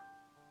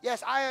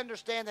 Yes, I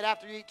understand that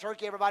after you eat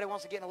turkey, everybody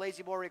wants to get in a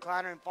lazy boy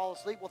recliner and fall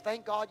asleep. Well,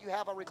 thank God you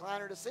have a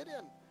recliner to sit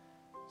in.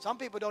 Some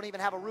people don't even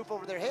have a roof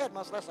over their head,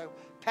 much less a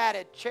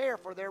padded chair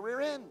for their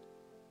rear end.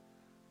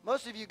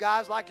 Most of you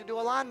guys like to do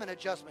alignment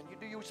adjustment.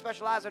 You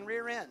specialize in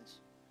rear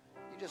ends.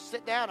 You just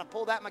sit down and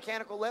pull that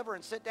mechanical lever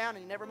and sit down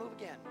and you never move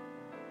again.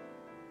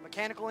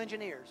 Mechanical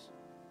engineers.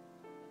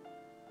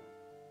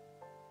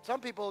 Some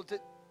people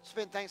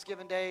spend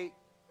Thanksgiving Day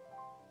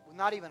with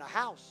not even a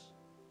house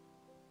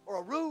or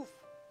a roof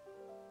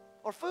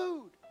or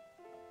food.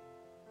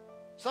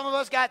 Some of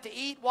us got to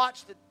eat,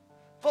 watch the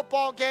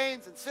football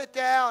games, and sit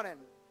down and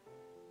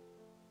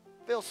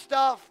feel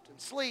stuffed and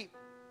sleep.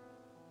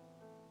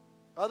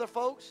 Other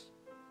folks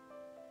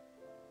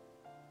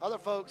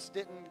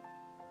didn't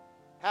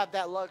have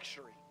that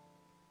luxury.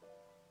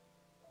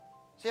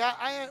 See,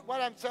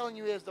 what I'm telling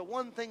you is, the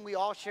one thing we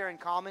all share in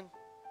common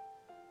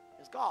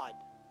is God.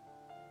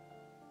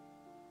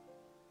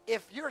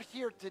 If you're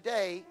here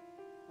today,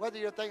 whether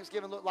your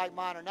Thanksgiving looked like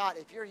mine or not,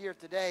 if you're here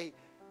today,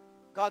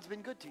 God's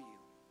been good to you.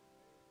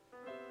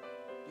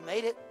 You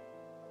made it.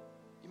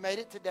 You made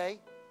it today.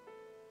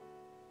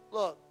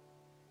 Look,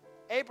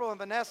 April and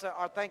Vanessa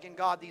are thanking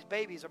God these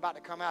babies are about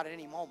to come out at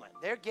any moment.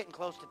 They're getting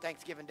close to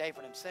Thanksgiving Day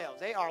for themselves.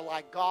 They are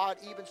like, God,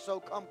 even so,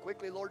 come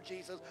quickly, Lord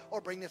Jesus,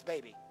 or bring this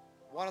baby.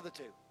 One of the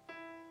two.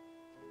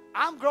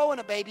 I'm growing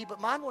a baby,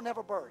 but mine will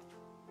never birth.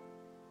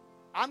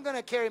 I'm going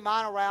to carry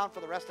mine around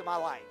for the rest of my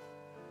life.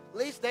 At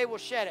least they will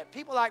shed it.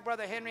 People like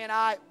Brother Henry and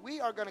I, we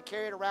are going to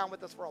carry it around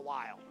with us for a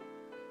while.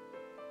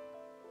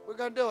 We're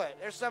going to do it.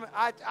 There's some.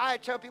 I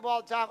tell people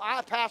all the time, I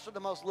pastor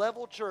the most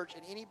level church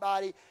in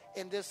anybody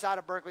in this side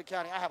of Berkeley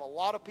County. I have a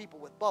lot of people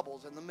with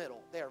bubbles in the middle.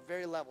 They are a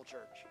very level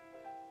church.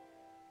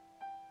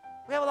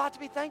 We have a lot to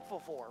be thankful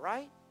for,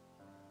 right?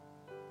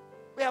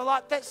 We have a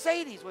lot. That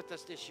Sadie's with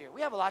us this year. We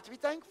have a lot to be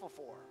thankful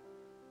for.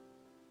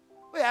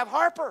 We have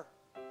Harper.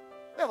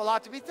 We have a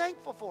lot to be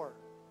thankful for.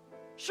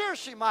 Sure,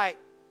 she might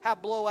have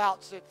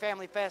blowouts at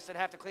Family Fest and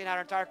have to clean out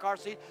her entire car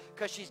seat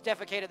because she's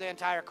defecated the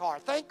entire car.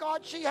 Thank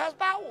God she has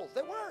bowels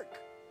that work.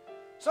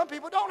 Some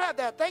people don't have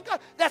that. Thank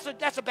God.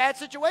 That's a bad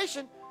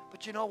situation.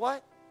 But you know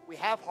what? We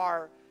have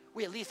her.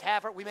 We at least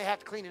have her. We may have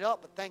to clean it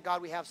up, but thank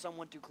God we have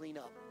someone to clean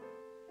up.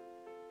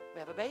 We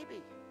have a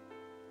baby.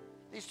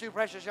 These two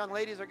precious young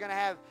ladies are going to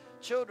have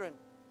children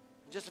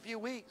in just a few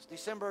weeks.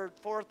 December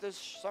 4th is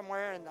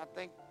somewhere, and I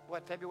think,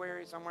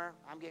 February somewhere.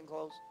 I'm getting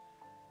close.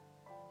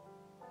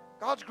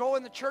 God's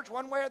growing the church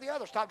one way or the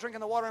other. Stop drinking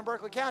the water in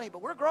Berkeley County,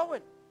 but we're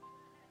growing.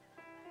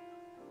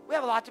 We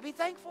have a lot to be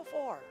thankful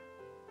for.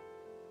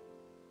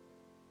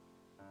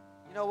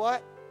 You know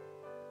what?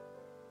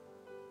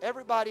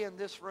 Everybody in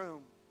this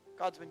room,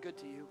 God's been good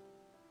to you.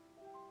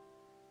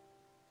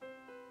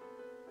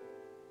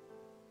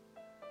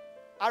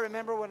 I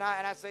remember when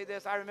I say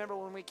this, I remember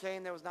when we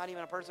came, there was not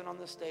even a person on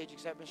this stage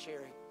except Miss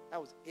Sherry.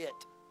 That was it.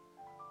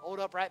 Old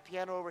upright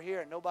piano over here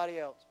and nobody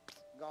else.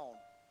 Gone.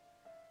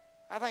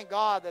 I thank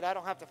God that I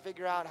don't have to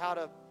figure out how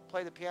to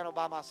play the piano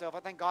by myself. I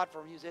thank God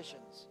for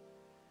musicians.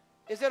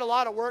 Is it a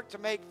lot of work to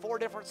make 4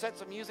 different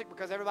sets of music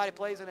because everybody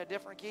plays in a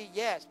different key?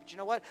 Yes, but you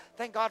know what?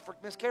 Thank God for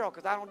Miss Carol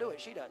because I don't do it.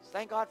 She does.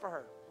 Thank God for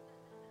her.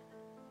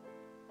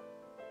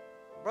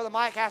 Brother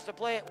Mike has to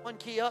play it 1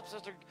 key up.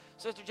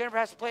 Sister Jennifer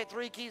has to play it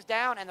 3 keys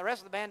down, and the rest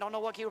of the band don't know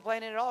what key we're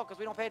playing in at all because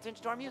we don't pay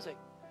attention to our music.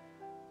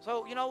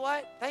 So, you know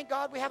what? Thank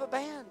God we have a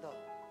band, though.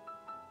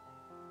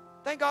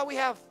 Thank God we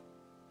have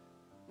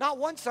not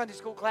 1 Sunday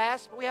school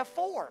class, but we have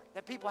 4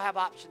 that people have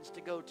options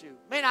to go to.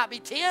 May not be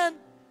 10.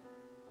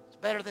 It's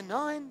better than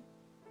none.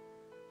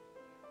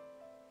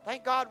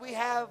 Thank God we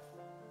have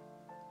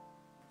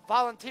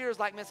volunteers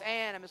like Miss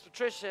Ann and Miss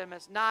Patricia and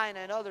Miss Nina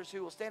and others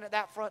who will stand at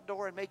that front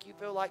door and make you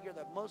feel like you're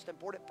the most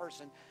important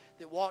person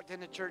that walked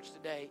into church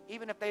today.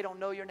 Even if they don't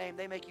know your name,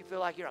 they make you feel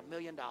like you're $1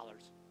 million.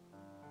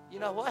 You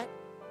know what?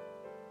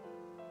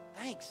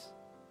 Thanks.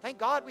 Thank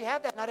God we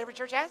have that. Not every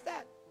church has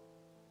that.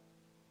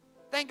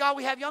 Thank God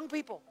we have young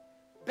people,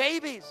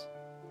 babies,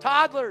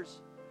 toddlers.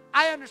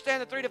 I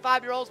understand the 3 to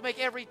 5-year-olds make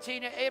every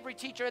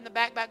teacher in the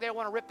back there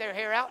want to rip their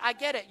hair out. I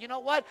get it. You know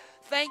what?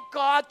 Thank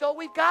God, though,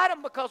 we've got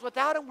them because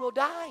without them, we'll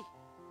die.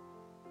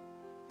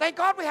 Thank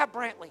God we have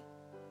Brantley.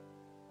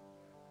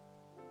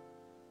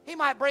 He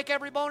might break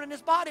every bone in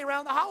his body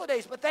around the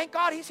holidays, but thank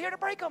God he's here to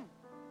break them.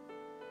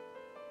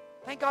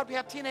 Thank God we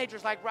have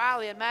teenagers like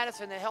Riley and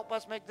Madison that help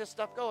us make this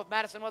stuff go. If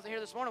Madison wasn't here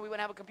this morning, we wouldn't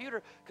have a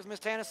computer because Miss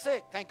Tana's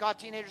sick. Thank God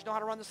teenagers know how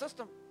to run the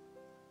system.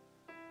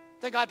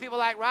 Thank God people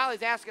like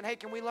Riley's asking, hey,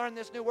 can we learn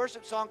this new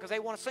worship song because they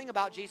want to sing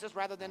about Jesus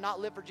rather than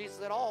not live for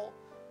Jesus at all.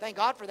 Thank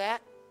God for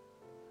that.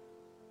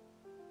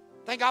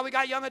 Thank God we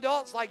got young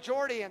adults like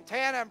Jordy and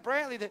Tana and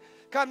Brantley that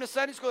come to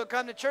Sunday school, that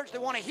come to church,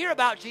 that want to hear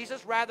about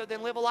Jesus rather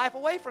than live a life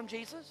away from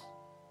Jesus.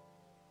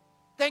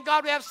 Thank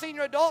God we have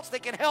senior adults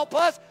that can help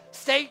us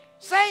stay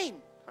sane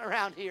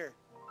around here.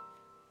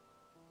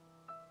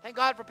 Thank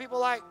God for people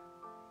like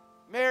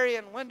Mary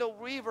and Wendell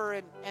Weaver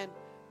and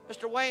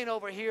Mr. Wayne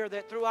over here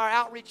that through our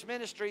outreach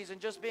ministries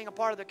and just being a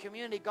part of the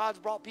community, God's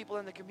brought people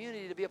in the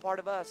community to be a part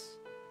of us.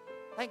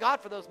 Thank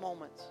God for those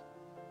moments.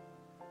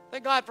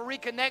 Thank God for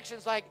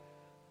reconnections like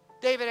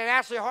David and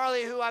Ashley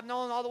Harley, who I've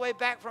known all the way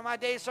back from my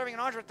days serving in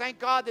Orangeburg. Thank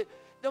God that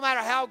no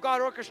matter how God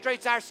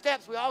orchestrates our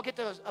steps, we all get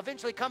to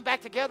eventually come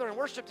back together and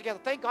worship together.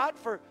 Thank God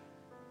for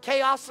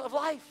chaos of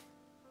life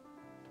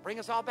to bring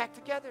us all back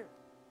together.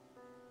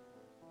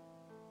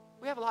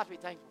 We have a lot to be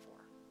thankful for.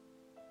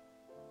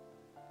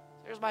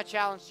 Here's my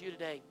challenge to you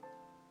today.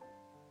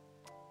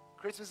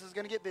 Christmas is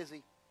going to get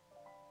busy.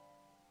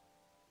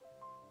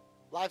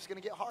 Life's going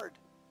to get hard.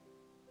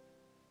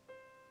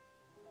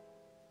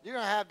 You're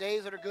going to have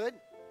days that are good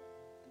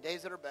and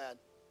days that are bad.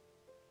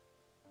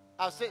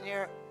 I was sitting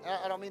here,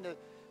 I don't mean to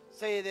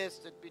say this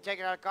to be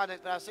taken out of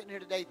context, but I was sitting here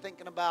today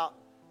thinking about,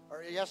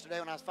 or yesterday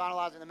when I was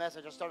finalizing the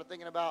message, I started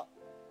thinking about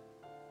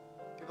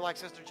people like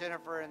Sister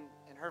Jennifer and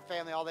her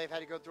family, all they've had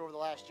to go through over the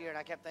last year. And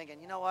I kept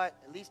thinking, you know what?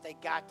 At least they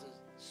got to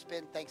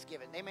spend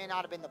Thanksgiving. They may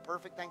not have been the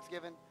perfect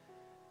Thanksgiving,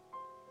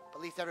 But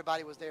at least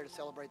everybody was there to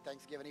celebrate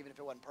Thanksgiving, even if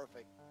it wasn't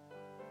perfect.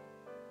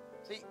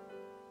 See,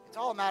 it's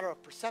all a matter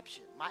of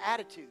perception, my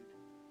attitude.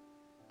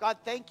 God,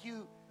 thank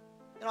you.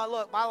 You know,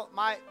 look,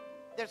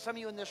 there's some of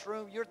you in this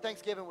room, your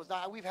Thanksgiving was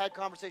not, we've had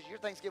conversations, your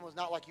Thanksgiving was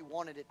not like you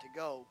wanted it to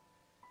go.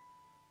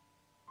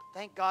 But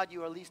thank God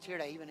you are at least here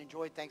to even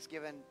enjoy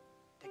Thanksgiving,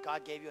 that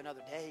God gave you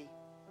another day.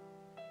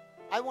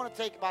 I want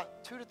to take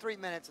about 2 to 3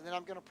 minutes, and then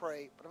I'm going to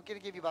pray. But I'm going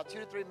to give you about 2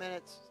 to 3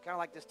 minutes. It's kind of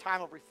like this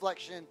time of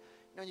reflection.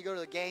 You know, when you go to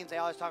the games, they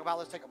always talk about,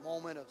 let's take a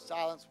moment of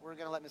silence. We're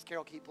going to let Miss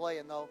Carol keep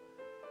playing, though.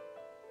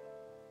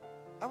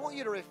 I want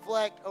you to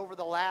reflect over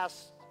the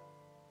last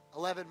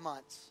 11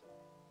 months.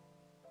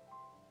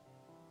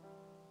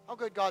 How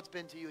good God's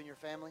been to you and your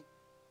family.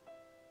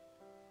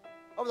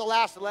 Over the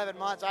last 11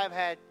 months, I've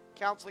had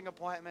counseling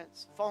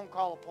appointments, phone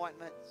call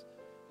appointments,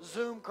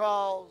 Zoom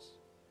calls,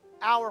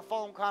 hour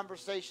phone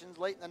conversations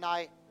late in the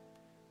night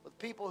with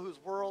people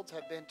whose worlds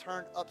have been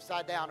turned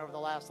upside down over the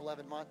last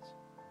 11 months.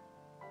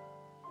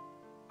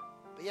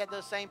 But yet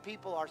those same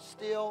people are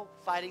still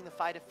fighting the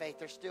fight of faith.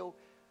 They're still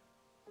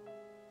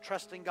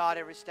trusting God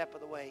every step of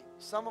the way.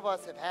 Some of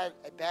us have had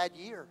a bad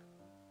year.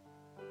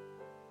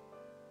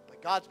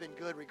 But God's been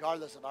good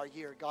regardless of our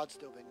year. God's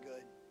still been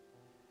good.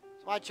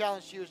 So my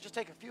challenge to you is just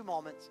take a few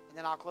moments, and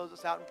then I'll close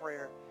this out in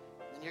prayer.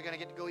 And then you're going to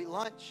get to go eat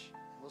lunch.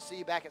 And we'll see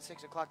you back at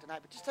 6 o'clock tonight.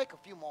 But just take a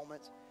few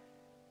moments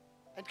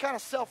and kind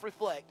of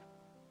self-reflect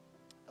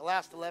the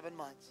last 11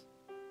 months.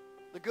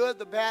 The good,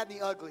 the bad, and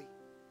the ugly.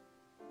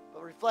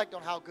 But reflect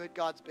on how good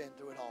God's been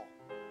through it all.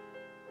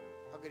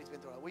 How good He's been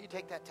through it all. Will you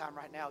take that time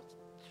right now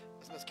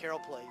as Miss Carol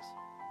plays?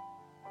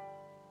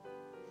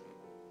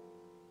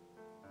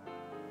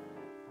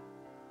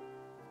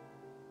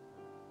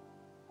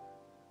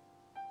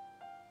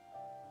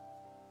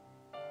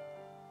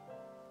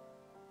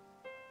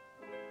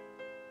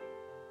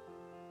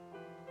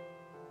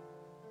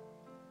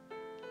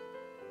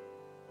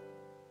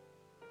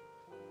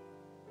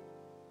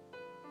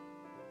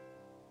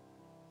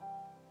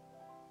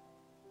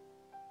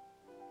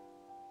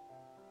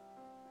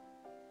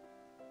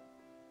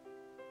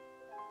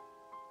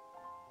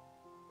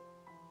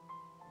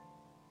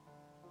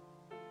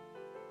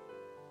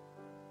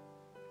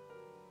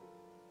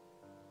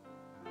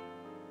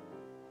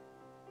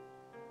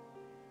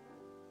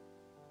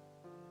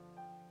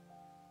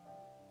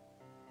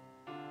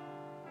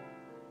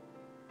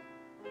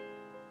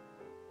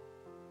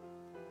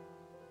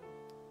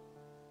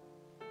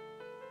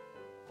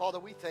 Father,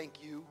 we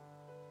thank you.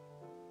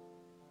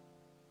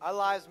 Our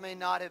lives may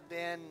not have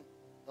been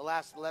the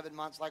last 11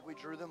 months like we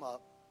drew them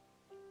up.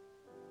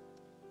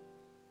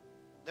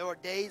 There were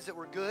days that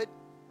were good.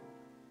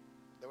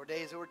 There were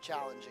days that were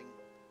challenging.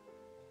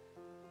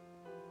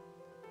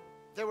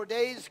 There were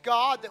days,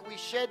 God, that we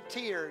shed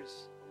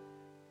tears.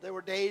 There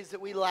were days that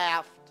we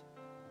laughed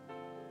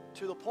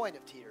to the point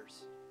of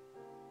tears.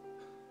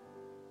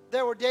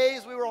 There were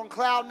days we were on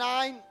cloud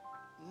 9.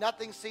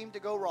 Nothing seemed to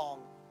go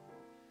wrong.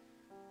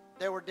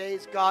 There were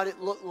days, God, it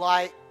looked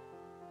like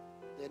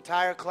the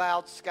entire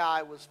cloud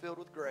sky was filled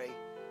with gray.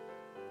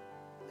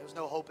 There was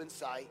no hope in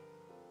sight.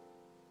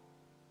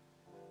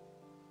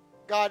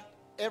 God,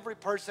 every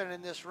person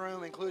in this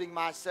room, including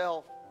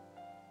myself,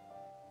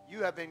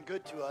 you have been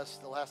good to us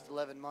the last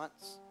 11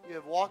 months. You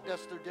have walked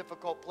us through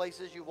difficult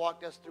places. You've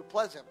walked us through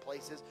pleasant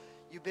places.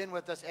 You've been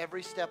with us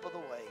every step of the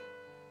way.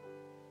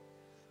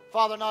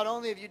 Father, not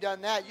only have you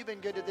done that, you've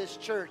been good to this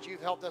church.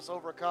 You've helped us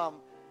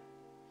overcome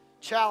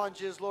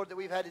challenges, Lord, that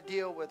we've had to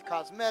deal with,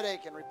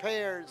 cosmetic and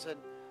repairs and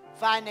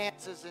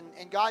finances.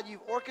 And God,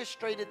 you've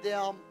orchestrated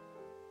them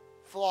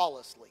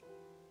flawlessly.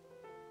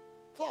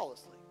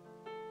 Flawlessly.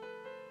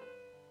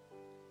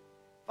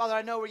 Father,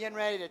 I know we're getting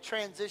ready to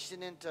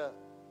transition into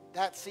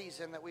that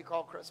season that we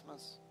call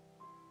Christmas.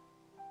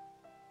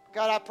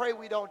 God, I pray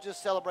we don't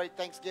just celebrate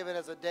Thanksgiving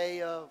as a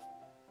day of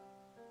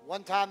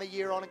one time a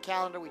year on a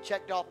calendar. We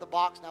checked off the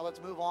box. Now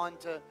let's move on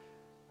to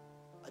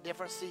a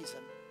different season.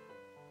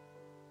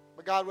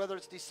 But God, whether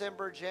it's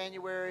December,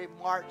 January,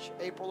 March,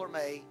 April, or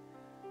May,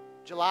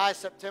 July,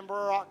 September,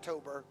 or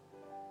October,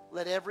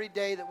 let every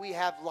day that we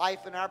have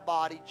life in our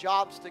body,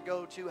 jobs to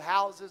go to,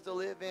 houses to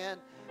live in,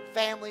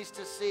 families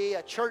to see,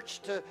 a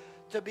church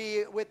to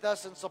be with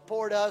us and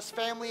support us,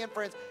 family and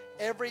friends,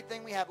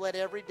 everything we have, let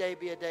every day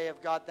be a day of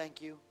God,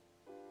 thank you.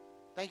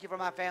 Thank you for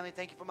my family.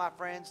 Thank you for my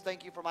friends.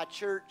 Thank you for my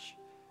church.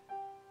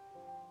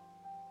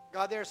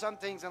 God, there are some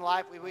things in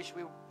life we wish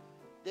we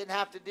didn't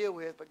have to deal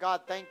with, but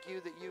God, thank you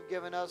that you've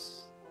given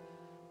us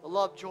the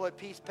love, joy,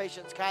 peace,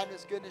 patience,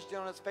 kindness, goodness,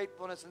 gentleness,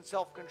 faithfulness, and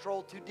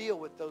self-control to deal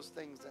with those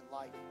things in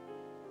life.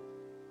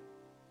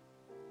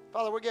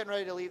 Father, we're getting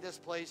ready to leave this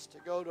place to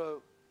go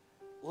to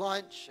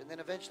lunch and then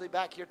eventually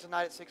back here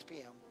tonight at 6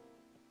 p.m.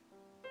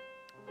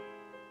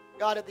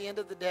 God, at the end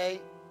of the day,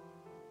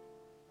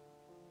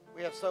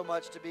 we have so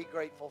much to be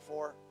grateful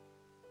for.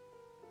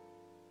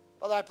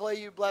 Father, I pray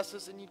you bless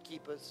us and you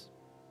keep us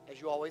as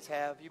you always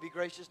have. You be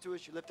gracious to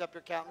us. You lift up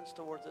your countenance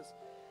towards us.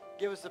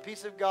 Give us the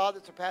peace of God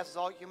that surpasses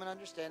all human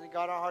understanding.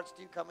 God, our hearts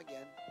to you come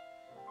again.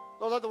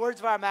 Lord, let the words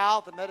of our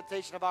mouth and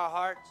meditation of our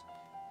hearts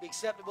be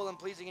acceptable and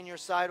pleasing in your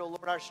sight, O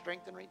Lord, our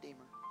strength and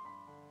Redeemer.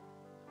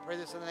 Pray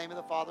this in the name of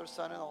the Father,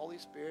 Son, and the Holy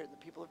Spirit. And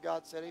the people of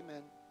God said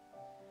amen.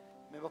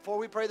 Amen. Before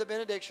we pray the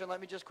benediction, let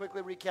me just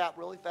quickly recap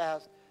really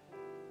fast.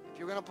 If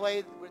you're going to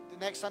play, the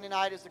next Sunday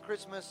night is the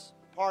Christmas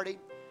party.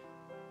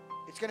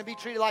 It's going to be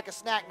treated like a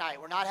snack night.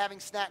 We're not having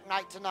snack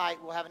night tonight.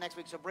 We'll have it next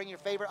week. So bring your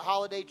favorite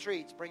holiday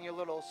treats. Bring your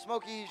little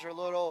Smokies, your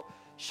little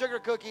sugar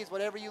cookies,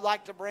 whatever you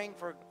like to bring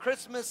for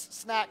Christmas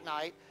snack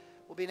night.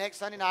 Will be next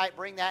Sunday night.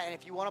 Bring that. And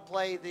if you want to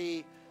play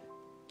the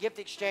gift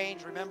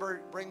exchange,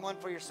 remember, bring one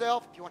for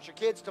yourself. If you want your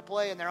kids to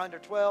play and they're under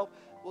 12,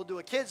 we'll do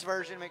a kids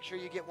version. Make sure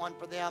you get one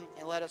for them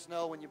and let us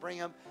know when you bring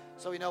them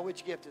so we know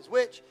which gift is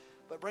which.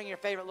 But bring your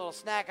favorite little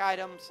snack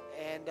items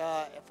and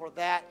for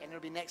that. And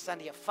it'll be next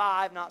Sunday at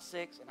 5, not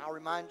 6. And I'll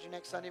remind you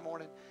next Sunday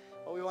morning.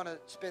 But we want to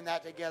spend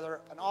that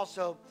together. And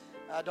also,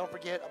 don't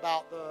forget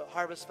about the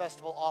Harvest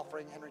Festival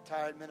offering and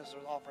retired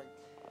ministers offering.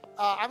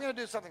 I'm going to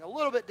do something a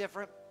little bit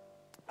different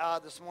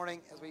this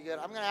morning as we get.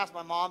 I'm going to ask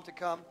my mom to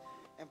come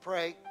and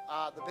pray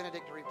the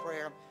benedictory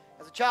prayer.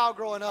 As a child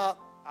growing up,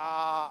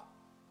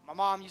 my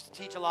mom used to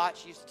teach a lot.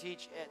 She used to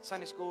teach at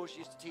Sunday school. She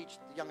used to teach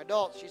the young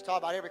adults. She's taught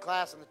about every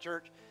class in the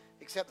church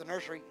except the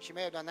nursery. She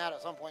may have done that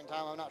at some point in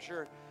time. I'm not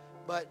sure.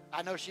 But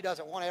I know she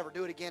doesn't want to ever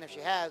do it again if she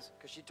has,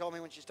 because she told me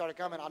when she started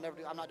coming, I'm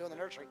not doing the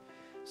nursery.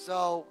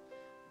 So,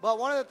 but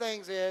one of the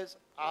things is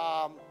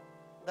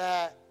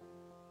that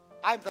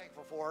I'm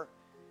thankful for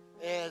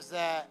is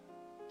that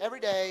every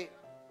day,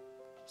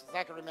 since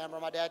I can remember,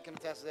 my dad can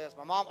attest to this,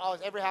 my mom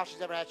always, every house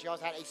she's ever had, she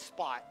always had a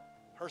spot,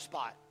 her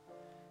spot.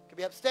 It could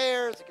be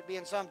upstairs, it could be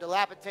in some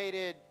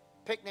dilapidated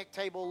picnic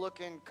table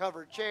looking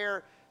covered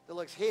chair that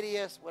looks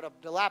hideous with a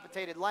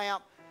dilapidated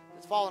lamp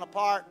that's falling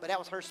apart, but that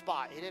was her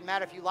spot. It didn't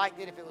matter if you liked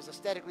it, if it was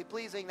aesthetically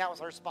pleasing, that was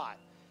her spot.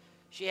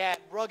 She had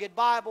rugged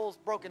Bibles,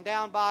 broken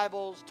down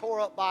Bibles, tore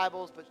up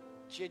Bibles, but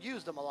she had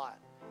used them a lot.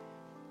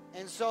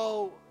 And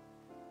so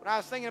when I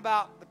was thinking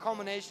about the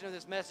culmination of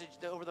this message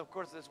over the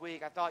course of this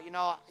week, I thought,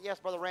 yes,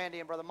 Brother Randy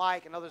and Brother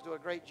Mike and others do a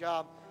great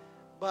job,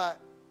 but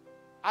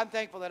I'm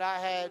thankful that I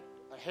had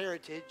a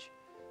heritage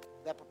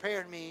that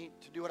prepared me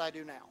to do what I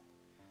do now.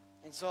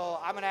 And so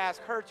I'm going to ask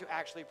her to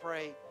actually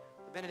pray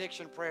the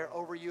benediction prayer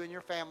over you and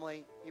your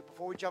family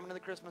before we jump into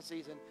the Christmas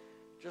season.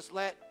 Just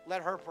let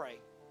her pray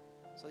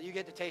so you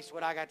get to taste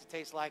what I got to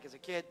taste like as a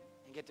kid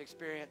and get to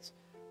experience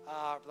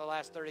for the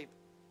last 30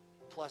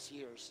 plus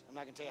years. I'm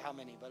not going to tell you how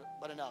many,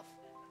 but enough.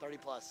 30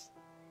 plus.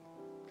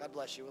 God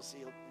bless you. We'll see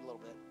you in a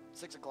little bit.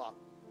 6 o'clock.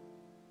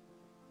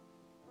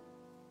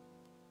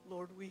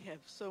 Lord, we have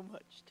so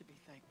much to be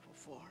thankful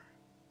for.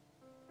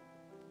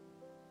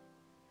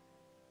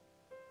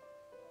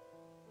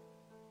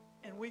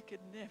 And we could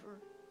never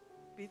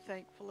be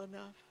thankful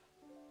enough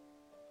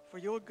for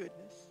your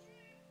goodness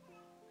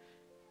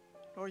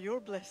or your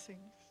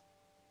blessings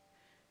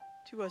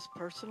to us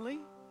personally,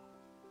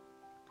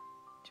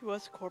 to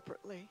us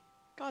corporately.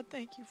 God,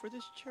 thank you for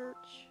this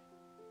church.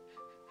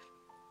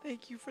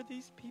 Thank you for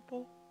these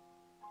people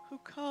who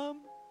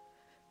come,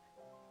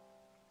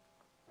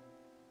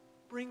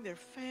 bring their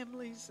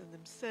families and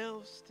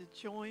themselves to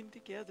join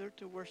together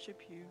to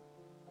worship you.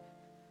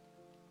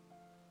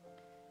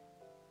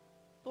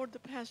 Lord, the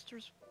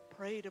pastors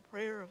prayed a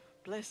prayer of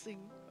blessing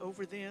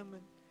over them.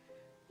 And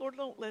Lord,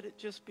 don't let it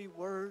just be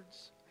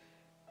words.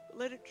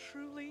 Let it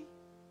truly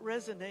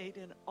resonate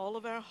in all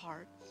of our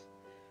hearts.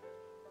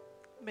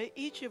 May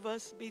each of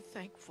us be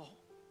thankful.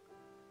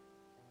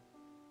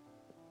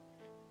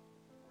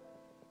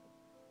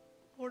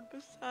 Lord,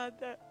 beside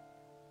that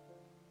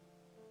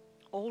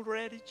old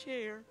ratty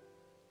chair,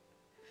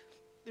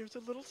 there's a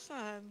little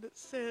sign that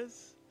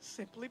says,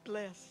 "Simply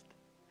Blessed."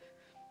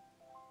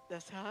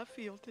 That's how I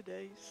feel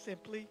today,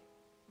 simply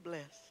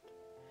blessed.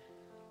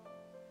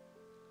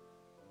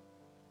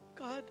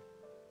 God,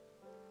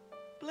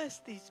 bless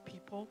these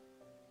people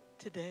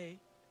today.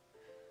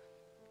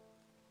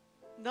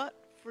 Not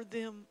for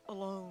them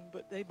alone,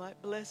 but they might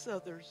bless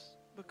others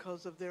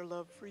because of their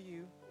love for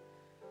you.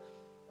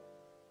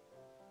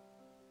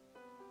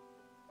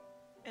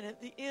 And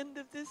at the end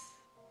of this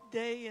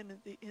day and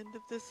at the end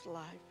of this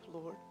life,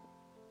 Lord,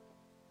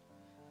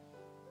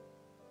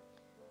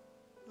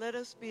 let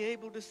us be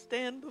able to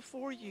stand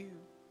before you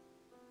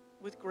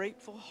with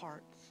grateful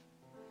hearts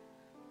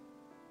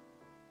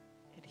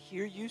and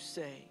hear you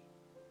say,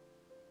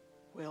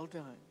 "Well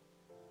done,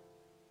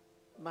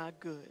 my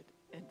good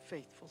and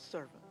faithful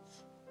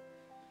servants."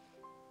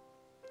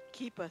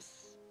 Keep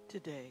us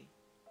today.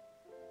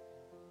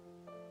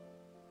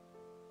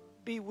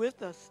 Be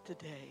with us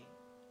today.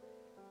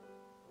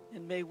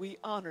 And may we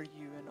honor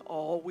you in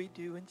all we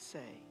do and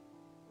say.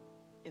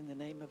 In the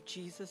name of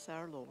Jesus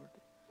our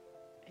Lord.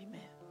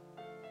 Amen.